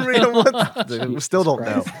 We still don't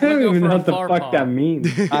know. I don't even for know a what the far fuck paw. that means.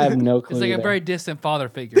 I have no clue. It's like a either. very distant father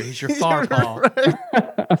figure. He's your far paw.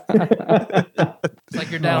 It's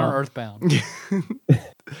like you're down on Earthbound.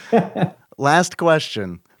 Last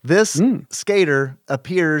question. This skater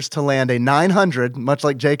appears to land a 900, much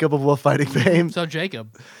like Jacob of Wolf Fighting fame, So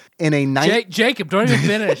Jacob. in a Jacob, don't even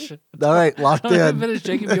finish. All right, locked Don't even in. finish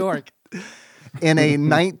Jacob York. In a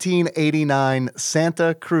 1989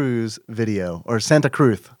 Santa Cruz video or Santa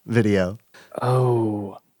Cruz video.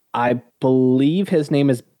 Oh, I believe his name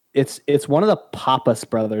is. It's one of the Pappas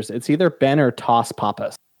brothers. It's either Ben or Toss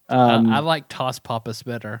Pappas. I like Toss Pappas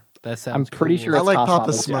better. That sounds I'm pretty cool. sure I it's like Toss Papa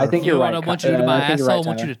Pappas. Smurf. I think You you're know right. what? I want you to do my I think you're asshole. right, I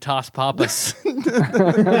want you to toss Pappas.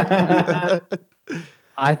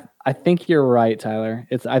 I think you're right, Tyler.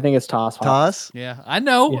 I think it's Toss Pappas. Toss? Yeah, I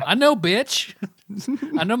know. Yeah. I know, bitch.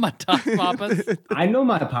 I know my Toss Pappas. I know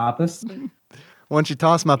my papas. Once you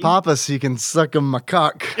toss my papas, you can suck 'em my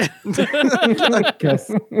cock.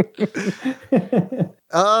 'Cause-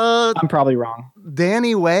 I'm probably wrong.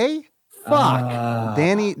 Danny Way? Fuck.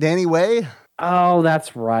 Danny Way? Oh,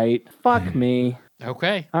 that's right. Fuck me.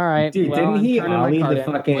 Okay. All right. Dude, well, didn't I'm he turning my ollie card the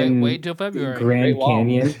in. fucking Wait till February. Grand Great Wall.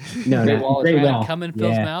 Canyon? No, Great no. Wall is Great right. Wall. Come in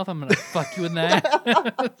Phil's Yeah. mouth. I'm gonna fuck you in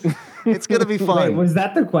that. It's gonna be Wait, fun. was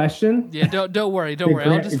that the question? Yeah, don't worry, don't The worry. I'll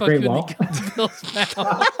Great- just fuck Great you Wall? in Phil's mouth.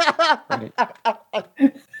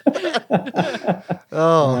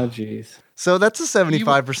 Oh, Oh, jeez. so that's a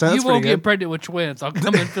 75%. You That's won't pretty get good. pregnant with twins. I'll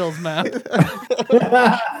come in Phil's mouth.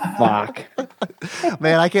 Fuck.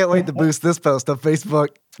 Man, I can't wait to boost this post on Facebook.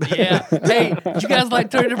 Yeah. Hey, you guys like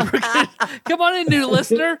Turner Burger? Come on in, new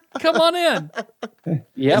listener. Come on in.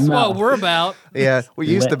 Yep. That's what we're about. Yeah, we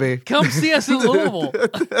used to be. Come see us in Louisville.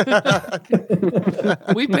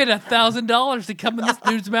 We paid $1,000 to come in this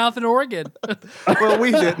dude's mouth in Oregon. Well,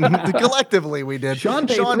 we didn't. Collectively, we did. Sean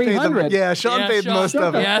paid $300. Yeah, Sean paid most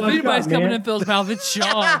of it. Yeah, if Fuck anybody's up, coming man. in Phil's mouth, it's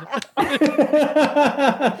Sean.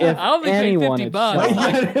 If I only paid anyone, $50.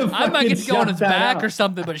 it's Sean. I might get to go on his back or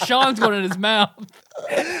something, but Sean's going in his mouth.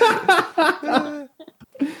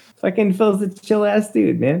 Fucking Phil's a chill ass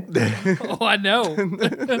dude, man. Oh, I know. God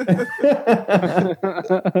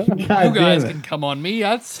You guys damn it. can come on me.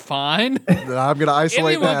 That's fine. I'm gonna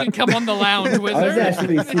isolate Anyone that. can come on the lounge with I was her.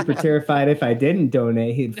 actually super terrified if I didn't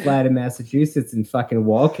donate, he'd fly to Massachusetts and fucking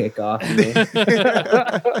wall kick off me.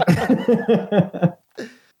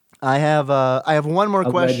 I have one more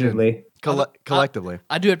question. Allegedly. Collectively.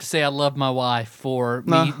 I do have to say I love my wife for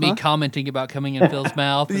me commenting about coming in Phil's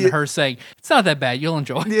mouth and her saying, it's not that bad. You'll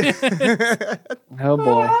enjoy it. Oh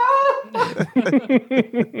boy.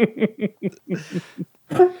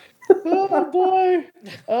 Oh boy.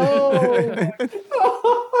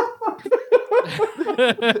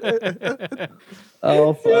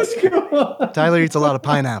 Oh fuck. Tyler eats a lot of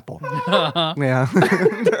pineapple. Yeah.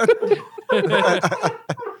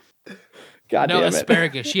 God No damn it.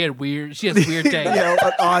 asparagus. She has weird taste. Yeah,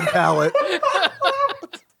 an odd palate.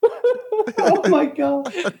 Oh my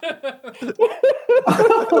god.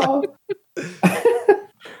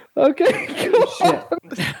 Okay. Shit.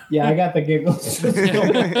 Yeah, I got the giggles.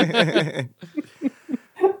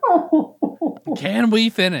 Can we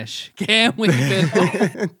finish? Can we finish?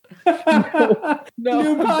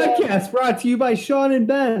 New podcast brought to you by Sean and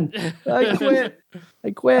Ben. I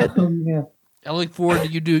quit. Oh, yeah. I look forward to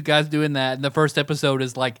you guys doing that. And the first episode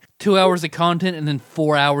is like 2 hours of content and then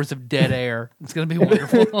 4 hours of dead air. It's going to be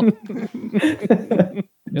wonderful.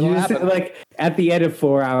 It'll Just, happen. like at the end of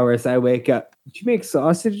 4 hours, I wake up. Did you make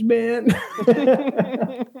sausage, man?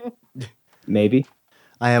 Maybe.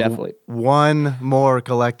 I have Definitely. one more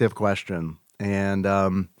collective question, and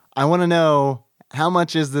I want to know, how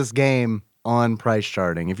much is this game on price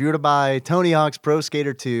charting? If you were to buy Tony Hawk's Pro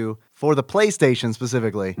Skater 2 for the PlayStation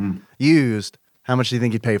specifically, used, how much do you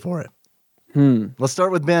think you'd pay for it? Let's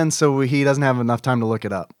start with Ben so he doesn't have enough time to look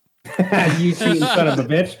it up. You cheating son of a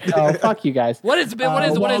bitch. Oh fuck you guys. What is it, Ben? What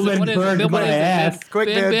is it? What is it? What is it? Ben, what is it? Ben? Quick,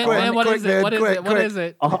 Ben, quick, Ben, what quick, is it? Ben, What is quick, it? What quick, is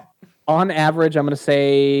it? On average, I'm gonna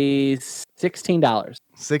say $16.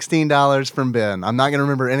 $16 from Ben. I'm not going to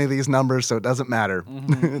remember any of these numbers, so it doesn't matter.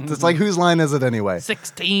 It's like, whose line is it anyway?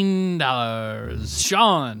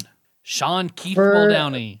 $16. Sean Keith For-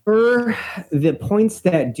 Muldowney. For the points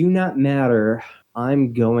that do not matter,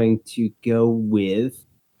 I'm going to go with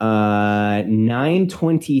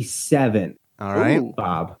 927. All right. Ooh.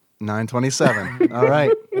 Bob. 927. All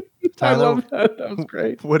right. I Tyler, love that. That was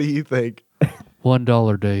great. what do you think?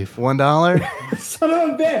 $1, Dave. $1? Son of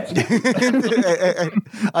a bitch.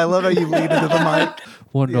 I love how you lead into the mic.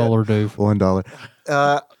 $1, Dave.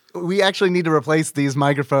 $1. We actually need to replace these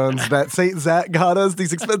microphones that St. Zach got us,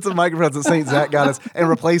 these expensive microphones that St. Zach got us, and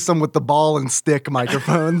replace them with the ball and stick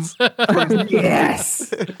microphones. Yes.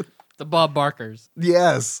 The Bob Barkers.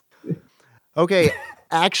 Yes. Okay,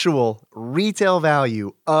 actual retail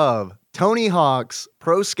value of Tony Hawk's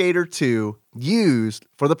Pro Skater 2 used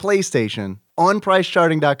for the PlayStation on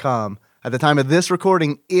pricecharting.com at the time of this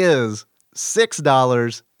recording is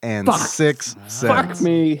 $6.06. Fuck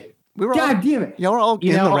me. We were all, God damn it. y'all were all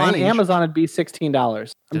You in know, the on range. Amazon it'd be $16. I'm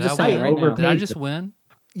Did just I saying win? right now. Did I just win?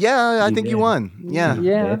 Yeah, I You think you did. won. Yeah.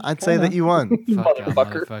 Yeah. I'd say that you won. Fuck y'all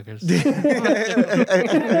Motherfucker.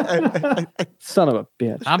 motherfuckers. Son of a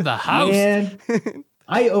bitch. I'm the host. Man,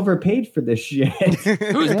 I overpaid for this shit.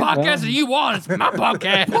 Whose podcast do you want? It's my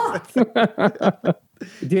podcast.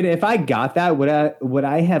 Dude, if I got that, would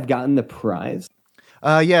I have gotten the prize?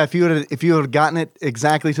 Yeah, if you would have gotten it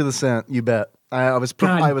exactly to the cent, you bet. I was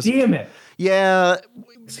God damn it. yeah.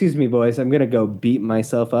 Excuse me, boys. I'm gonna go beat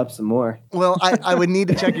myself up some more. Well, I would need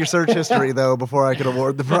to check your search history though before I could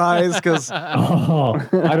award the prize because Oh,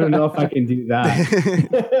 I don't know if I can do that.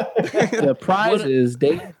 The prize is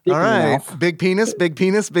Dave. all right, big penis, big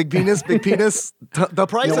penis, big penis, big penis. The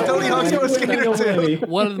price of Tony Hawk's Pro Skater 2.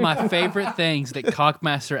 One of my favorite things that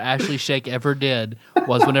Cockmaster Ashley Shake ever did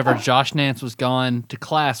was whenever Josh Nance was gone to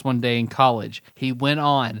class one day in college, he went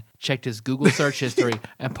on, checked his Google search history,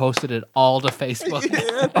 and posted it all to Facebook.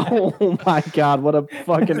 Oh my god, what a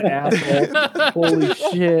fucking asshole. Holy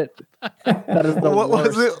shit. That is the What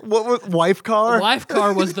worst. was it? What was wife car? Life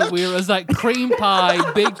car was the weird. It was like cream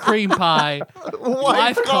pie, big cream pie,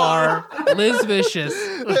 life car, Liz Vicious.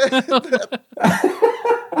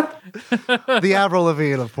 The Avril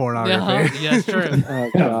Lavigne of pornography. Yeah, it's true.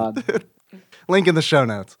 Oh God. Link in the show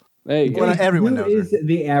notes. There you go. Well, everyone Who knows is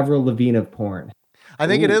the Avril Lavigne of porn? I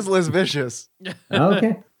think it is Liz Vicious.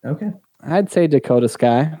 Okay. Okay. I'd say Dakota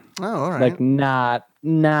Sky. Oh, all right. Like not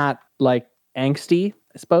like angsty,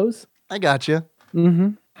 I suppose. I got you. Mm-hmm.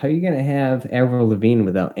 How are you gonna have Avril Lavigne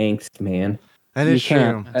without angst, man? That You is true.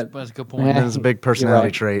 can't. That's a good point. Yeah. That is a big personality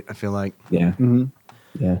right. trait, I feel like. Yeah. Mm-hmm.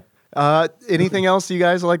 Yeah. Anything else you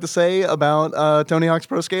guys would like to say about Tony Hawk's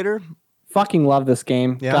Pro Skater? Fucking love this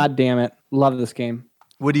game. Yeah? God damn it. Love this game.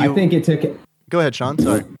 Would you I think it took. go ahead, Sean?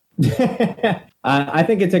 Sorry. I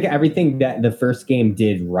think it took everything that the first game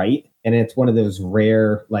did right, and it's one of those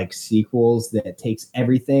rare like sequels that takes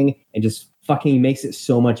everything and just fucking makes it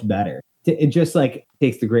so much better. It just like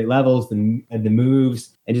takes the great levels, the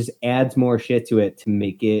moves, and just adds more shit to it to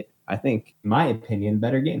make it, I think, in my opinion, a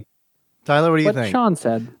better game. Tyler, what do you What think? Sean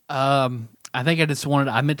said. I think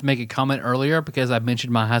I meant to make a comment earlier because I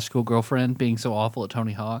mentioned my high school girlfriend being so awful at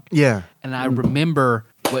Tony Hawk. Yeah. And I remember,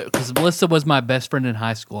 because Melissa was my best friend in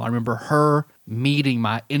high school, I remember her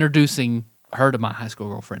introducing her to my high school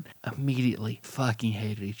girlfriend. Immediately fucking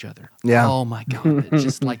hated each other. Yeah. Oh my God. It's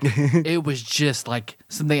just like, it was just like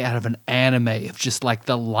something out of an anime of just like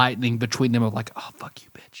the lightning between them of like, oh, fuck you,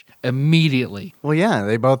 bitch. Immediately. Well, yeah,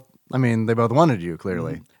 they both wanted you,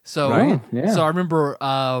 clearly. So, Right, yeah. so I remember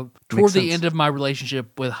toward Makes the sense. end of my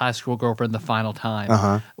relationship with high school girlfriend, the final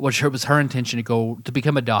time, which was her intention to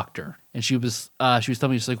become a doctor, and she was telling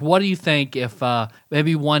me, she's like, "What do you think if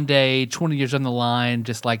maybe one day, 20 years down the line,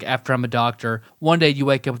 just like after I'm a doctor, one day you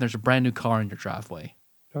wake up and there's a brand new car in your driveway?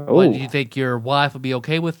 What do you think your wife would be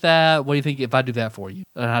okay with that? What do you think if I do that for you?"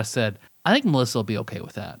 And I said, "I think Melissa will be okay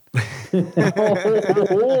with that."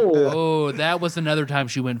 Oh, that was another time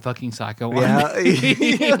she went fucking psycho. on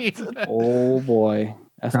me. Oh boy.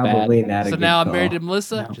 That's Probably bad. not a So good now I'm call. married to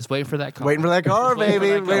Melissa. Just waiting for that car. Waiting for that car,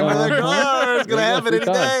 baby. Waiting for that car. It's gonna happen any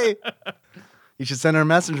day. You should send her a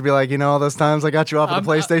message and be like, all those times I got you off of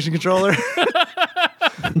the PlayStation controller.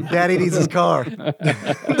 Daddy needs his car.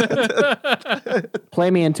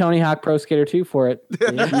 Play me in Tony Hawk Pro Skater 2 for it.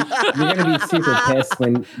 You're gonna be super pissed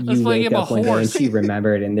when you playing wake him a up one day and horse. she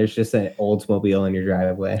remembered, and there's just an Oldsmobile in your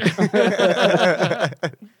driveway.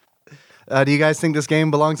 Do you guys think this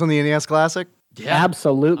game belongs on the NES Classic? Yeah.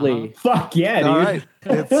 Absolutely. Fuck yeah, dude! All right,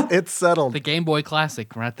 it's settled. The Game Boy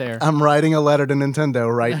Classic right there. I'm writing a letter to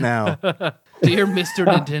Nintendo right now. Dear Mr.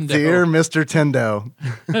 Nintendo. Dear Mr. Tendo.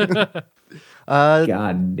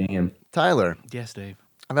 God damn. Tyler, Yes, Dave.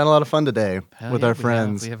 I've had a lot of fun today Hell with yeah, our we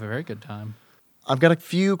friends. We have a very good time. I've got a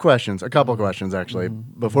few questions, a couple questions actually,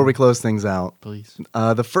 before we close things out. Please.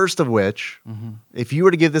 The first of which, if you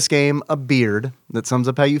were to give this game a beard that sums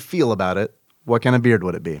up how you feel about it, what kind of beard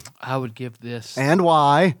would it be? I would give this. And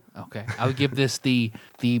why? Okay. I would give this the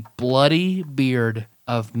bloody beard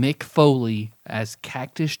of Mick Foley as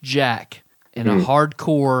Cactus Jack in a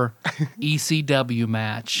hardcore ECW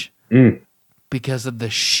match because of the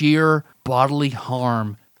sheer bodily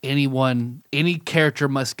harm any character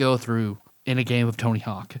must go through in a game of Tony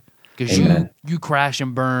Hawk. Because you crash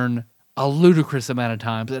and burn a ludicrous amount of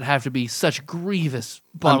times. It'd have to be such grievous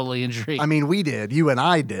bodily injury. I mean, we did. You and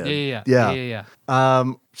I did. Yeah.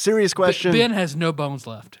 Serious question. Ben has no bones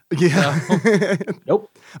left. Yeah. Nope.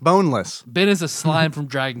 Boneless. Ben is a slime from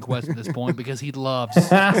Dragon Quest at this point because he loves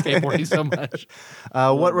skateboarding so much.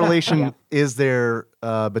 What relation is there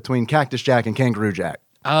between Cactus Jack and Kangaroo Jack?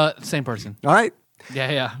 Same person. All right.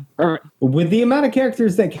 Yeah. With the amount of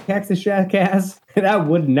characters that Cactus Jack has, that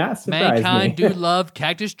would not surprise Mankind me. do love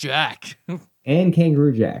Cactus Jack. And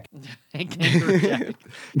Kangaroo Jack. And Kangaroo Jack.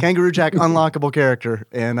 Kangaroo Jack, unlockable character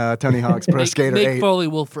in Tony Hawk's Pro Skater Mick 8. Foley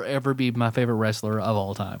will forever be my favorite wrestler of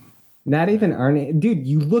all time. Not even Arn. Dude,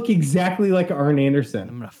 you look exactly like Arn I'm Anderson.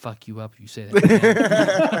 gonna fuck you up if you say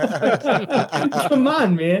that. Come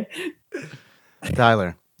on, man.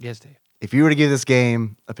 Tyler, Yes, Dave. if you were to give this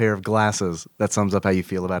game a pair of glasses that sums up how you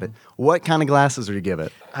feel about it, what kind of glasses would you give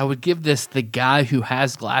it? I would give this the guy who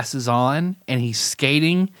has glasses on and he's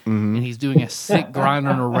skating and he's doing a sick grind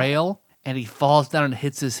on a rail and he falls down and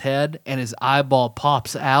hits his head and his eyeball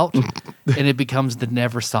pops out and it becomes the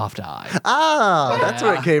Neversoft eye. Ah, that's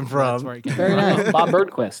where it came That's from. where it came Very from. nice. Bob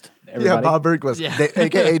Birdquist. Yeah, Everybody. Bob Bergquist, Yeah.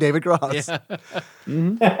 a.k.a. David Cross.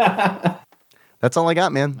 Yeah. That's all I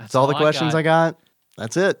got, man. That's all the all I questions got. I got.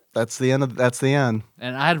 That's it. That's the end. That's the end.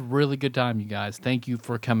 And I had a really good time, you guys. Thank you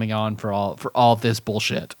for coming on for all this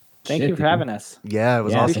bullshit. Thank Shit, you for dude. having us. Yeah, it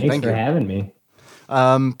was Yeah, awesome. thanks Thank for you. having me.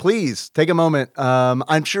 Please take a moment.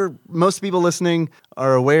 I'm sure most people listening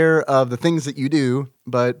are aware of the things that you do,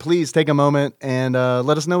 but please take a moment and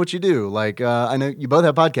let us know what you do. Like, I know you both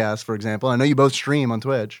have podcasts, for example. I know you both stream on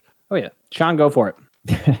Twitch. Oh yeah, Sean, go for it.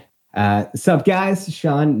 Sup, guys?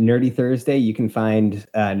 Sean, Nerdy Thursday. You can find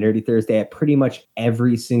Nerdy Thursday at pretty much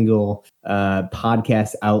every single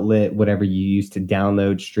podcast outlet, whatever you use to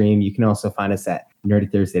download, stream. You can also find us at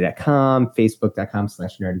nerdythursday.com,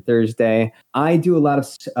 facebook.com/nerdythursday. I do a lot of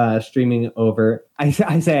streaming over. I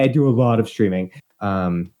say I do a lot of streaming.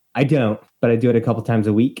 I don't, but I do it a couple times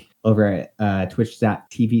a week over at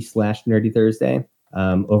twitch.tv/nerdythursday.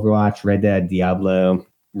 Overwatch, Red Dead, Diablo,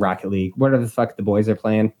 Rocket League, whatever the fuck the boys are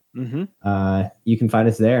playing. Mm-hmm. You can find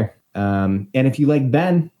us there. And if you like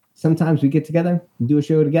Ben, sometimes we get together and do a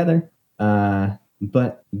show together.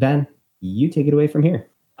 But Ben, you take it away from here.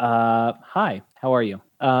 Hi, how are you?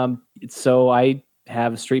 So I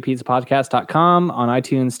have streetpizzapodcast.com on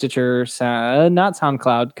iTunes, Stitcher, not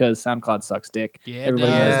SoundCloud, because SoundCloud sucks dick. Yeah,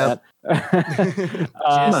 Everybody knows that. Just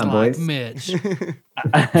Come on, like boys. Mitch.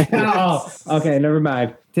 Oh, okay, never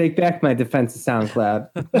mind. Take back my defense of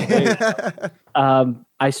SoundCloud.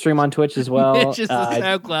 I stream on Twitch as well. Mitch is the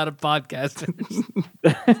SoundCloud of podcasters.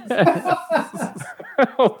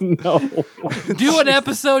 Oh no, Do an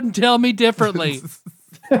episode and tell me differently.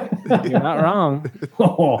 you're not wrong.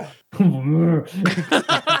 I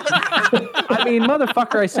mean,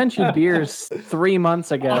 motherfucker, I sent you beers 3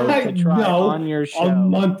 months ago to try on your show. A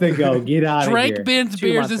month ago. Get out of Drink here. Ben's 2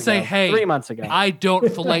 beers months and say, ago. hey, 3 months ago. I don't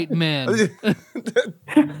fillet men.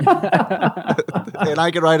 And I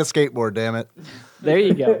could ride a skateboard, damn it. There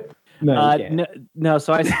you go. No, you can't. No,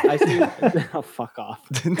 so I stream. Oh, fuck off.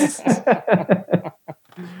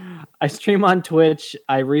 I stream on Twitch.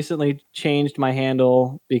 I recently changed my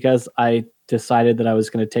handle because I decided that I was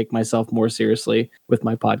going to take myself more seriously with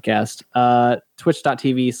my podcast.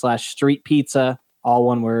 Twitch.tv/streetpizza, all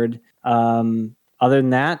one word. Other than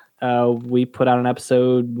that, we put out an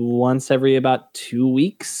episode once every about 2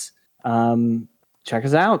 weeks. Check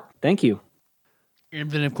us out. Thank you. And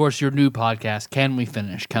then, of course, your new podcast, Can We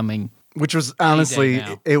Finish, coming. Which was honestly,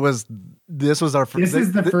 now. this was our first. This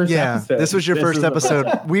is the first episode. This was your This first is the episode.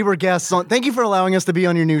 We were guests on. Thank you for allowing us to be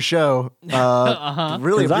on your new show. Really Because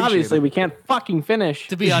appreciate obviously it. we can't fucking finish.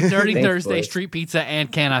 To be on Dirty Thanks, Thursday, boys. Street Pizza,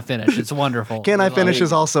 and Can I Finish? It's wonderful. Can I love Finish it.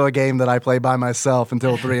 is also a game that I play by myself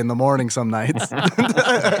until 3 a.m. some nights.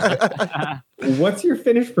 What's your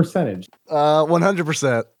finish percentage?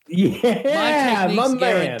 100%. Yeah, My my techniques man.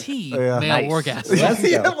 guarantee Yeah. male Nice. orgasm. Let's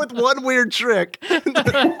Yeah, go. with one weird trick,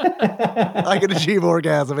 I can achieve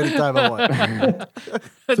orgasm anytime I want. It's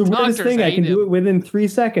the weirdest Doctors thing. I hate can do him. it within 3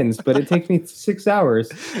 seconds, but it takes me 6 hours.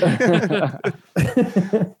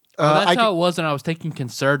 That's how it was when I was taking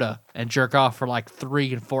Concerta and jerk off for like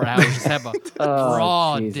 3 and 4 hours. Just have a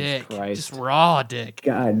raw Jesus dick. Christ. Just raw dick.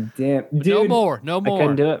 God damn. Dude, No more. No I more.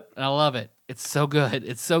 couldn't do it. And I love it. It's so good.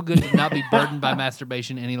 It's so good to not be burdened by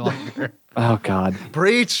masturbation any longer. Oh, God.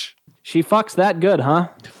 Preach. She fucks that good, huh?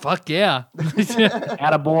 Fuck yeah.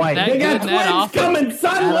 Attaboy. That They got good and that twins often. coming,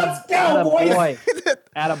 son. Let's go, boys. Attaboy.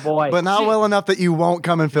 Attaboy. But not well enough that you won't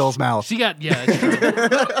come in Phil's mouth. She got, yeah, that's true.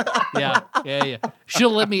 yeah.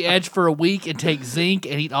 She'll let me edge for a week and take zinc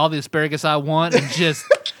and eat all the asparagus I want and just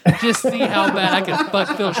see how bad I can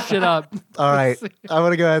fuck Phil's shit up. All right. I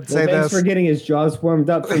want to go ahead and say Thanks this. for getting his jaws warmed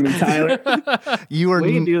up for me, Tyler. You are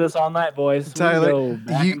we can do this all night, boys. We can Tyler, go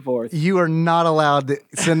back and forth. you are not allowed to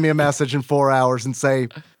send me a message in 4 hours and say,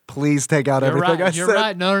 please take out You're everything right. I You're said.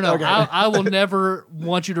 right. No. Okay. I will never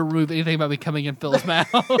want you to remove anything about me coming in Phil's mouth.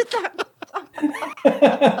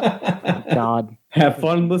 God. Have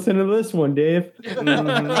fun listening to this one, Dave.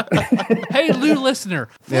 Hey, Lou listener,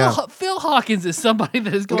 Yeah. Phil Hawkins is somebody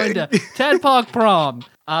that is going to Tadpog Prom,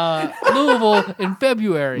 Louisville in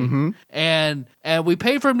February, Mm-hmm. and we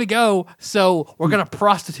pay for him to go, so we're gonna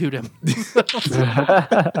prostitute him.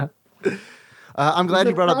 I'm glad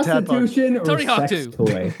you brought up Tadpog. Prostitution or Tony Hawk sex 2.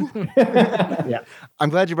 toy? I'm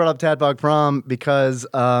glad you brought up Tadpog Prom because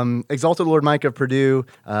Exalted Lord Mike of Purdue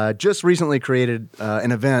just recently created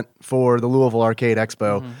an event for the Louisville Arcade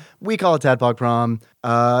Expo. Mm-hmm. We call it Tadpog Prom.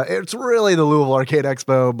 It's really the Louisville Arcade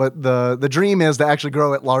Expo, but the dream is to actually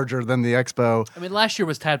grow it larger than the expo. I mean, last year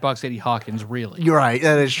was Tadpog Sadie Hawkins, really. You're right.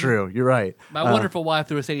 That is true. You're right. My wonderful wife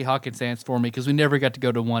threw a Sadie Hawkins dance for me because we never got to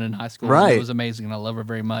go to one in high school. Right. It was amazing, and I love her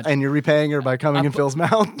very much. And you're repaying her by coming in Phil's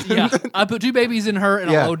mouth. Yeah, I put 2 babies in her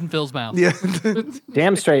and Yeah. I'll load in Phil's mouth. Yeah.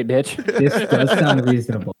 Damn straight, bitch. This does sound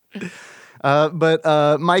reasonable. But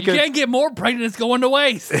You Micah. can't get more pregnant, it's going to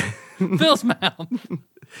waste. Phil's mouth.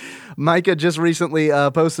 Micah just recently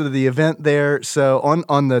posted the event there, so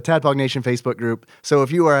on the Tadpog Nation Facebook group. So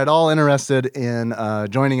if you are at all interested in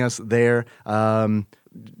joining us there,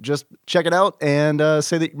 just check it out and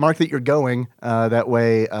say that mark that you're going. That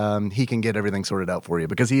way he can get everything sorted out for you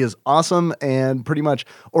because he is awesome and pretty much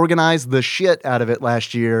organized the shit out of it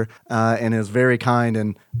last year and is very kind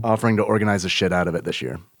and offering to organize the shit out of it this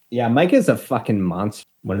year. Yeah, Mike is a fucking monster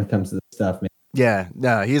when it comes to this stuff, man. Yeah,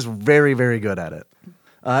 no, he's very, very good at it.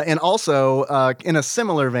 And also, in a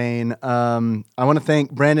similar vein, I want to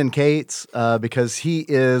thank Brandon Cates because he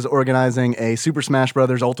is organizing a Super Smash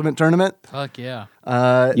Brothers Ultimate Tournament. Fuck yeah.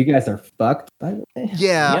 You guys are fucked, by the way.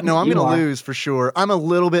 Yeah, Yep, no, I'm you going to are. lose for sure. I'm a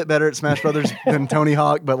little bit better at Smash Brothers than Tony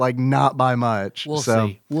Hawk, but like not by much. We'll so,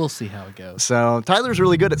 see. We'll see how it goes. So Tyler's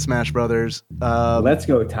really good at Smash Brothers. Let's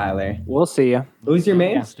go, Tyler. We'll see you. Who's your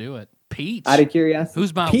main? Let's do it. Peach. Out of curiosity.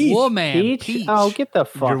 Who's my Peach. woman? Peach? Oh, get the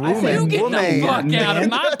fuck. Your I woman. said- You get Woman. the fuck out of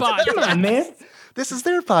my Come on, podcast. man. This is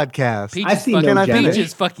their podcast. Peach I is see fucking, no gender. Peach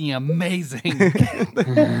is fucking amazing.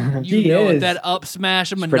 You She know it. is. That up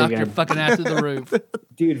smash, I'm gonna pretty knock your good. fucking ass through the roof.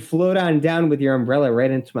 Dude, float on down with your umbrella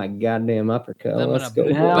right into my goddamn uppercut. I'm Let's gonna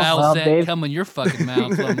go. Yeah. bow well, set Dave- come in your fucking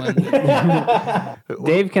mouth, woman.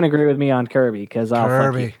 Dave can agree with me on Kirby because I'll fuck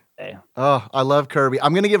Kirby. you today. Oh, I love Kirby.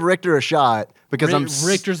 I'm going to give Richter a shot because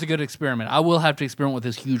Richter's a good experiment. I will have to experiment with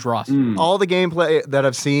his huge roster. all the gameplay that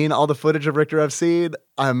I've seen, all the footage of Richter I've seen,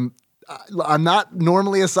 I'm not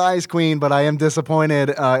normally a size queen, but I am disappointed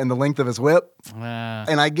in the length of his whip.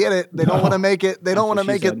 And I get it. They don't want to make it. They don't want to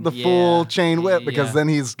what she make it said. the full Yeah. chain whip because Yeah. then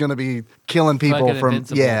he's going to be killing people Fucking from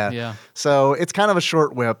invincible. Yeah. So it's kind of a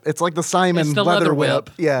short whip. It's like the Simon It's the leather leather whip. whip.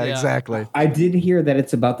 Yeah, Yeah. exactly. I did hear that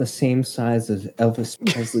it's about the same size as Elvis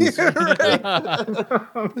Presley's.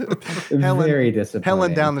 Very disappointing.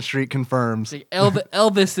 Helen down the street confirms. See,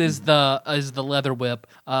 Elvis is the leather whip.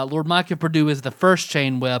 Lord Micah Purdue is the first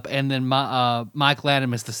chain whip, and then Mike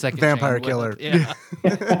Lanham is the second Vampire chain killer. whip. Yeah.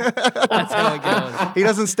 That's how it goes. He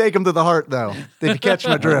doesn't stake him to the heart though. If you catch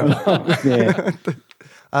my drift.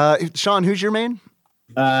 Yeah. Sean, who's your main?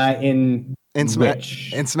 In In which?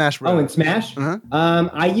 Smash. In Smash Oh, in Bros. Smash? Uh-huh.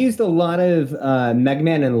 I used a lot of Mega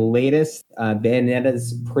Man and the latest.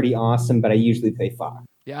 Bayonetta's pretty awesome, but I usually play Fox.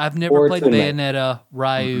 Yeah, I've never Or played Tournament. Bayonetta,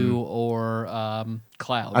 Ryu, or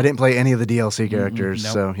Cloud. I didn't play any of the DLC characters,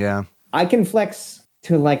 nope. so yeah. I can flex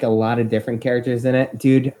to like a lot of different characters in it.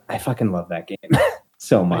 Dude, I fucking love that game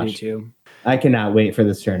so I do much. too. I cannot wait for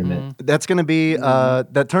this tournament. That's going to be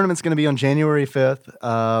that tournament's going to be on January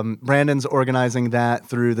 5th. Brandon's organizing that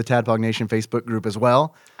through the Tadpog Nation Facebook group as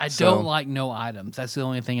well. I So- don't like no items. That's the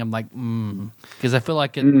only thing I'm like, because I feel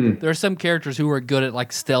like there are some characters who are good at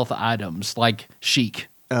like stealth items, like Sheik.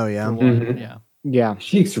 Oh yeah. For one. Yeah. Yeah.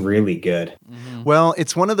 Sheik's really good. Well,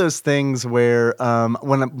 it's one of those things where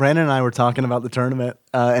when Brandon and I were talking about the tournament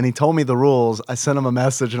and he told me the rules, I sent him a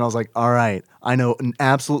message and I was like, all right, I know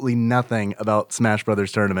absolutely nothing about Smash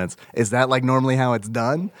Brothers tournaments. Is that like normally how it's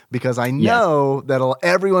done? Because I know that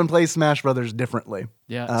everyone plays Smash Brothers differently.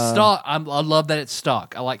 Yeah, stock. I love that it's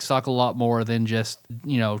stock. I like stock a lot more than just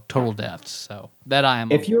total deaths. So that I am.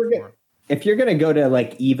 If you're all for. if you're gonna go to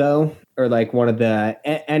like Evo or like one of the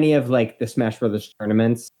any of like the Smash Brothers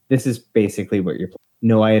tournaments, this is basically what you're playing.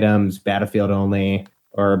 No items, Battlefield only,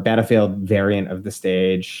 or Battlefield variant of the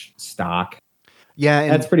stage, stock. Yeah,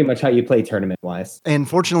 and That's pretty much how you play tournament wise. And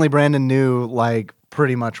fortunately, Brandon knew like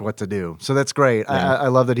pretty much what to do. So that's great. Yeah. I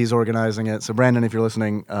love that he's organizing it. So Brandon, if you're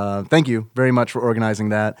listening, thank you very much for organizing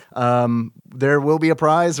that. There will be a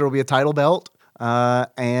prize. There will be a title belt.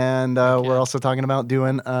 And we're also talking about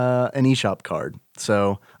doing an eShop card.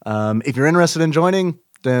 So if you're interested in joining,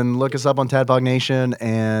 then look us up on Tadpog Nation.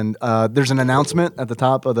 And there's an announcement at the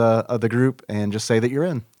top of the group. And just say that you're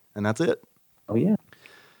in. And that's it. Oh yeah.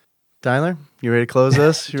 Tyler, you ready to close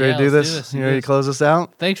this? You ready Yeah, to do let's this? do this. You ready to close this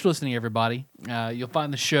out? Thanks for listening, everybody. You'll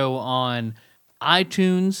find the show on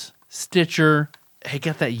iTunes, Stitcher. Hey,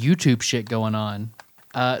 got that YouTube shit going on.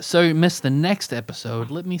 So you missed the next episode.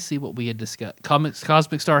 Let me see what we had discussed.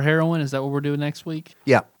 Cosmic Star Heroine. Is that what we're doing next week?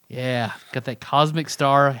 Yeah. Yeah, got that Cosmic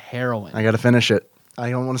Star Heroine. I got to finish it. I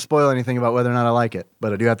don't want to spoil anything about whether or not I like it,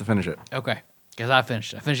 but I do have to finish it. Okay, because I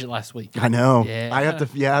finished it. I finished it last week. I know. Yeah. I have to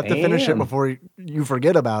finish it Damn. before you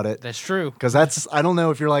forget about it. That's true. Because I don't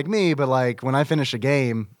know if you're like me, but like when I finish a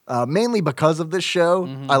game, mainly because of this show,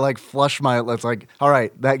 I like flush it's like, all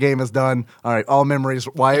right, that game is done. All right, all memories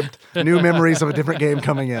wiped. New memories of a different game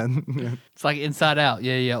coming in. It's like Inside Out.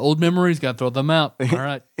 Yeah. Old memories, got to throw them out. All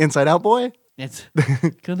right. Inside Out Boy? It's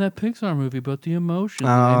got that Pixar movie about the emotions.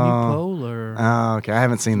 Amy Poehler. Oh, okay. I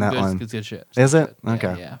haven't seen that one. It's good shit. Is it? Yeah,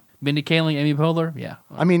 Okay. Yeah. Mindy Kaling, Amy Poehler. Yeah.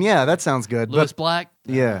 I mean, yeah, that sounds good. Lewis But Black.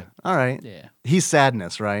 yeah, all right. Yeah. He's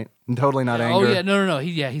sadness, right? Totally not Oh anger. yeah, no.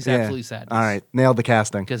 He's Yeah. absolutely sad. All right, nailed the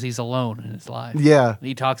casting. Because he's alone in his life. Yeah.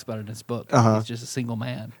 He talks about it in his book. He's just a single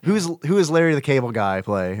man. Who is Larry the Cable Guy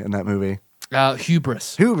play in that movie?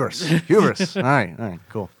 Hubris. Hubris. All right,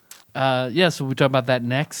 cool. Yeah, so we talk about that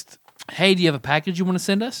next. Hey, do you have a package you want to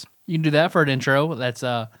send us? You can do that for an intro. That's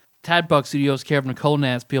Tadpog Studios, care of Nicole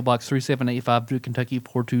Nance, P.O. Box 3785, Duke, Kentucky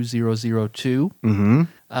 42002. Mm-hmm.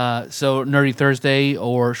 So Nerdy Thursday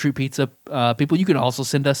or Street Pizza people, you can also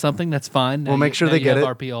send us something. That's fine. We'll make sure they get have it.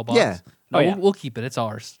 Our P.O. Box. Yeah. No, Oh, yeah. we'll keep it. It's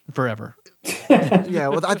ours forever. Yeah,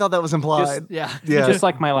 well, I thought that was implied. Yeah. Yeah. Just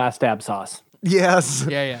like my last dab sauce. Yes.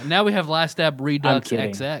 Yeah. Now we have Last Dab Redux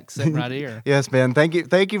kidding. XX sitting right here. Yes, man. Thank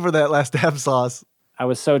you for that last dab sauce. I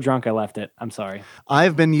was so drunk I left it. I'm sorry.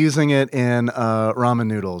 I've been using it in ramen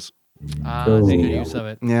noodles. Take good use of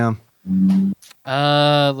it. Yeah.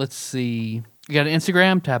 Let's see. We got an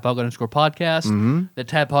Instagram, Tadpog_podcast. The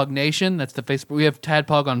Tadpog Nation, that's the Facebook. We have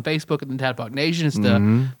Tadpog on Facebook, and then Tadpog Nation is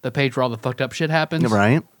the page where all the fucked up shit happens.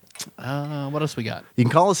 Right. What else we got? You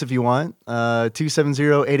can call us if you want.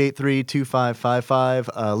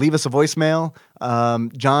 270-883-2555. Leave us a voicemail.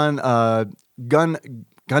 John Gun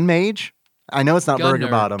Mage. I know it's not Gun Burger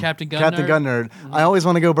Nerd. Bottom. Captain Gun Captain Nerd. Gun Nerd. I always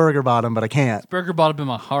want to go Burger Bottom, but I can't. Burger bottom in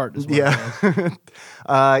my heart. Is what it is.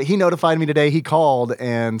 Yeah. He notified me today. He called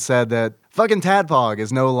and said that fucking Tadpog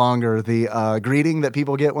is no longer the greeting that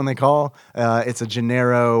people get when they call. It's a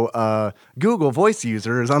Gennaro Google voice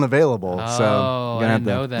user is unavailable. So Oh, gonna I have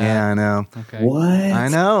didn't know that. Yeah, I know. Okay. What? I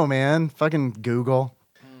know, man. Fucking Google.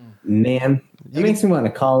 Man, it makes me want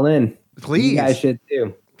to call in. Please. You guys should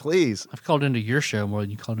too. Please. I've called into your show more than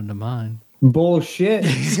you called into mine. Bullshit.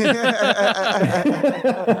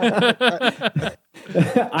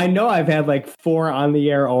 I know I've had like 4 on the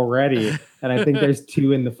air already, and I think there's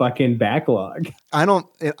 2 in the fucking backlog. I don't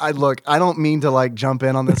mean to like jump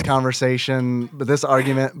in on this conversation, but this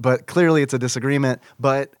argument, but clearly it's a disagreement.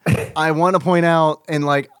 But I want to point out and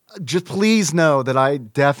like, just please know that I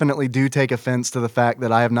definitely do take offense to the fact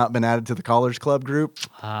that I have not been added to the Callers Club group.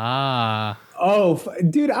 Ah. Oh,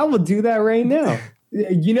 dude, I will do that right now.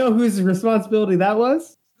 You know whose responsibility that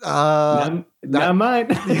was? Not mine.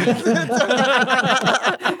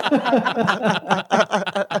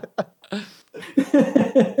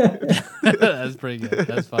 That's pretty good.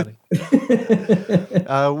 That's funny.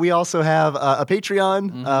 We also have a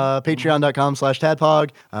Patreon,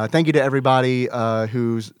 patreon.com/tadpog. Thank you to everybody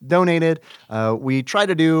who's donated. We try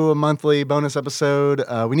to do a monthly bonus episode.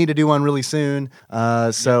 We need to do one really soon.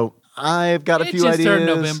 So I've got a few just ideas. started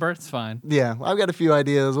November. It's fine. Yeah, I've got a few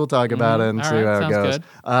ideas. We'll talk about it and All see right, how it sounds goes. good.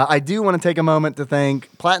 I do want to take a moment to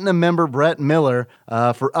thank Platinum member Brett Miller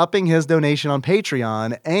for upping his donation on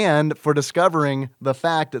Patreon and for discovering the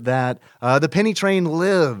fact that the penny train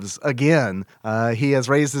lives again. He has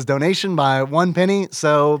raised his donation by 1 penny.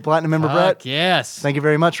 So, Platinum member Brett, Fuck yes. thank you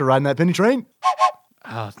very much for riding that penny train.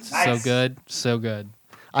 Oh, it's so good. So good.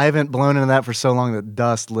 I haven't blown into that for so long that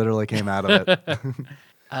dust literally came out of it.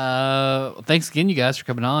 Thanks again, you guys, for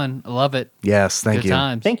coming on. I love it. Yes, thank Good you.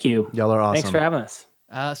 times. Thank you. Y'all are awesome. Thanks for having us.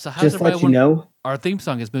 So how's Just everybody let you know. Our theme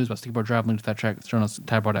song is Moves by Skateboard Drive. Link to that track. It's shown on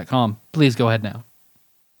tadpog.com. Please go ahead now.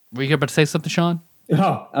 Were you about to say something, Sean?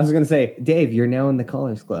 Oh, I was going to say, Dave, you're now in the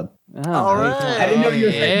Callers Club. Oh, All right. I didn't know you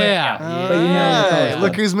were saying Yeah. But you know, Hey,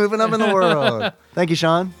 look who's moving up in the world. Thank you,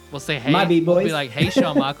 Sean. We'll say hey. My beat We'll boys. be like, hey,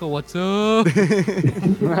 Sean Michael, what's up?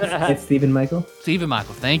 It's Stephen Michael, Steven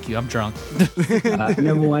Michael, thank you. I'm drunk.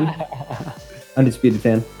 number 1 undisputed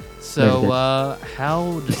fan. So,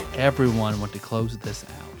 how does everyone want to close this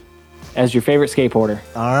out? As your favorite skateboarder.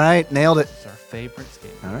 All right, nailed it. It's our favorite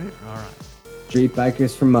skate. All right. All right. Street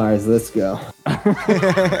Bikers from Mars. Let's go.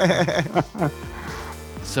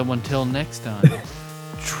 So until next time,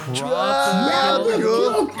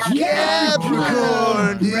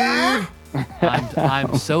 Capricorn, dude.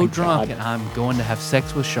 I'm so drunk and I'm going to have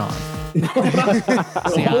sex with Sean. See,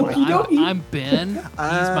 I'm Ben. He's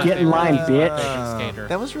my Get in line, favorite bitch. skater.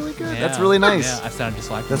 That was really good. Yeah. That's really nice. Yeah, I sounded just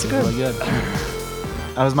like That's him. It was good. Really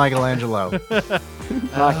good. I was Michelangelo. Fuck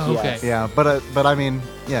Okay. yes. Yeah, but I mean,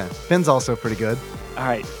 yeah, Ben's also pretty good. All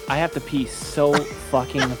right. I have to pee so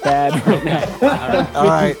fucking bad right now. All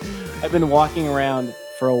right, I've been walking around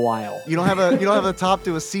for a while. you don't have a top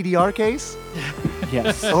to a CDR case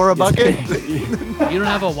Yes. or a bucket. You don't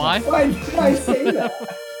have a wife? Why did I say that?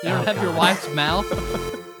 You don't have your wife's mouth?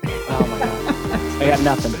 Oh my god. I got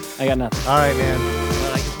nothing. All right, man.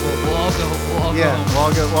 Well, I guess we'll all go. We'll all Yeah,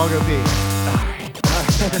 go. we'll all go pee.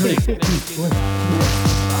 Thank you.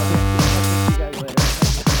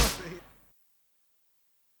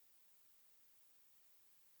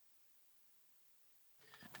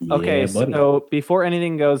 Okay, buddy. so before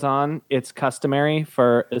anything goes on, it's customary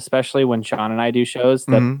for, especially when Sean and I do shows,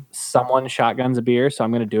 that someone shotguns a beer. So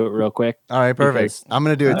I'm going to do it real quick. All right, perfect. Because I'm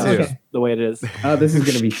gonna do it too. Okay. the way it is. Oh, this is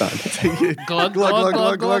gonna be fun. Glug, Glug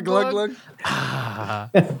glug glug glug glug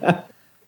glug.